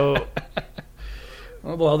 So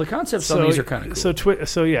Well, the concepts on these are kind of cool.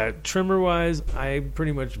 So yeah, trimmer wise, I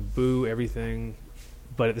pretty much boo everything,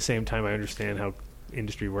 but at the same time, I understand how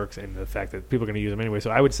industry works and the fact that people are going to use them anyway. So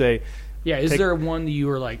I would say, Yeah, is there one that you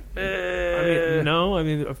were like, I mean, no, I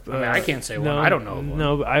mean, I can't say one. no, I don't know of one.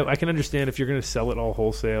 No, but I can understand if you're going to sell it all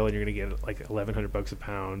wholesale and you're going to get like $1,100 a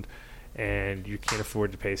pound, and you can't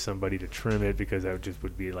afford to pay somebody to trim it because that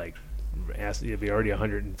would be like, it'd be already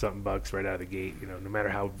 $100 and something bucks right out of the gate. You know, no matter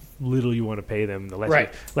how little you want to pay them, the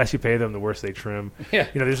less you pay them, the worse they trim. Yeah.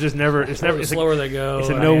 You know, there's just never. It's never. the It's slower they go. It's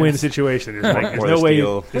a no-win situation. There's, like, Or there's no the way.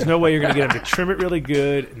 steel. There's no way you're going to get them to trim it really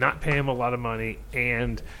good, not pay them a lot of money,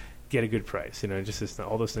 and get a good price. You know,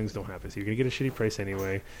 all those things don't happen. So you're going to get a shitty price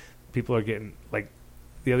anyway. People are getting, like,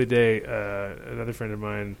 the other day, another friend of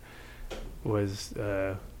mine was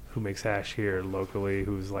who makes hash here locally,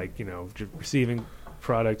 who's like, you know, receiving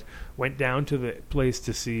product, went down to the place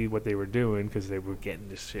to see what they were doing because they were getting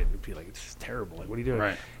this shit and be like, it's just terrible. Like, what are you doing?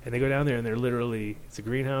 Right. And they go down there and they're literally, it's a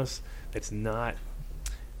greenhouse that's not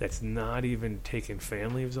even taking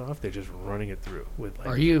fan leaves off. They're just running it through with like.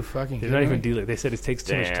 Are you fucking They're kidding not even me? dealing. They said it takes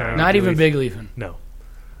too much Damn. time. Not to even leaf. big leafing. No.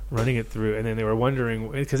 Running it through, and then they were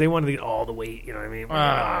wondering because they wanted to get all the weight. You know what I mean?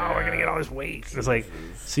 We're gonna get all this weight. It's like,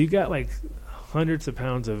 so you got like hundreds of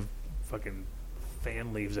pounds of fucking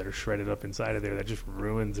fan leaves that are shredded up inside of there that just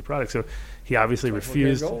ruins the product. So he obviously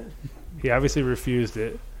refused. He obviously refused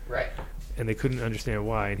it, Right. and they couldn't understand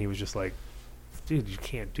why. And he was just like, "Dude, you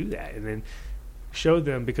can't do that." And then showed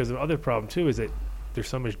them because the other problem too is that there's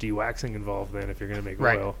so much de-waxing involved. Then if you're gonna make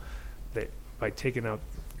Right. oil, that by taking out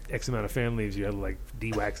X amount of fan leaves, you have to like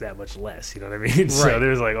de-wax that much less. You know what I mean? So Right.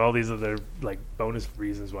 there's like all these other like bonus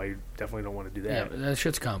reasons why you definitely don't want to do Yeah, that. but that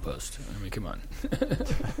shit's compost. I mean, come on.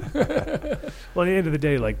 Well, at the end of the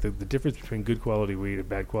day, like the difference between good quality weed and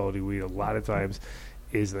bad quality weed, a lot of times,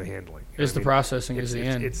 is the handling. You know Is what the I mean? processing, is the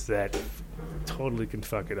end. It's that totally can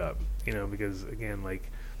fuck it up. You know, because again, like,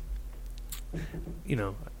 you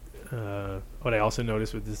know, what I also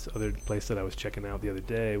noticed with this other place that I was checking out the other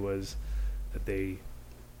day was that they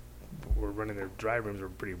were running their dry rooms were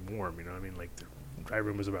pretty warm. You know, what I mean, like the dry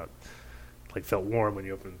room was about like felt warm when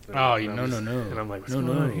you opened. Oh, and no. And I'm like, what's No,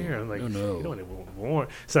 going on no. here? I'm like, No. you don't want it warm.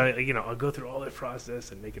 So you know, I'll go through all that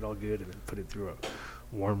process and make it all good, and then put it through a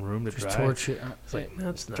warm room to Just dry. torch it. It's like, no,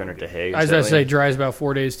 it's not Turn it to good. hay. I was going to say, instantly. dries about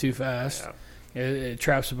 4 days too fast. Yeah. It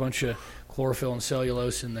traps a bunch of chlorophyll and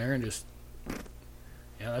cellulose in there, and just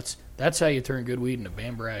that's how you turn good weed into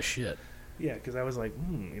bambra shit. Yeah, because I was like,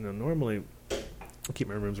 you know, normally I keep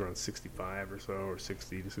my rooms around 65 or so, or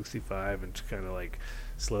 60 to 65, and just kind of like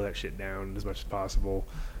slow that shit down as much as possible.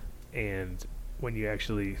 And when you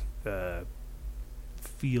actually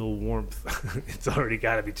feel warmth, it's already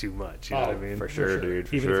got to be too much. You know what I mean? For sure, dude.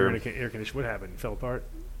 For Even sure. if you're in an air conditioner, what happened? It fell apart?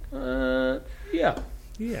 Yeah.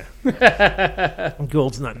 Yeah.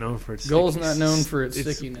 Gold's not known for its Gold's not known for its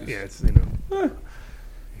stickiness. Yeah, it's, you know.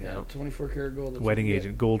 Yeah, 24 karat gold. that's Wedding what you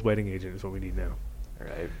agent. Gold wedding agent is what we need now. All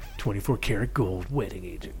right. 24 karat gold wedding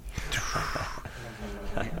agent.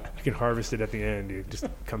 You can harvest it at the end. You just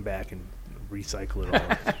come back and recycle it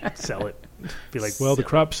all, sell it. Be like, well, the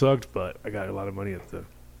crop sucked, but I got a lot of money at the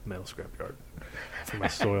metal scrapyard for my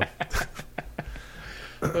soil.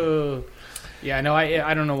 get. Yeah, no,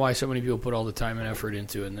 I don't know why so many people put all the time and effort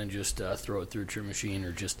into it and then just throw it through a trim machine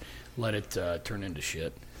or just let it turn into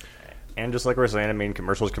shit. And just like we're saying, I mean,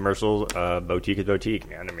 commercials, boutique is boutique,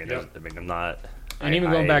 man. I mean, I'm not. And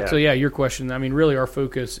even going back to your question, I mean, really, our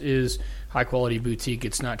focus is high quality boutique.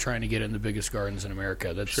 It's not trying to get in the biggest gardens in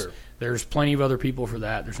America. There's plenty of other people for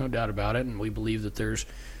that. There's no doubt about it, and we believe that there's,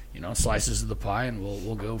 slices of the pie, and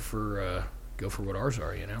we'll go for what ours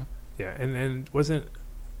are. Yeah, and was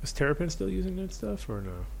Terrapin still using that stuff or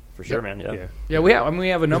no? For sure, man. Yeah. Yeah. We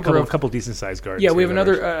have a couple decent sized gardens. Yeah, we have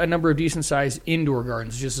a number of decent sized indoor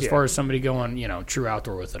gardens. Just as far as somebody going, true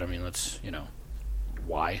outdoor with it. I mean,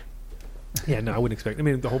 why? Yeah, no, I wouldn't expect. I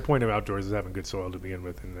mean, the whole point of outdoors is having good soil to begin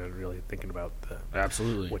with, and then really thinking about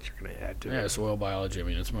absolutely what you're going to add to it. Yeah, soil biology. I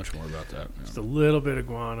mean, it's much more about that. Just a little bit of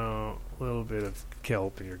guano, a little bit of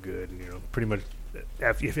kelp, and you're good. And, pretty much,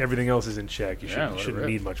 if everything else is in check, you shouldn't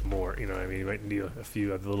need much more. I mean, you might need a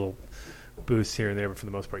few of the little boosts here and there, but for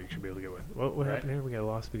the most part, you should be able to get with. What happened here? We got a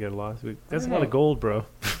loss. That's a lot of gold, bro.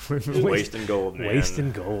 Wasting gold, man.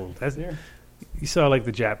 Wasting gold. That's You saw like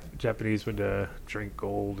the Japanese would drink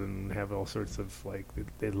gold and have all sorts of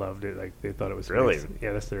they loved it. Like they thought it was really nice.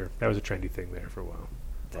 Yeah. That was a trendy thing there for a while.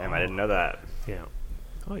 Damn, I didn't know that. Yeah.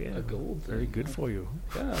 Oh yeah, gold. Very good for you.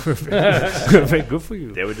 Yeah. Very good for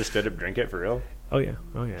you. They would just straight up drink it for real. Oh yeah.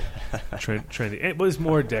 Trendy. It was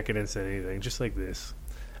more decadence than anything. Just like this.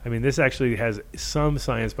 I mean, this actually has some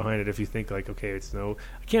science behind it. If you think I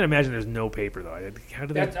can't imagine there's no paper though. How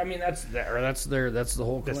do that's the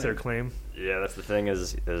whole claim. That's their claim. Yeah, that's the thing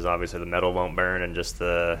is obviously the metal won't burn and just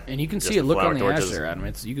the. And you can see it look on the ash there, Adam.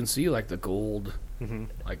 You can see the gold, on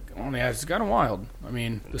the ash. It's kind of wild. I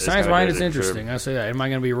mean, the science behind it's interesting. I say that. Am I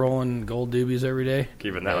going to be rolling gold doobies every day?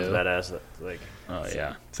 Keeping that one's badass. Oh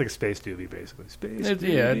yeah, it's like a space doobie basically.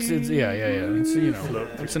 Yeah, it's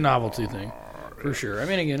it's a novelty thing. For sure. I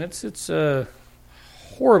mean, again, it's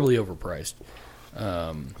horribly overpriced.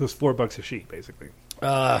 It's $4 a sheet, basically.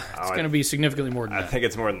 It's going to be significantly more than that. I think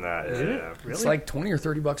it's more than that. Yeah. Really? It's like $20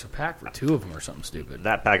 or $30 a pack for two of them or something stupid.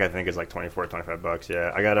 That pack, I think, is like $24, $25.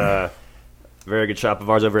 Yeah, I got a very good shop of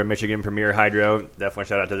ours over at Michigan, Premier Hydro. Definitely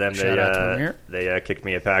shout out to them. Shout out to Premier. They kicked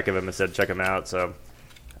me a pack of them and said check them out. So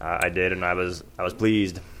I did, and I was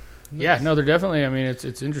pleased. Yeah, no, they're definitely. I mean,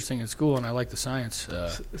 it's interesting. It's cool, and I like the science.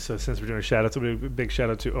 So since we're doing shout-outs, a big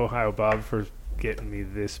shout-out to Ohio Bob for getting me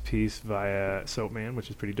this piece via Soapman, which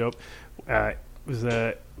is pretty dope. It was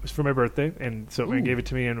for my birthday, and Soapman gave it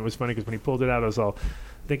to me, and it was funny because when he pulled it out, I was all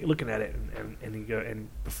looking at it, and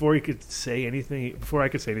before I could say anything,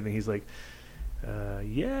 he's like,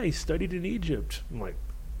 "Yeah, he studied in Egypt." I'm like,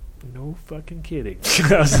 no fucking kidding.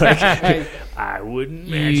 I was like, I wouldn't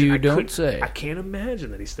imagine. I can't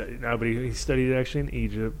imagine that he studied. No, but he studied actually in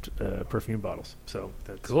Egypt, perfume bottles. So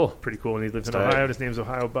that's cool. Pretty cool. And he lives in Ohio. His name's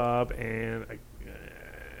Ohio Bob, and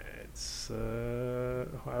it's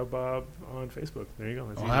Ohio Bob on Facebook. There you go.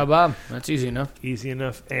 That's Ohio Bob. That's easy enough. Easy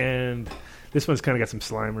enough. And this one's kind of got some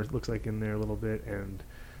Slimer, it looks like, in there a little bit, and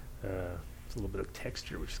it's a little bit of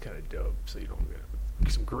texture, which is kind of dope. So you don't get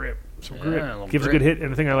some grip. Gives a good hit,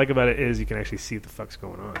 and the thing I like about it is you can actually see what the fuck's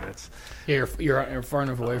going on. That's you're far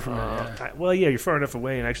enough away from it. Yeah. You're far enough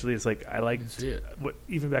away, and actually, it's like I like see it.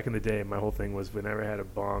 Even back in the day, my whole thing was whenever I had a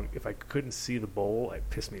bong, if I couldn't see the bowl, it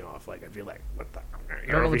pissed me off. Like I'd be like, "What the?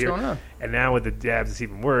 What's going on?" And now with the dabs, it's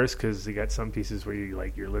even worse because you got some pieces where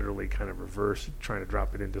you're literally kind of reverse trying to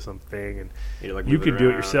drop it into something, and you can do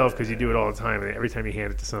it yourself because you do it all the time. And every time you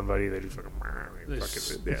hand it to somebody, they just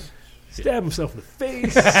fucking stab himself in the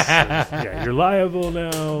face. Yeah, you're liable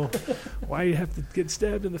now. Why do you have to get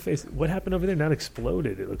stabbed in the face? What happened over there? Not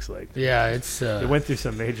exploded, it looks like. Yeah, it's... it went through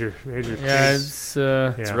some major yeah, it's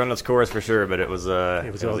run its course for sure, but it was a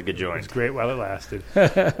good joint. It was great while it lasted.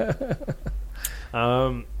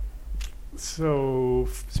 So,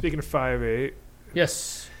 speaking of 5.8...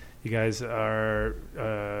 Yes. You guys are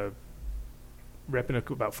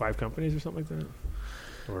repping about 5 companies or something like that?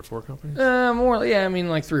 Or 4 companies? More, yeah. I mean,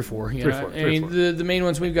 like 3 or 4. Three or four. The main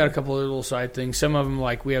ones, we've got a couple of little side things. Some of them,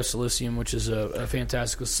 like we have silicium, which is a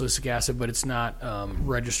fantastic silicic acid, but it's not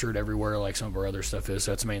registered everywhere like some of our other stuff is.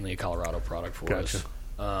 So that's mainly a Colorado product for us.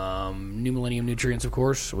 New Millenium Nutrients, of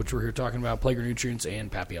course, which we're here talking about, Plager Nutrients,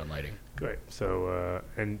 and Papillon Lighting. Great. So,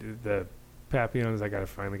 and the Papillons, I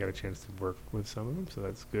finally got a chance to work with some of them, so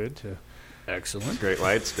that's good to... Excellent. Great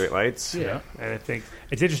lights. Yeah. And I think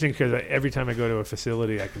it's interesting because every time I go to a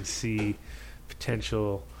facility, I can see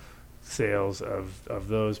potential sales of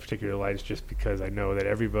those particular lights just because I know that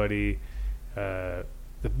everybody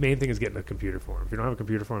the main thing is getting a computer for them. If you don't have a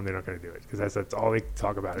computer for them, they're not going to do it because that's all they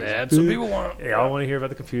talk about. That's what people want. They all want to hear about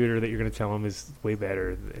the computer that you're going to tell them is way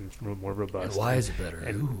better and more robust. And why is it better?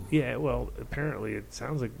 And yeah, well, apparently it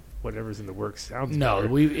sounds like whatever's in the works sounds no,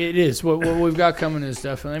 better. it is. What we've got coming is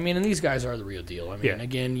definitely. I mean, and these guys are the real deal. I mean, Yeah.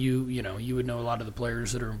 again, you would know a lot of the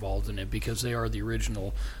players that are involved in it because they are the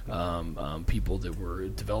original people that were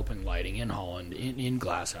developing lighting in Holland in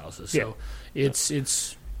glass houses. So it's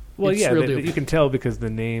well, it's yeah, real deal. you can tell because the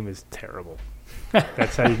name is terrible.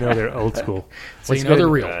 That's how you know they're old school. So you know they're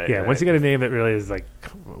real. Yeah, once you get a name that really is like,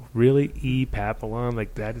 really E. Papillon,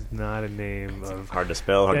 like that is not a name of Hard to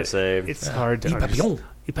spell, hard to say. It's hard to E. Papillon.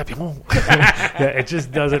 E. Papillon. Yeah, it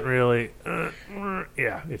just doesn't really.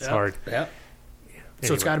 It's hard. Yeah. So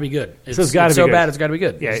Anyway. it's got to be good. So it's gotta be so good. bad it's got to be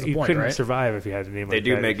good. Yeah, That's the you point, couldn't right? survive if you had a name They like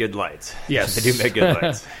do that. make good lights. Yes. They do make good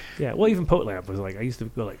lights. Yeah, well, even Pote Lamp was like, I used to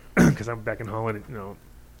go like, because I'm back in Holland,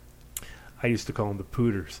 I used to call them the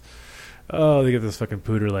Pooters. Oh, they get those fucking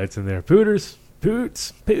Pooter lights in there. Pooters,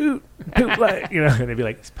 Poots, Poot light, and they'd be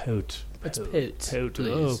like, it's Pote. It's Poot, Pote,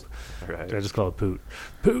 please. Right. I just call it Poot,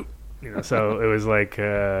 so it was like,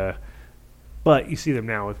 but you see them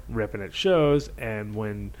now repping at shows, and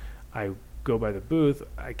when I go by the booth,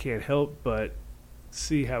 I can't help but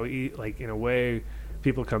see how, in a way,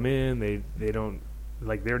 people come in, they don't,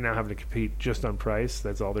 like, they're now having to compete just on price.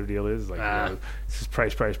 That's all their deal is. Like, this is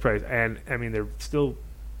price. And, I mean, they're still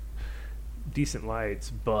decent lights,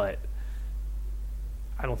 but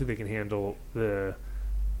I don't think they can handle the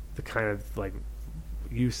kind of, like,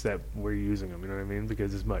 use that we're using them, you know what I mean?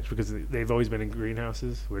 Because they've always been in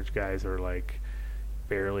greenhouses, which guys are, like,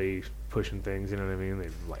 barely pushing things, you know what I mean?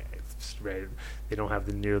 They don't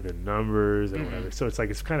have near the numbers, they don't have so it's like,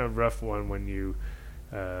 it's kind of a rough one when you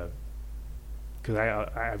because I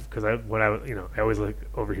always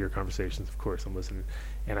overhear conversations. Of course, I'm listening,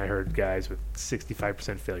 and I heard guys with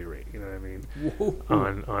 65% failure rate. You know what I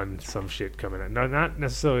mean? On some shit coming out. No, not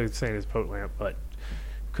necessarily saying it's Pote Lamp, but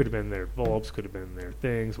could have been their bulbs, could have been their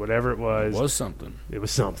things, whatever it was. It was something. It was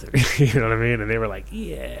something. You know what I mean? And they were like,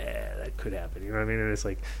 yeah, that could happen. You know what I mean? And it's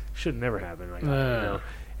like, should never happen. Like,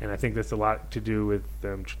 And I think that's a lot to do with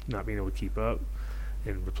them not being able to keep up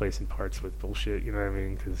and replacing parts with bullshit, you know what I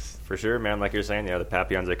mean? Cause for sure, man. Like you're saying, the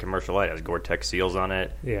Papillon's a commercial light. It has Gore-Tex seals on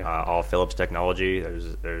it. Yeah. All Philips technology.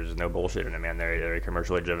 There's no bullshit in it, man. They're a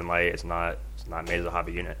commercially driven light. It's not made as a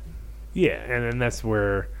hobby unit. Yeah, and then that's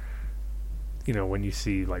where, when you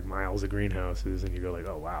see like miles of greenhouses and you go like,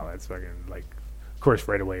 oh wow, that's fucking like. Of course,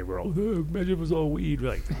 right away we're all, imagine it was all weed. We're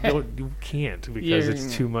like, you can't because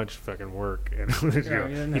it's too much fucking work, and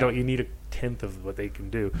you need a tenth of what they can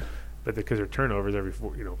do. But because their turnovers every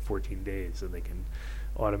 14 days, and they can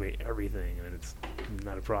automate everything, and it's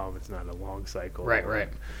not a problem. It's not a long cycle. Right.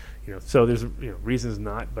 So there's reasons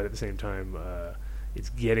not, but at the same time, it's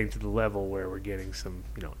getting to the level where we're getting some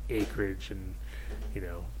acreage and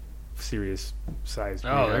serious sized.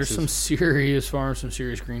 Oh, there's some serious farms, some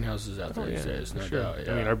serious greenhouses out there these days. No sure. doubt.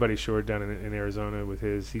 Yeah. I mean, our buddy Shore down in Arizona with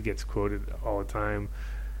he gets quoted all the time.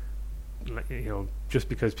 Just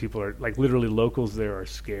because people are like literally locals there are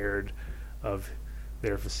scared of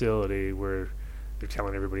their facility where they're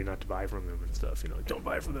telling everybody not to buy from them and stuff. Don't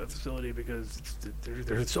buy from that facility because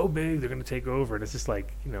they're so big, they're going to take over. And it's just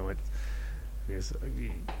like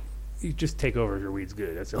you just take over if your weed's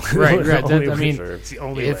good. That's the only right. It's the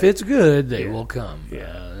only if way. it's good, they will come.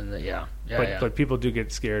 Yeah. But people do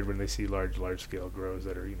get scared when they see large scale grows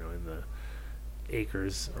that are in the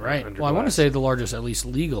acres. Right. Well, I want to say the largest, at least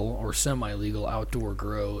legal or semi-legal outdoor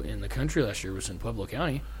grow in the country last year was in Pueblo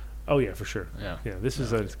County. Oh yeah, for sure. Yeah. This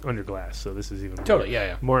is under glass, so this is even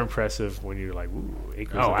more impressive when you're like, ooh,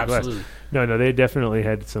 acres. Oh, under absolutely. Glass. No, they definitely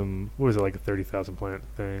had some. What was it, like a 30,000 plant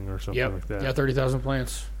thing or something like that? Yeah, 30,000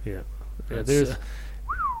 plants. Yeah. There's.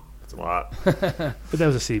 It's a lot. But that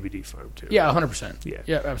was a CBD farm too. Yeah, 100%. Yeah.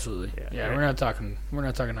 Yeah, absolutely. Yeah, right. we're not talking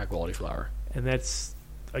high quality flower. And that's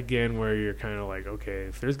again where you're kind of like, okay,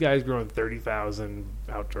 if there's guys growing 30,000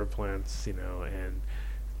 outdoor plants, and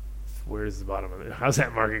where's the bottom of it? How's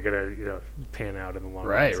that market gonna pan out in the long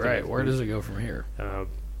run? Right. Where does it go from here?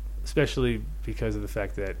 Especially because of the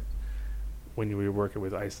fact that when you were working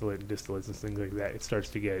with isolate and distillates and things like that, it starts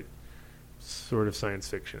to get sort of science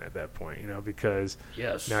fiction at that point, because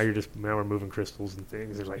now we're moving crystals and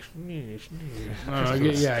things. They're like,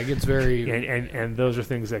 it gets very and those are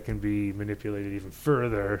things that can be manipulated even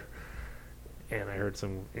further. And I heard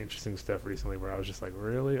some interesting stuff recently where I was just like,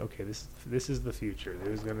 really? Okay, this is the future.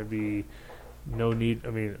 There's going to be no need. I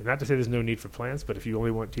mean, not to say there's no need for plants, but if you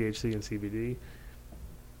only want THC and CBD, it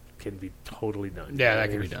can be totally done. Yeah, that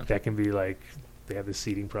can be done. That can be like they have this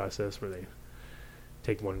seeding process where they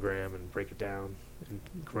take 1 gram and break it down and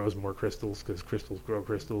grows more crystals because crystals grow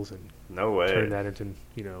crystals and no way turn that into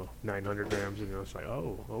 900 grams. It's like,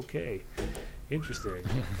 oh, okay, interesting.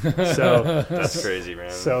 So that's crazy,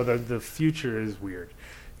 man. So the future is weird.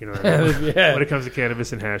 When it comes to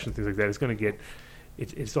cannabis and hash and things like that, it's going to get.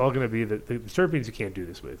 It's all going to be the terpenes you can't do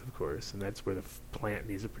this with, of course, and that's where the plant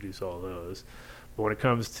needs to produce all those. But when it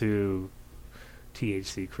comes to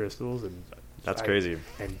THC crystals, and that's crazy,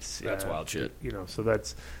 and that's wild shit. So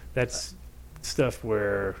that's stuff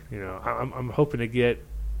where I'm hoping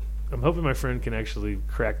my friend can actually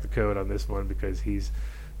crack the code on this one because he's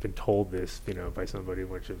been told this, by somebody,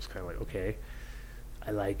 which was kind of like, okay, I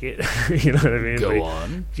like it. You know what I mean? Go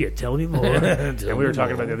on. Yeah, tell me more. And we were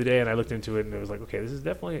talking about it the other day, and I looked into it, and it was like, okay, this is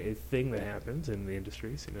definitely a thing that happens in the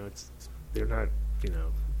industries. They're not,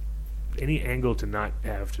 any angle to not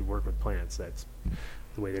have to work with plants. That's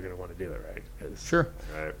the way they're going to want to do it, right? Sure.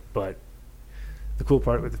 Right. But the cool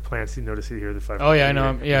part with the plants, you notice you hear the 5. Oh yeah, I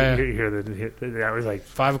know. Yeah. You hear the hours like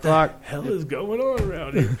 5 o'clock. What the hell is going on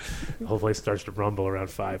around here? Hopefully, it starts to rumble around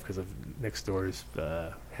 5 because of next door's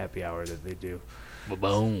happy hour that they do.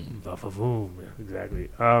 Boom. Boom. Exactly.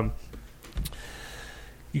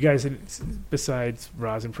 You guys, besides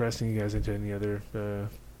rosin pressing, you guys into any other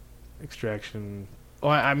extraction?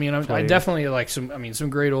 Well, I mean, I definitely like some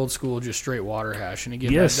great old school, just straight water hash. And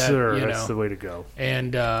again, yes, sir, that's the way to go.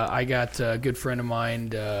 And I got a good friend of mine,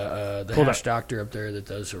 the hash doctor up there, that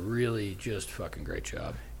does a really just fucking great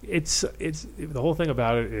job. It's the whole thing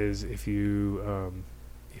about it is if you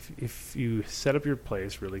set up your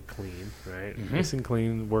place really clean, right, nice and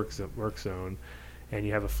clean work zone, and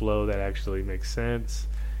you have a flow that actually makes sense,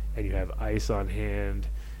 and you have ice on hand,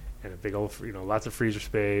 and a big old lots of freezer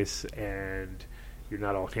space, and you're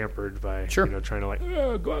not all hampered by trying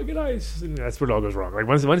to go out and get ice, and that's where it all goes wrong. Like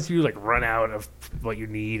once you run out of what you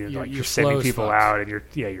need, and you're sending people out, and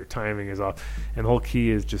your timing is off, and the whole key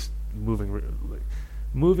is just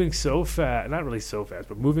moving so fast, not really so fast,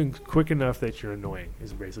 but moving quick enough that you're annoying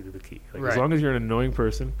is basically the key. As long as you're an annoying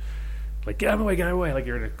person, get out of my way, like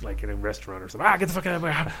you're in a restaurant or something. Get the fuck out of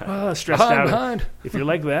my way. Stressed out. Behind. If you're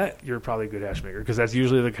like that, you're probably a good hash maker because that's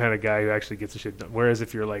usually the kind of guy who actually gets the shit done. Whereas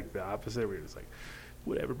if you're like the opposite, where you're just like,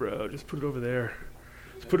 whatever, bro, just put it over there.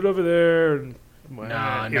 And,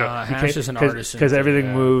 hash is an artisan. Because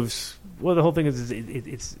everything moves. Well, the whole thing is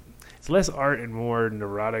it's less art and more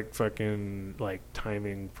neurotic fucking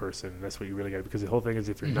timing person. That's what you really got, because the whole thing is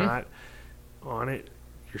if you're not on it,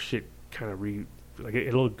 your shit kind of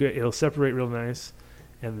it'll separate real nice,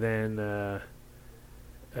 and then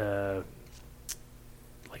it'll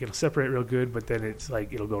separate real good, but then it's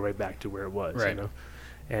it'll go right back to where it was, right.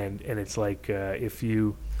 And it's like if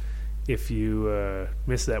you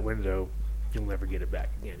miss that window, you'll never get it back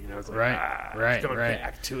again. It's like, it's going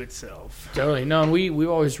back to itself. Totally. No, and we've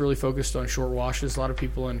always really focused on short washes. A lot of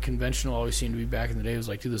people in conventional always seem to be back in the day was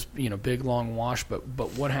do this, big long wash. But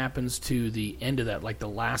what happens to the end of that, the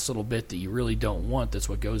last little bit that you really don't want? That's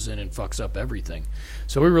what goes in and fucks up everything.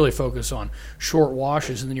 So we really focus on short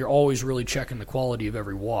washes, and then you're always really checking the quality of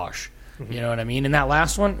every wash. You know what I mean? And that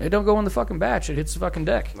last one, it don't go in the fucking batch. It hits the fucking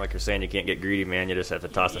deck. Like you're saying, you can't get greedy, man. You just have to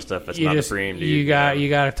toss the stuff that's not the cream, dude. You got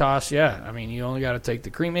to toss, yeah. I mean, you only got to take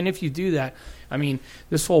the cream. And if you do that, I mean,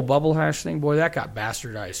 this whole bubble hash thing, boy, that got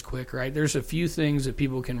bastardized quick, right? There's a few things that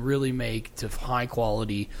people can really make to high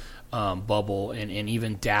quality bubble and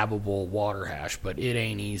even dabbable water hash, but it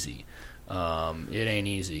ain't easy.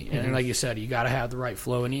 And like you said, you got to have the right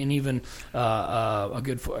flow. And even a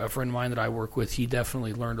friend of mine that I work with, he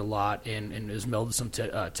definitely learned a lot and has melded some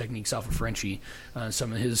techniques off of Frenchie,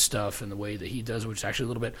 some of his stuff and the way that he does, which is actually a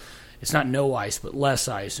little bit. It's not no ice, but less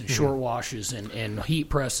ice and short washes and heat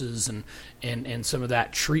presses and some of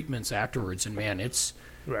that treatments afterwards. And man, it's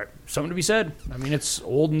something to be said. I mean, it's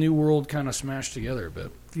old and new world kind of smashed together, but.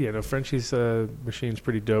 Yeah, no, Frenchie's machine's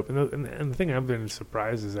pretty dope. And the thing I've been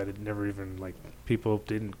surprised is that it never even, people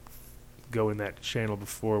didn't go in that channel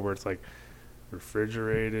before where it's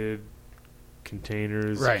refrigerated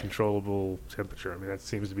containers, controllable temperature. I mean, that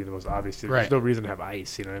seems to be the most obvious. There's no reason to have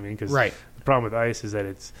ice, you know what I mean? Because the problem with ice is that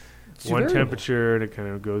it's one temperature and it kind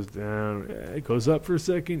of goes down. It goes up for a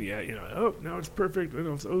second. Yeah, now it's perfect.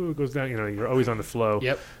 It goes down. You're always on the flow.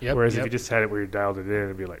 Yep. Whereas if you just had it where you dialed it in,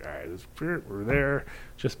 it'd be like, all right, we're there,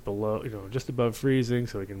 just below, just above freezing,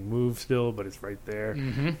 so it can move still, but it's right there,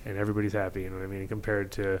 and everybody's happy. You know what I mean?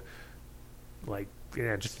 Compared to,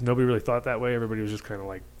 just nobody really thought that way. Everybody was just kind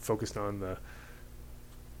of focused on the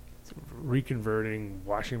reconverting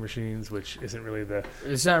washing machines, which isn't really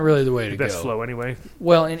it's not really the way to go. Best flow anyway.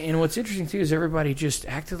 Well, and what's interesting too is everybody just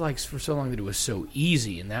acted like for so long that it was so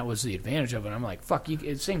easy, and that was the advantage of it. I'm like, fuck,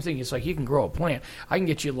 it's same thing. It's like you can grow a plant. I can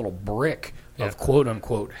get you a little brick of quote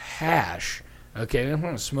unquote hash. Okay, I'm not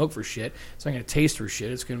going to smoke for shit. It's not going to taste for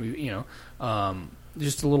shit. It's going to be,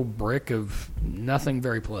 just a little brick of nothing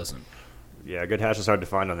very pleasant. Yeah, good hash is hard to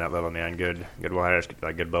find on that level, man. Good hash,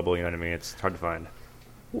 like good bubble, you know what I mean? It's hard to find.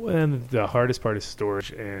 Well, and the hardest part is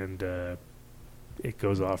storage, and it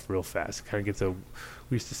goes off real fast. It kind of gets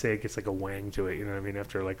we used to say it gets like a wang to it, you know what I mean?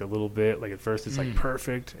 After like a little bit, like at first it's like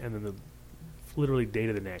perfect, and then literally day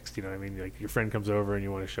to the next, you know what I mean? Like your friend comes over and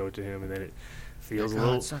you want to show it to him, and then it feels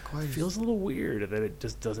feels a little weird, and then it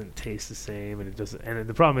just doesn't taste the same, and it doesn't. And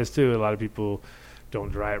the problem is too, a lot of people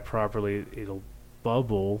don't dry it properly. It'll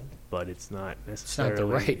bubble, but it's not necessarily the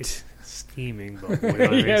right steaming bubble. You know what I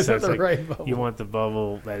mean? It's so not the right bubble. You want the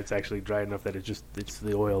bubble that it's actually dry enough that it's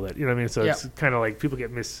the oil that, you know what I mean? So it's kind of like people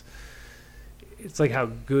get it's like how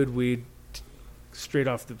good weed straight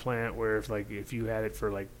off the plant, where if you had it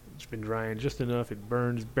for like it's been drying just enough, it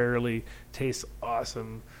burns barely, tastes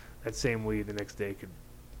awesome. That same weed the next day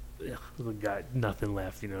got nothing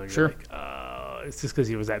left, you know. And sure. You're like, it's just because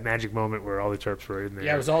it was that magic moment where all the terps were in there.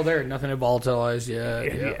 Yeah, it was all there. Nothing had volatilized. Yeah.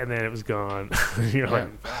 And then it was gone. You know.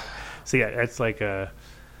 So yeah, that's like it's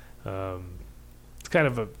kind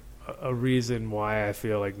of a reason why I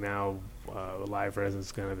feel like now live resin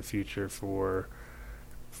is kind of the future for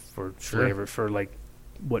flavor, for like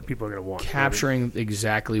what people are going to want. Capturing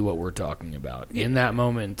exactly what we're talking about in that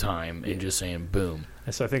moment in time, and just saying boom.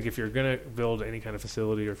 And so I think if you're going to build any kind of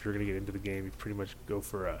facility, or if you're going to get into the game, you pretty much go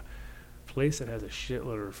for a place that has a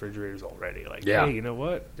shitload of refrigerators already. Like, hey, you know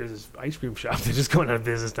what? There's this ice cream shop that's just going out of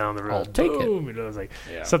business down the road. I'll take it. You know, it's like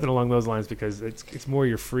something along those lines, because it's more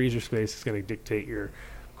your freezer space is going to dictate your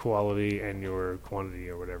quality and your quantity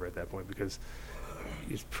or whatever at that point, because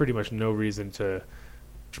there's pretty much no reason to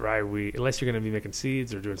dry wheat unless you're going to be making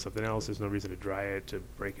seeds or doing something else. There's no reason to dry it, to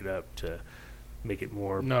break it up, to make it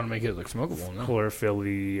more to make it look smokable,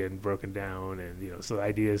 chlorophyll-y and broken down, and so the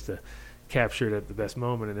idea is to capture it at the best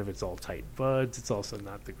moment. And if it's all tight buds, it's also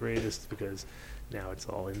not the greatest, because now it's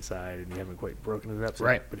all inside and you haven't quite broken it up. So,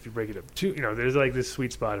 right. But if you break it up too, there's like this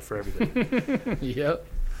sweet spot for everything. Yep,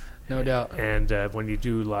 no doubt. And when you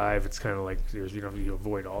do live, it's kind of like you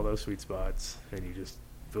avoid all those sweet spots, and you just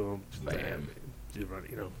boom, bam. Do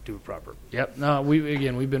it proper. Yep. No,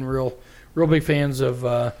 we've been real big fans of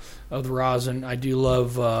the rosin. I do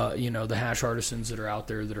love the hash artisans that are out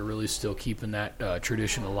there that are really still keeping that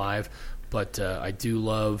tradition alive. But I do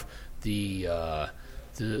love the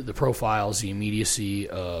profiles, the immediacy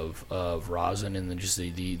of rosin, and then just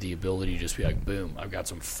the ability to just be like, boom, I've got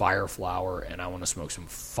some fire flower and I want to smoke some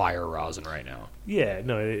fire rosin right now. Yeah,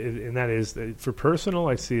 no, and that is for personal.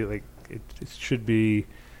 I see like it should be.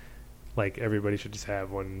 Like everybody should just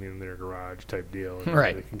have one in their garage type deal, and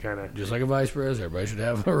right? They can kind of just like a vice press. Everybody should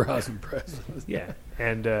have a rosin press. Yeah,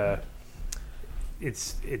 and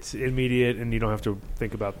it's immediate, and you don't have to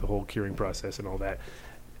think about the whole curing process and all that.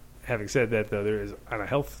 Having said that, though, there is on a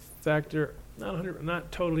health factor. I'm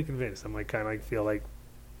not totally convinced. I'm like kind of feel like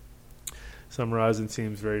some rosin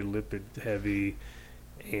seems very lipid heavy,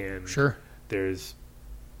 and there's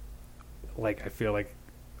like I feel like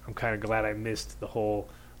I'm kind of glad I missed the whole.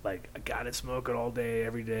 Like, I gotta smoke it all day,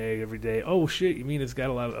 every day. Oh shit! You mean it's got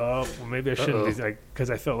a lot of? Oh, well, maybe I shouldn't. Like, because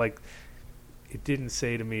I felt like it didn't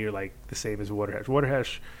say to me like the same as water hash. Water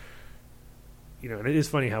hash, and it is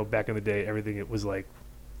funny how back in the day everything it was like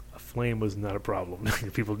a flame was not a problem.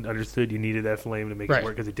 People understood you needed that flame to make it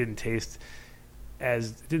work because it didn't taste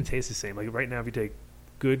the same. Like right now, if you take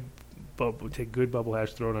good bubble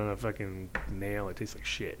hash, throw it on a fucking nail, it tastes like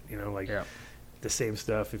shit. The same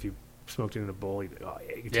stuff if you smoked it in a bowl, you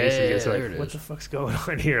can taste it. It's like, what the fuck's going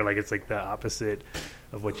on here? Like it's like the opposite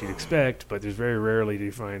of what you'd expect. But there's very rarely do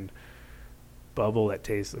you find bubble that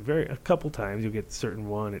tastes a couple times you'll get a certain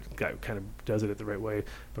one. It kind of does it at the right way.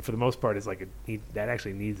 But for the most part, it's like that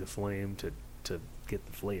actually needs a flame to get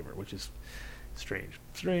the flavor, which is strange.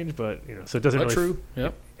 But so it doesn't really true.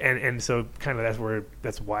 Yep. And so kind of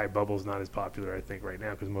that's why bubble's not as popular, I think, right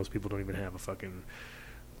now, because most people don't even have a fucking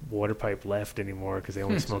water pipe left anymore because they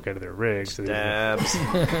only smoke out of their rigs. So dabs.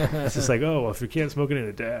 It's just like, oh, well, if you can't smoke it in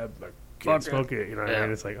a dab, I can't smoke it. What I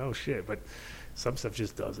mean? It's like, oh shit. But some stuff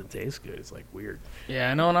just doesn't taste good. It's like weird.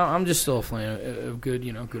 Yeah, no, I'm just still a fan of good,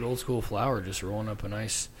 good old school flower. Just rolling up a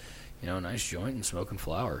nice joint and smoking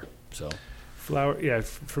flower. So flower, yeah,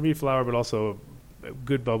 for me, flower, but also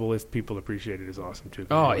good bubble, if people appreciate it, is awesome too.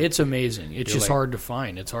 Oh, it's amazing. It's just hard to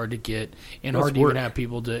find. It's hard to get, and hard to work. even have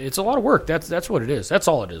people to. It's a lot of work. That's what it is. That's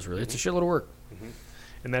all it is, really. It's a shitload of work. Mm-hmm.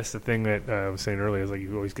 And that's the thing that I was saying earlier. Is like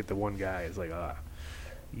you always get the one guy. It's like,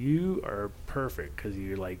 you are perfect because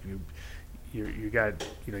you got,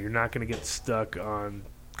 you're not going to get stuck on.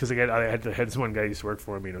 Because I had this one guy who used to work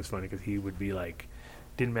for me, and it was funny because he would be like,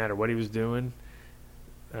 didn't matter what he was doing.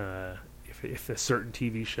 If a certain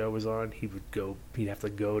TV show was on, he'd have to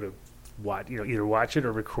go to watch, either watch it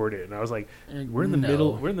or record it. And I was like, we're in the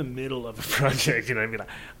middle of a project, I'd be like,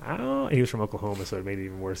 oh, he was from Oklahoma, so it made it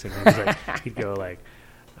even worse. And he'd go like,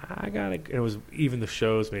 and it was, even the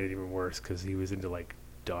shows made it even worse because he was into like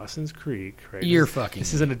Dawson's Creek, right?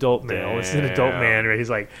 This is an adult male. Damn. This is an adult man, right? He's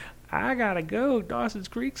like, I gotta go. Dawson's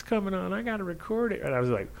Creek's coming on. I gotta record it. And I was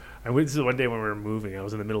like, this is one day when we were moving. I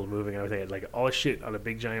was in the middle of moving. I had like all this shit on a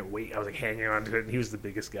big giant weight. I was like hanging on to it, and he was the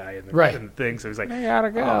biggest guy in the thing. So he was like, I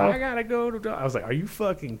gotta go. I gotta go to. I was like, are you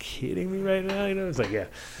fucking kidding me right now? It's like, yeah.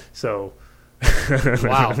 So.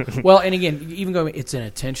 Wow. Well, and again, even going, it's an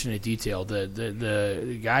attention to detail.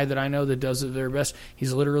 The guy that I know that does it their best,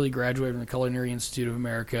 he's literally graduated from the Culinary Institute of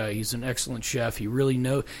America. He's an excellent chef. He really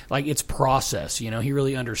knows, like, it's process. He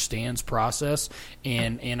really understands process.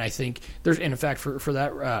 And I think there's, and in fact, for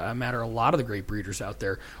that matter, a lot of the great breeders out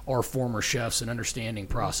there are former chefs and understanding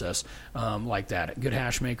process like that. Good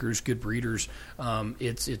hash makers, good breeders.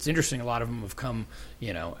 It's interesting. A lot of them have come,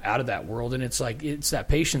 out of that world, and it's like it's that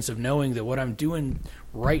patience of knowing that what I'm doing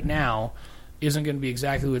right now isn't going to be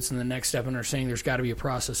exactly what's in the next step, and they're saying there's got to be a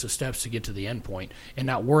process of steps to get to the end point, and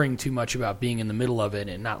not worrying too much about being in the middle of it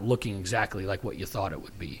and not looking exactly like what you thought it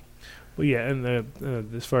would be. Well, yeah,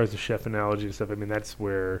 and as far as the chef analogy and stuff, I mean, that's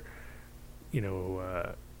where, you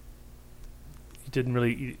didn't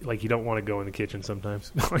really, like, you don't want to go in the kitchen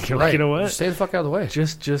sometimes. Like, you're like, you know what? Just stay the fuck out of the way.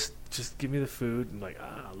 Just give me the food, and like,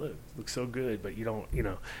 look, looks so good, but you don't,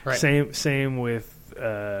 Right. Same with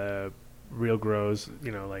real grows,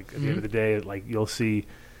 like at the end of the day, like you'll see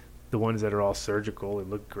the ones that are all surgical and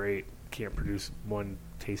look great can't produce one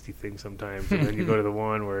tasty thing sometimes, and then you go to the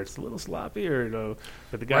one where it's a little sloppy, or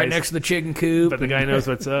but the guy right next to the chicken coop, but the guy knows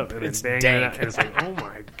what's up, and it's banging dank. it out, and it's like, oh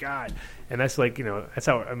my god. And that's like, that's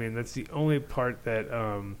how, I mean, that's the only part that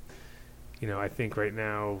I think right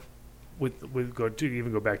now with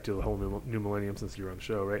go back to the whole new millennium, since you're on the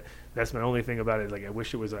show, right? That's my only thing about it. Like, I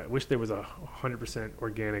wish there was a 100%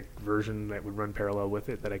 organic version that would run parallel with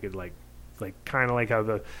it, that I could like kind of like how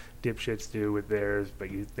the dipshits do with theirs.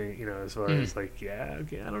 But you think, as far as like, yeah,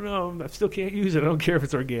 okay, I don't know, I still can't use it. I don't care if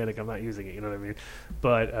it's organic. I'm not using it. You know what I mean?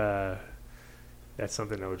 But that's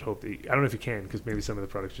something I would hope that I don't know if you can, because maybe some of the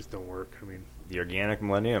products just don't work. I mean, the organic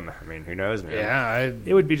millennium. I mean, who knows, man? Yeah,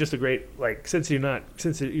 it would be just a great, like, since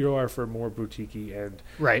you are for more boutique-y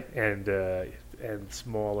and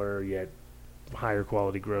smaller yet higher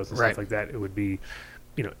quality growth and stuff like that. It would be,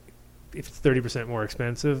 if it's 30% more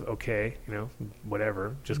expensive, okay,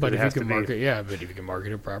 whatever. Just but it if has you can to market, but if you can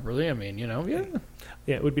market it properly, I mean, yeah,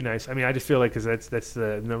 it would be nice. I mean, I just feel like, because that's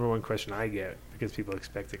the number one question I get, because people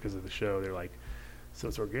expect it because of the show. They're like, so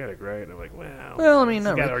it's organic, right? And I'm like, well, I mean,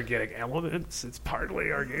 it's got organic elements. It's partly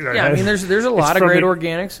organic. Yeah, I mean, there's a lot of great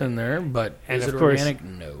organics in there, but is it organic?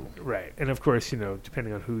 No. Right, and of course,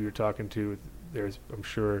 depending on who you're talking to, I'm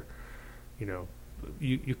sure,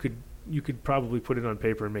 you could probably put it on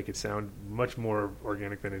paper and make it sound much more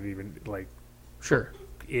organic than it even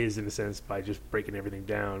is, in a sense, by just breaking everything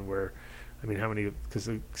down. Where, I mean, because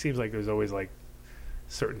it seems like there's always like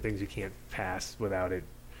certain things you can't pass without it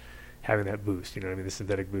having that boost, the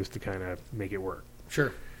synthetic boost to kind of make it work.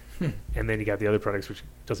 Sure. And then you got the other products, which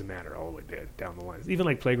doesn't matter all the way down the line. Even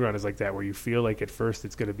like Playground is like that, where you feel like at first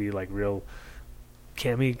it's going to be like real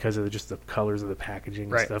chemi because of just the colors of the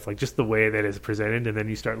packaging and stuff, like just the way that it's presented, and then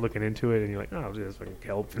you start looking into it and you're like, oh, this fucking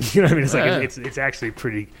kelp. You know what I mean? It's like it's actually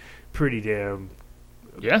pretty damn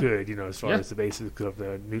good, as far as the basics of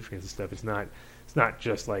the nutrients and stuff. It's not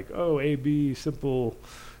just like, oh, A, B, simple,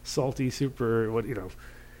 salty, super,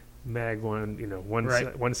 mag one,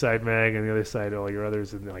 one side mag, and the other side all your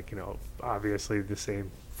others, and like, obviously the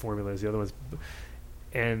same formula as the other ones,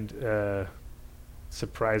 and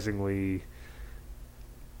surprisingly,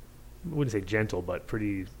 I wouldn't say gentle, but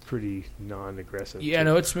pretty non-aggressive. Yeah,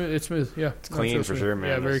 no, it's smooth. It's smooth. Yeah, it's clean for sure, man.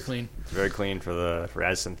 Yeah, very clean. It's very clean for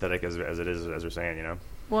as synthetic as it is, as we're saying,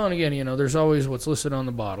 Well, and again, there's always what's listed on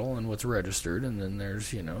the bottle and what's registered, and then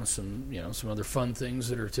there's some other fun things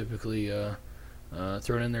that are typically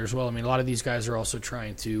thrown in there as well. I mean, a lot of these guys are also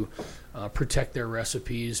trying to protect their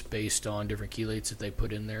recipes based on different chelates that they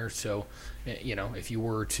put in there. So, if you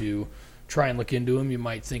were to try and look into them, you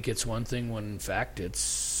might think it's one thing when in fact it's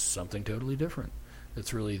something totally different.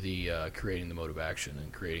 that's really the creating the mode of action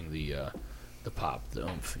and creating the pop, the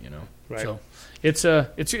oomph, Right. So it's the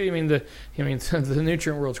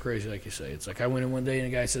nutrient world's crazy, like you say. It's like I went in one day and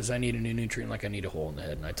a guy says I need a new nutrient, like I need a hole in the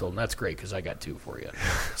head, and I told him that's great because I got 2 for you.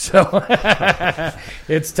 So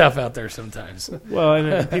it's tough out there sometimes. Well,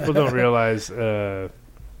 and people don't realize,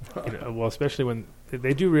 especially when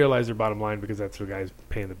they do realize their bottom line because that's the guy's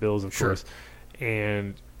paying the bills, of course,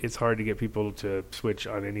 and it's hard to get people to switch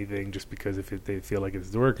on anything just because if they feel like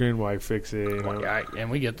it's working, why fix it? Yeah,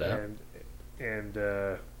 and we get that.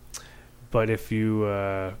 But if you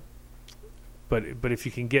but if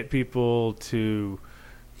you can get people to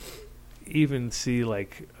even see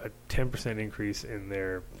like a 10% increase in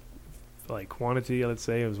their like quantity, let's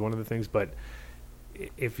say, it was one of the things. But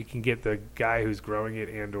if you can get the guy who's growing it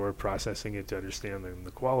and or processing it to understand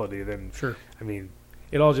the quality, then sure. I mean,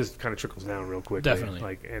 it all just kind of trickles down real quickly. Definitely.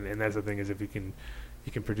 Like, and that's the thing is if you can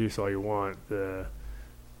produce all you want, the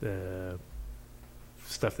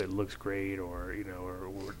stuff that looks great or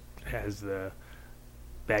has the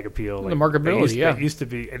bag appeal, the marketability, that used to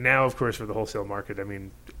be, and now of course for the wholesale market, I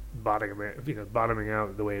mean, bottoming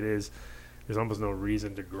out the way it is, there's almost no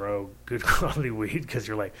reason to grow good quality weed because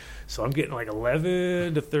you're like, so I'm getting like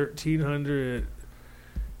 11 to 1,300,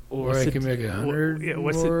 or I can make 100. Yeah,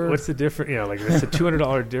 what's the difference? Like it's a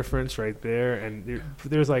 $200 difference right there, and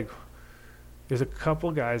there's a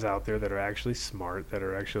couple guys out there that are actually smart, that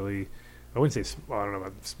are actually, I wouldn't say, I don't know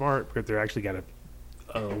about smart, but they're actually got a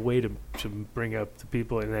way to bring up the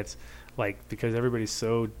people, and that's like because everybody's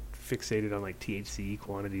so fixated on like THC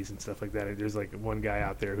quantities and stuff like that. And there's like one guy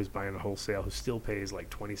out there who's buying a wholesale who still pays like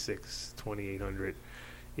 $2,800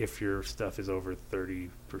 if your stuff is over 30%.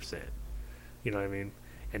 You know what I mean?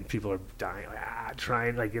 And people are dying,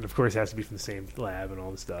 trying, like, and of course it has to be from the same lab and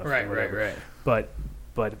all the stuff. Right.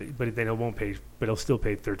 But then it won't pay, but it'll still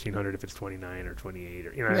pay $1,300 if it's 29 or 28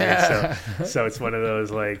 or what I mean. So it's one of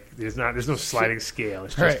those like there's no sliding scale.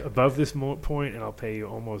 It's just above this point, and I'll pay you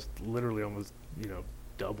almost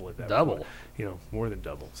double at that point. More than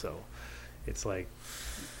double. So it's like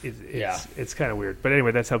it's kind of weird. But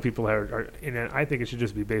anyway, that's how people are. And I think it should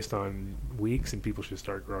just be based on weeks, and people should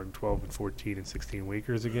start growing 12 and 14 and 16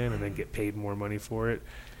 weekers again, and then get paid more money for it,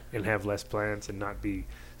 and have less plants and not be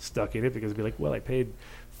stuck in it because it'd be like, well, I paid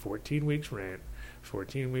 14 weeks rent,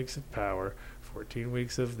 14 weeks of power, 14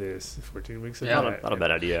 weeks of this, 14 weeks of that. Not a bad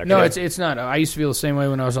idea. Actually. No, it's not. I used to feel the same way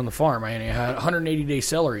when I was on the farm. I had 180-day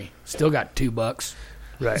celery. Still got $2.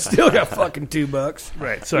 Right. Still got fucking $2.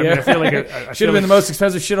 Right. So I mean, I feel like I should have been the most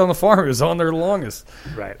expensive shit on the farm. It was on there the longest.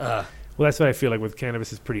 Right. Well, that's what I feel like with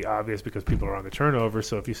cannabis is pretty obvious because people are on the turnover.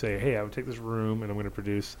 So if you say, hey, I'm going to take this room and I'm going to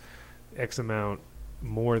produce X amount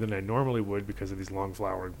more than I normally would because of these long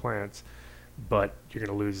flowering plants, but you're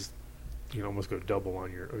going to lose, almost go double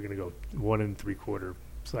on you're going to go 1 3/4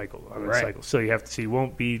 cycle on a cycle. So you have to see, you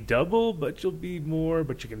won't be double, but you'll be more,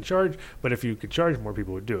 but you can charge. But if you could charge more,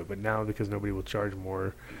 people would do it. But now because nobody will charge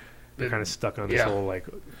more, they're kind of stuck on this whole like,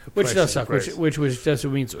 which does suck. Which just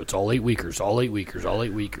means it's all 8 weekers, all 8 weekers, all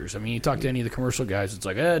 8 weekers. I mean, you talk to any of the commercial guys, it's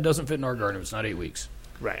like, it doesn't fit in our garden if it's not 8 weeks.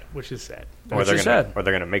 Right, which is sad. Or they're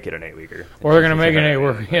going to make it an 8-weeker. Or they're going to make an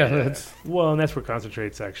 8-weeker. Yeah, that's well, and that's where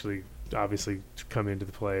concentrates actually obviously come into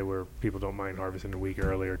the play, where people don't mind harvesting a week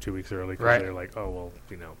early or 2 weeks early because they're like, oh well,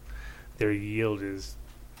 their yield is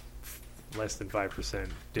less than 5%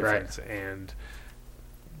 difference, and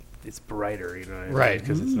it's brighter,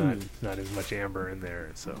 because it's not as much amber in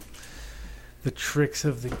there. So the tricks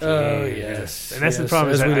of the game. Oh yes, and that's the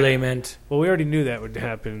problem. As we lament. Well, we already knew that would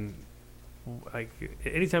happen. Like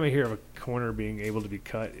anytime I hear of a corner being able to be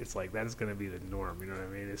cut, it's like that is going to be the norm. You know what I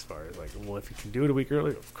mean? As far as like, well, if you can do it a week early,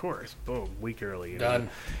 of course, boom, week early, done.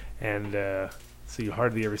 And so you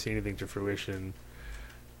hardly ever see anything to fruition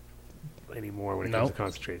anymore when it comes to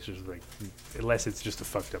concentrates. Just like, unless it's just a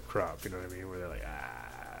fucked up crop. You know what I mean? Where they're like,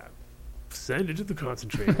 send it to the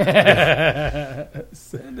concentrate.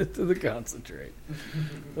 Send it to the concentrate.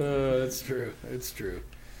 That's true. It's true.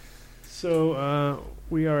 So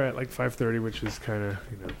we are at like 5:30, which is kind of,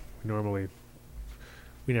 normally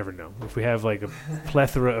we never know. If we have like a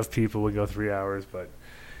plethora of people, we go 3 hours, but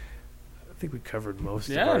I think we covered most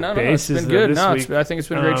of our bases. It's been good. This week. I think it's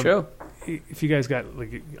been a great show. If you guys got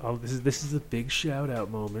like, this is a big shout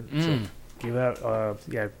out moment. So give out,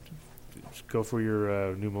 just go for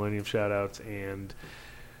your new Millennium shout outs, and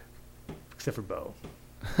except for Bo.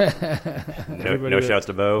 No shouts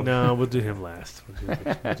to Bo. No, we'll do him last.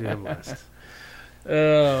 We'll do him last.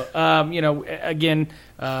 Again,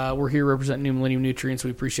 we're here representing New Millenium Nutrients.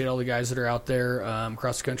 We appreciate all the guys that are out there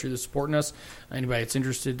across the country that's supporting us. Anybody that's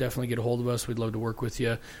interested, definitely get a hold of us. We'd love to work with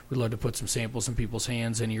you. We'd love to put some samples in people's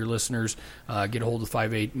hands. Any of your listeners, get a hold of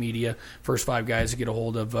 5-8 Media. First 5 guys that get a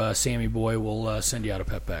hold of Sammy Boy will send you out a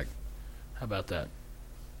pep pack. How about that?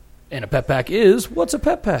 And a pep pack is, what's a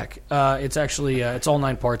pep pack? It's actually, it's all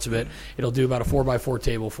 9 parts of it. It'll do about a 4x4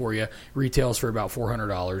 table for you. Retails for about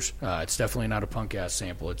 $400. It's definitely not a punk-ass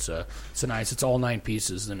sample. It's nice. It's all 9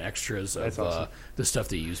 pieces and extras of awesome. The stuff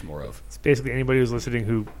they use more of. It's basically anybody who's listening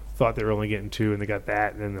who thought they were only getting 2 and they got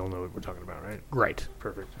that, and then they'll know what we're talking about, right? Right.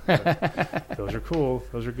 Perfect. Those are cool.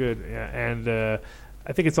 Those are good. Yeah, and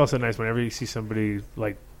I think it's also nice whenever you see somebody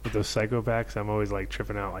like with those psycho packs, I'm always like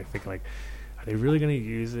tripping out, like thinking like, are they really going to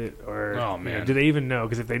use it, or do they even know?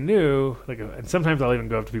 Because if they knew, like, and sometimes I'll even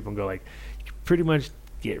go up to people and go like, you pretty much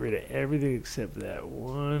get rid of everything except that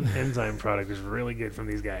one enzyme product is really good from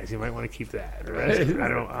these guys. You might want to keep that. Right? I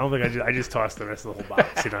don't think I just tossed the rest of the whole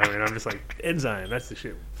box. You know what I mean? I'm just like, enzyme, that's the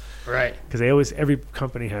shit. Right. Because every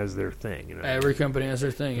company has their thing. You know. Every company has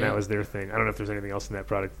their thing. And that was their thing. I don't know if there's anything else in that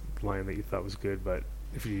product line that you thought was good, but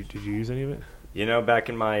did you use any of it? You know, back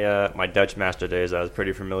in my my Dutch master days, I was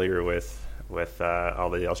pretty familiar with all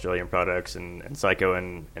the Australian products, and Psycho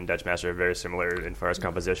and Dutch Master are very similar in far as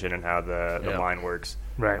composition and how the line works.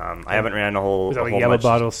 Right. I haven't ran a whole. Is that like Yellow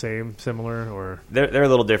Bottle similar, or they're a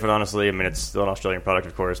little different, honestly. I mean, it's still an Australian product,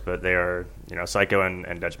 of course, but they are, Psycho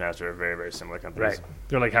and Dutch Master are very, very similar companies. Right.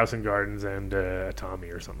 They're like House and Gardens and Tommy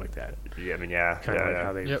or something like that. Yeah, I mean, kind of like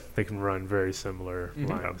how they can run very similar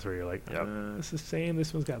lines where you're like, it's the same.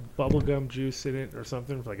 This one's got bubblegum juice in it or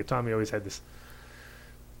something. Like a Tommy always had this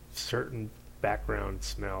certain background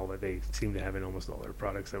smell that they seem to have in almost all their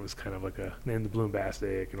products. That was kind of like and the Bloom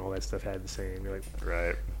Bastic and all that stuff had the same. You're like,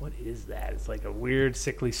 right, what is that? It's like a weird,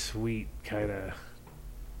 sickly sweet kind of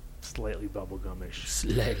slightly bubblegumish.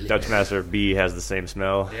 Slightly. Dutch Master B has the same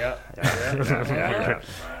smell. Yeah.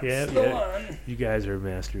 Yeah. You guys are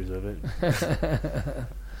masters of it.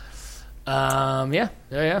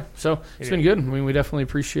 So it's been good. I mean, we definitely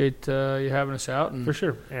appreciate you having us out, and for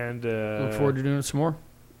sure. And look forward to doing it some more.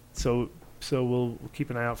 So we'll keep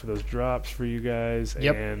an eye out for those drops for you guys.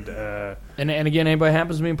 Yep. And again, anybody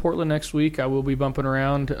happens to be in Portland next week, I will be bumping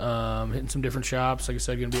around, hitting some different shops. Like I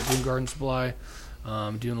said, going to be at Bloom Garden Supply,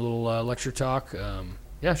 doing a little lecture talk.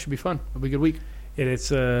 It should be fun. It'll be a good week. And it's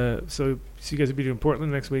so you guys will be doing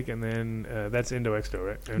Portland next week, and then that's Indo Expo,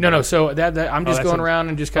 right? No. So that I'm just going around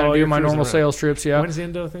and just kind of doing my normal sales trips. Yeah. When's the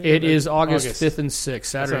Indo thing? It is August 5th and 6th,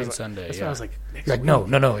 Saturday and Sunday. That's why I was like, next week.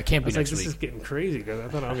 No, it can't be next week. This is getting crazy because I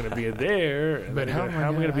thought I was going to be there. But how am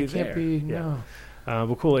I going to be there? I can't be. No.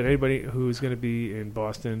 Well, cool. And anybody who's going to be in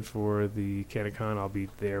Boston for the CannaCon, I'll be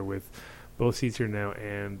there with both seats here now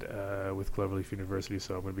and with Cloverleaf University,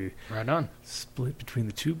 so I'm going to be right on split between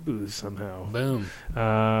the 2 booths somehow. Boom.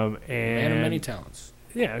 And Man of many talents.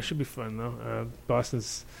 Yeah, it should be fun though.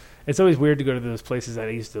 Boston's. It's always weird to go to those places that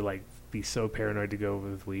I used to like be so paranoid to go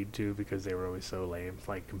with weed to because they were always so lame.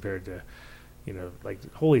 Like compared to,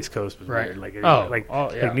 like whole East Coast was weird. Like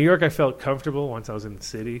New York, I felt comfortable once I was in the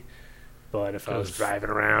city. But if I was driving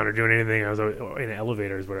around or doing anything, I was in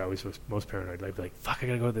elevators where I was most paranoid. I'd be like, fuck, I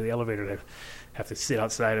got to go to the elevator. And I have to sit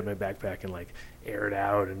outside of my backpack and, like, air it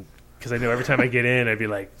out. And because I know every time I get in, I'd be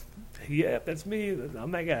like, yeah, that's me.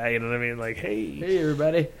 I'm that guy. You know what I mean? Like, hey,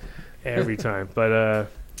 everybody. Every time. But,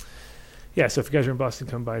 so if you guys are in Boston,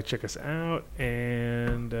 come by, check us out.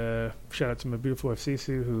 And shout out to my beautiful wife,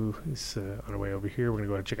 Sisu, who is on her way over here. We're going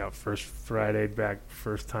to go and check out First Friday,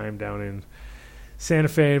 first time down in Santa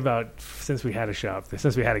Fe since we had a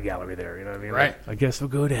gallery there, you know what I mean? Right. Like, I guess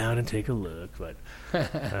we'll go down and take a look. But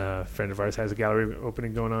a friend of ours has a gallery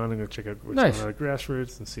opening going on, and go check out what's going on at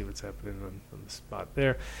Grassroots and see what's happening on the spot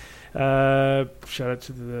there. Shout out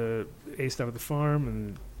to the Ace down at the farm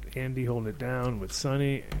and Andy holding it down with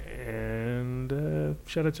Sonny, and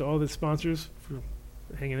shout out to all the sponsors for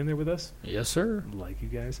hanging in there with us. Yes, sir. Like you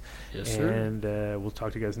guys. Yes, sir. And we'll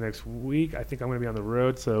talk to you guys next week. I think I'm going to be on the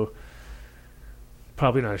road, so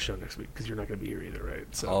probably not a show next week because you're not going to be here either, right?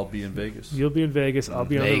 So I'll be in Vegas. You'll be in Vegas. I'll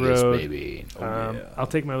be Vegas, on the road, baby. I'll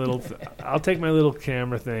take my little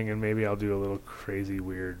camera thing, and maybe I'll do a little crazy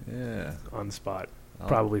weird on the spot,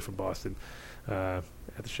 probably from Boston at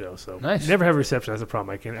the show. So nice. Never have a reception. That's a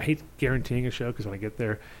problem. I hate guaranteeing a show because when I get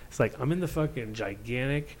there, it's like I'm in the fucking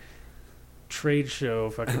gigantic trade show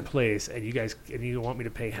fucking place, and you want me to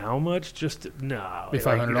pay how much? Just no, be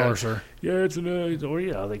 $500, sir. Yeah, it's like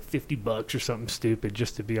 $50 or something stupid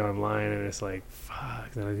just to be online, and it's like fuck.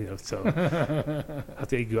 So I'll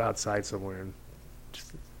take you outside somewhere and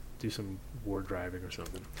just do some war driving or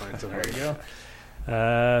something. Find somewhere. There you go.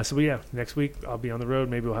 next week I'll be on the road.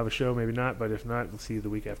 Maybe we'll have a show, maybe not. But if not, we'll see you the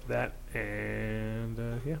week after that. And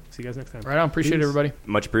see you guys next time. Right on. Appreciate it, everybody.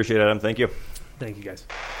 Much appreciated, Adam. Thank you. Thank you, guys.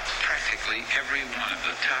 Practically every one of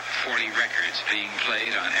the top 40 records being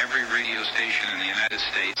played on every radio station in the United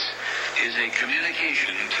States is a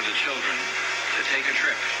communication to the children to take a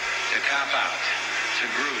trip, to cop out, to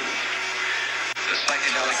groove. The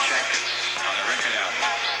psychedelic jackets on the record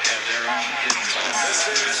albums have their own hidden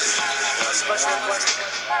messages. A special question.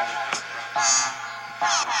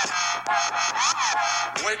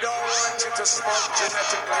 We don't want you to smoke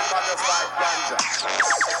genetically modified ganja.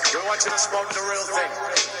 We want you to smoke the real thing.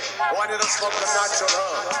 We want you to smoke the natural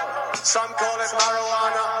herb. Some call it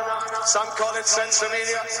marijuana, some call it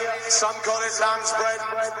sensimedia, some call it lamb's bread,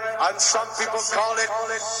 and some people call it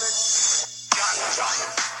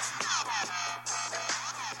ganja.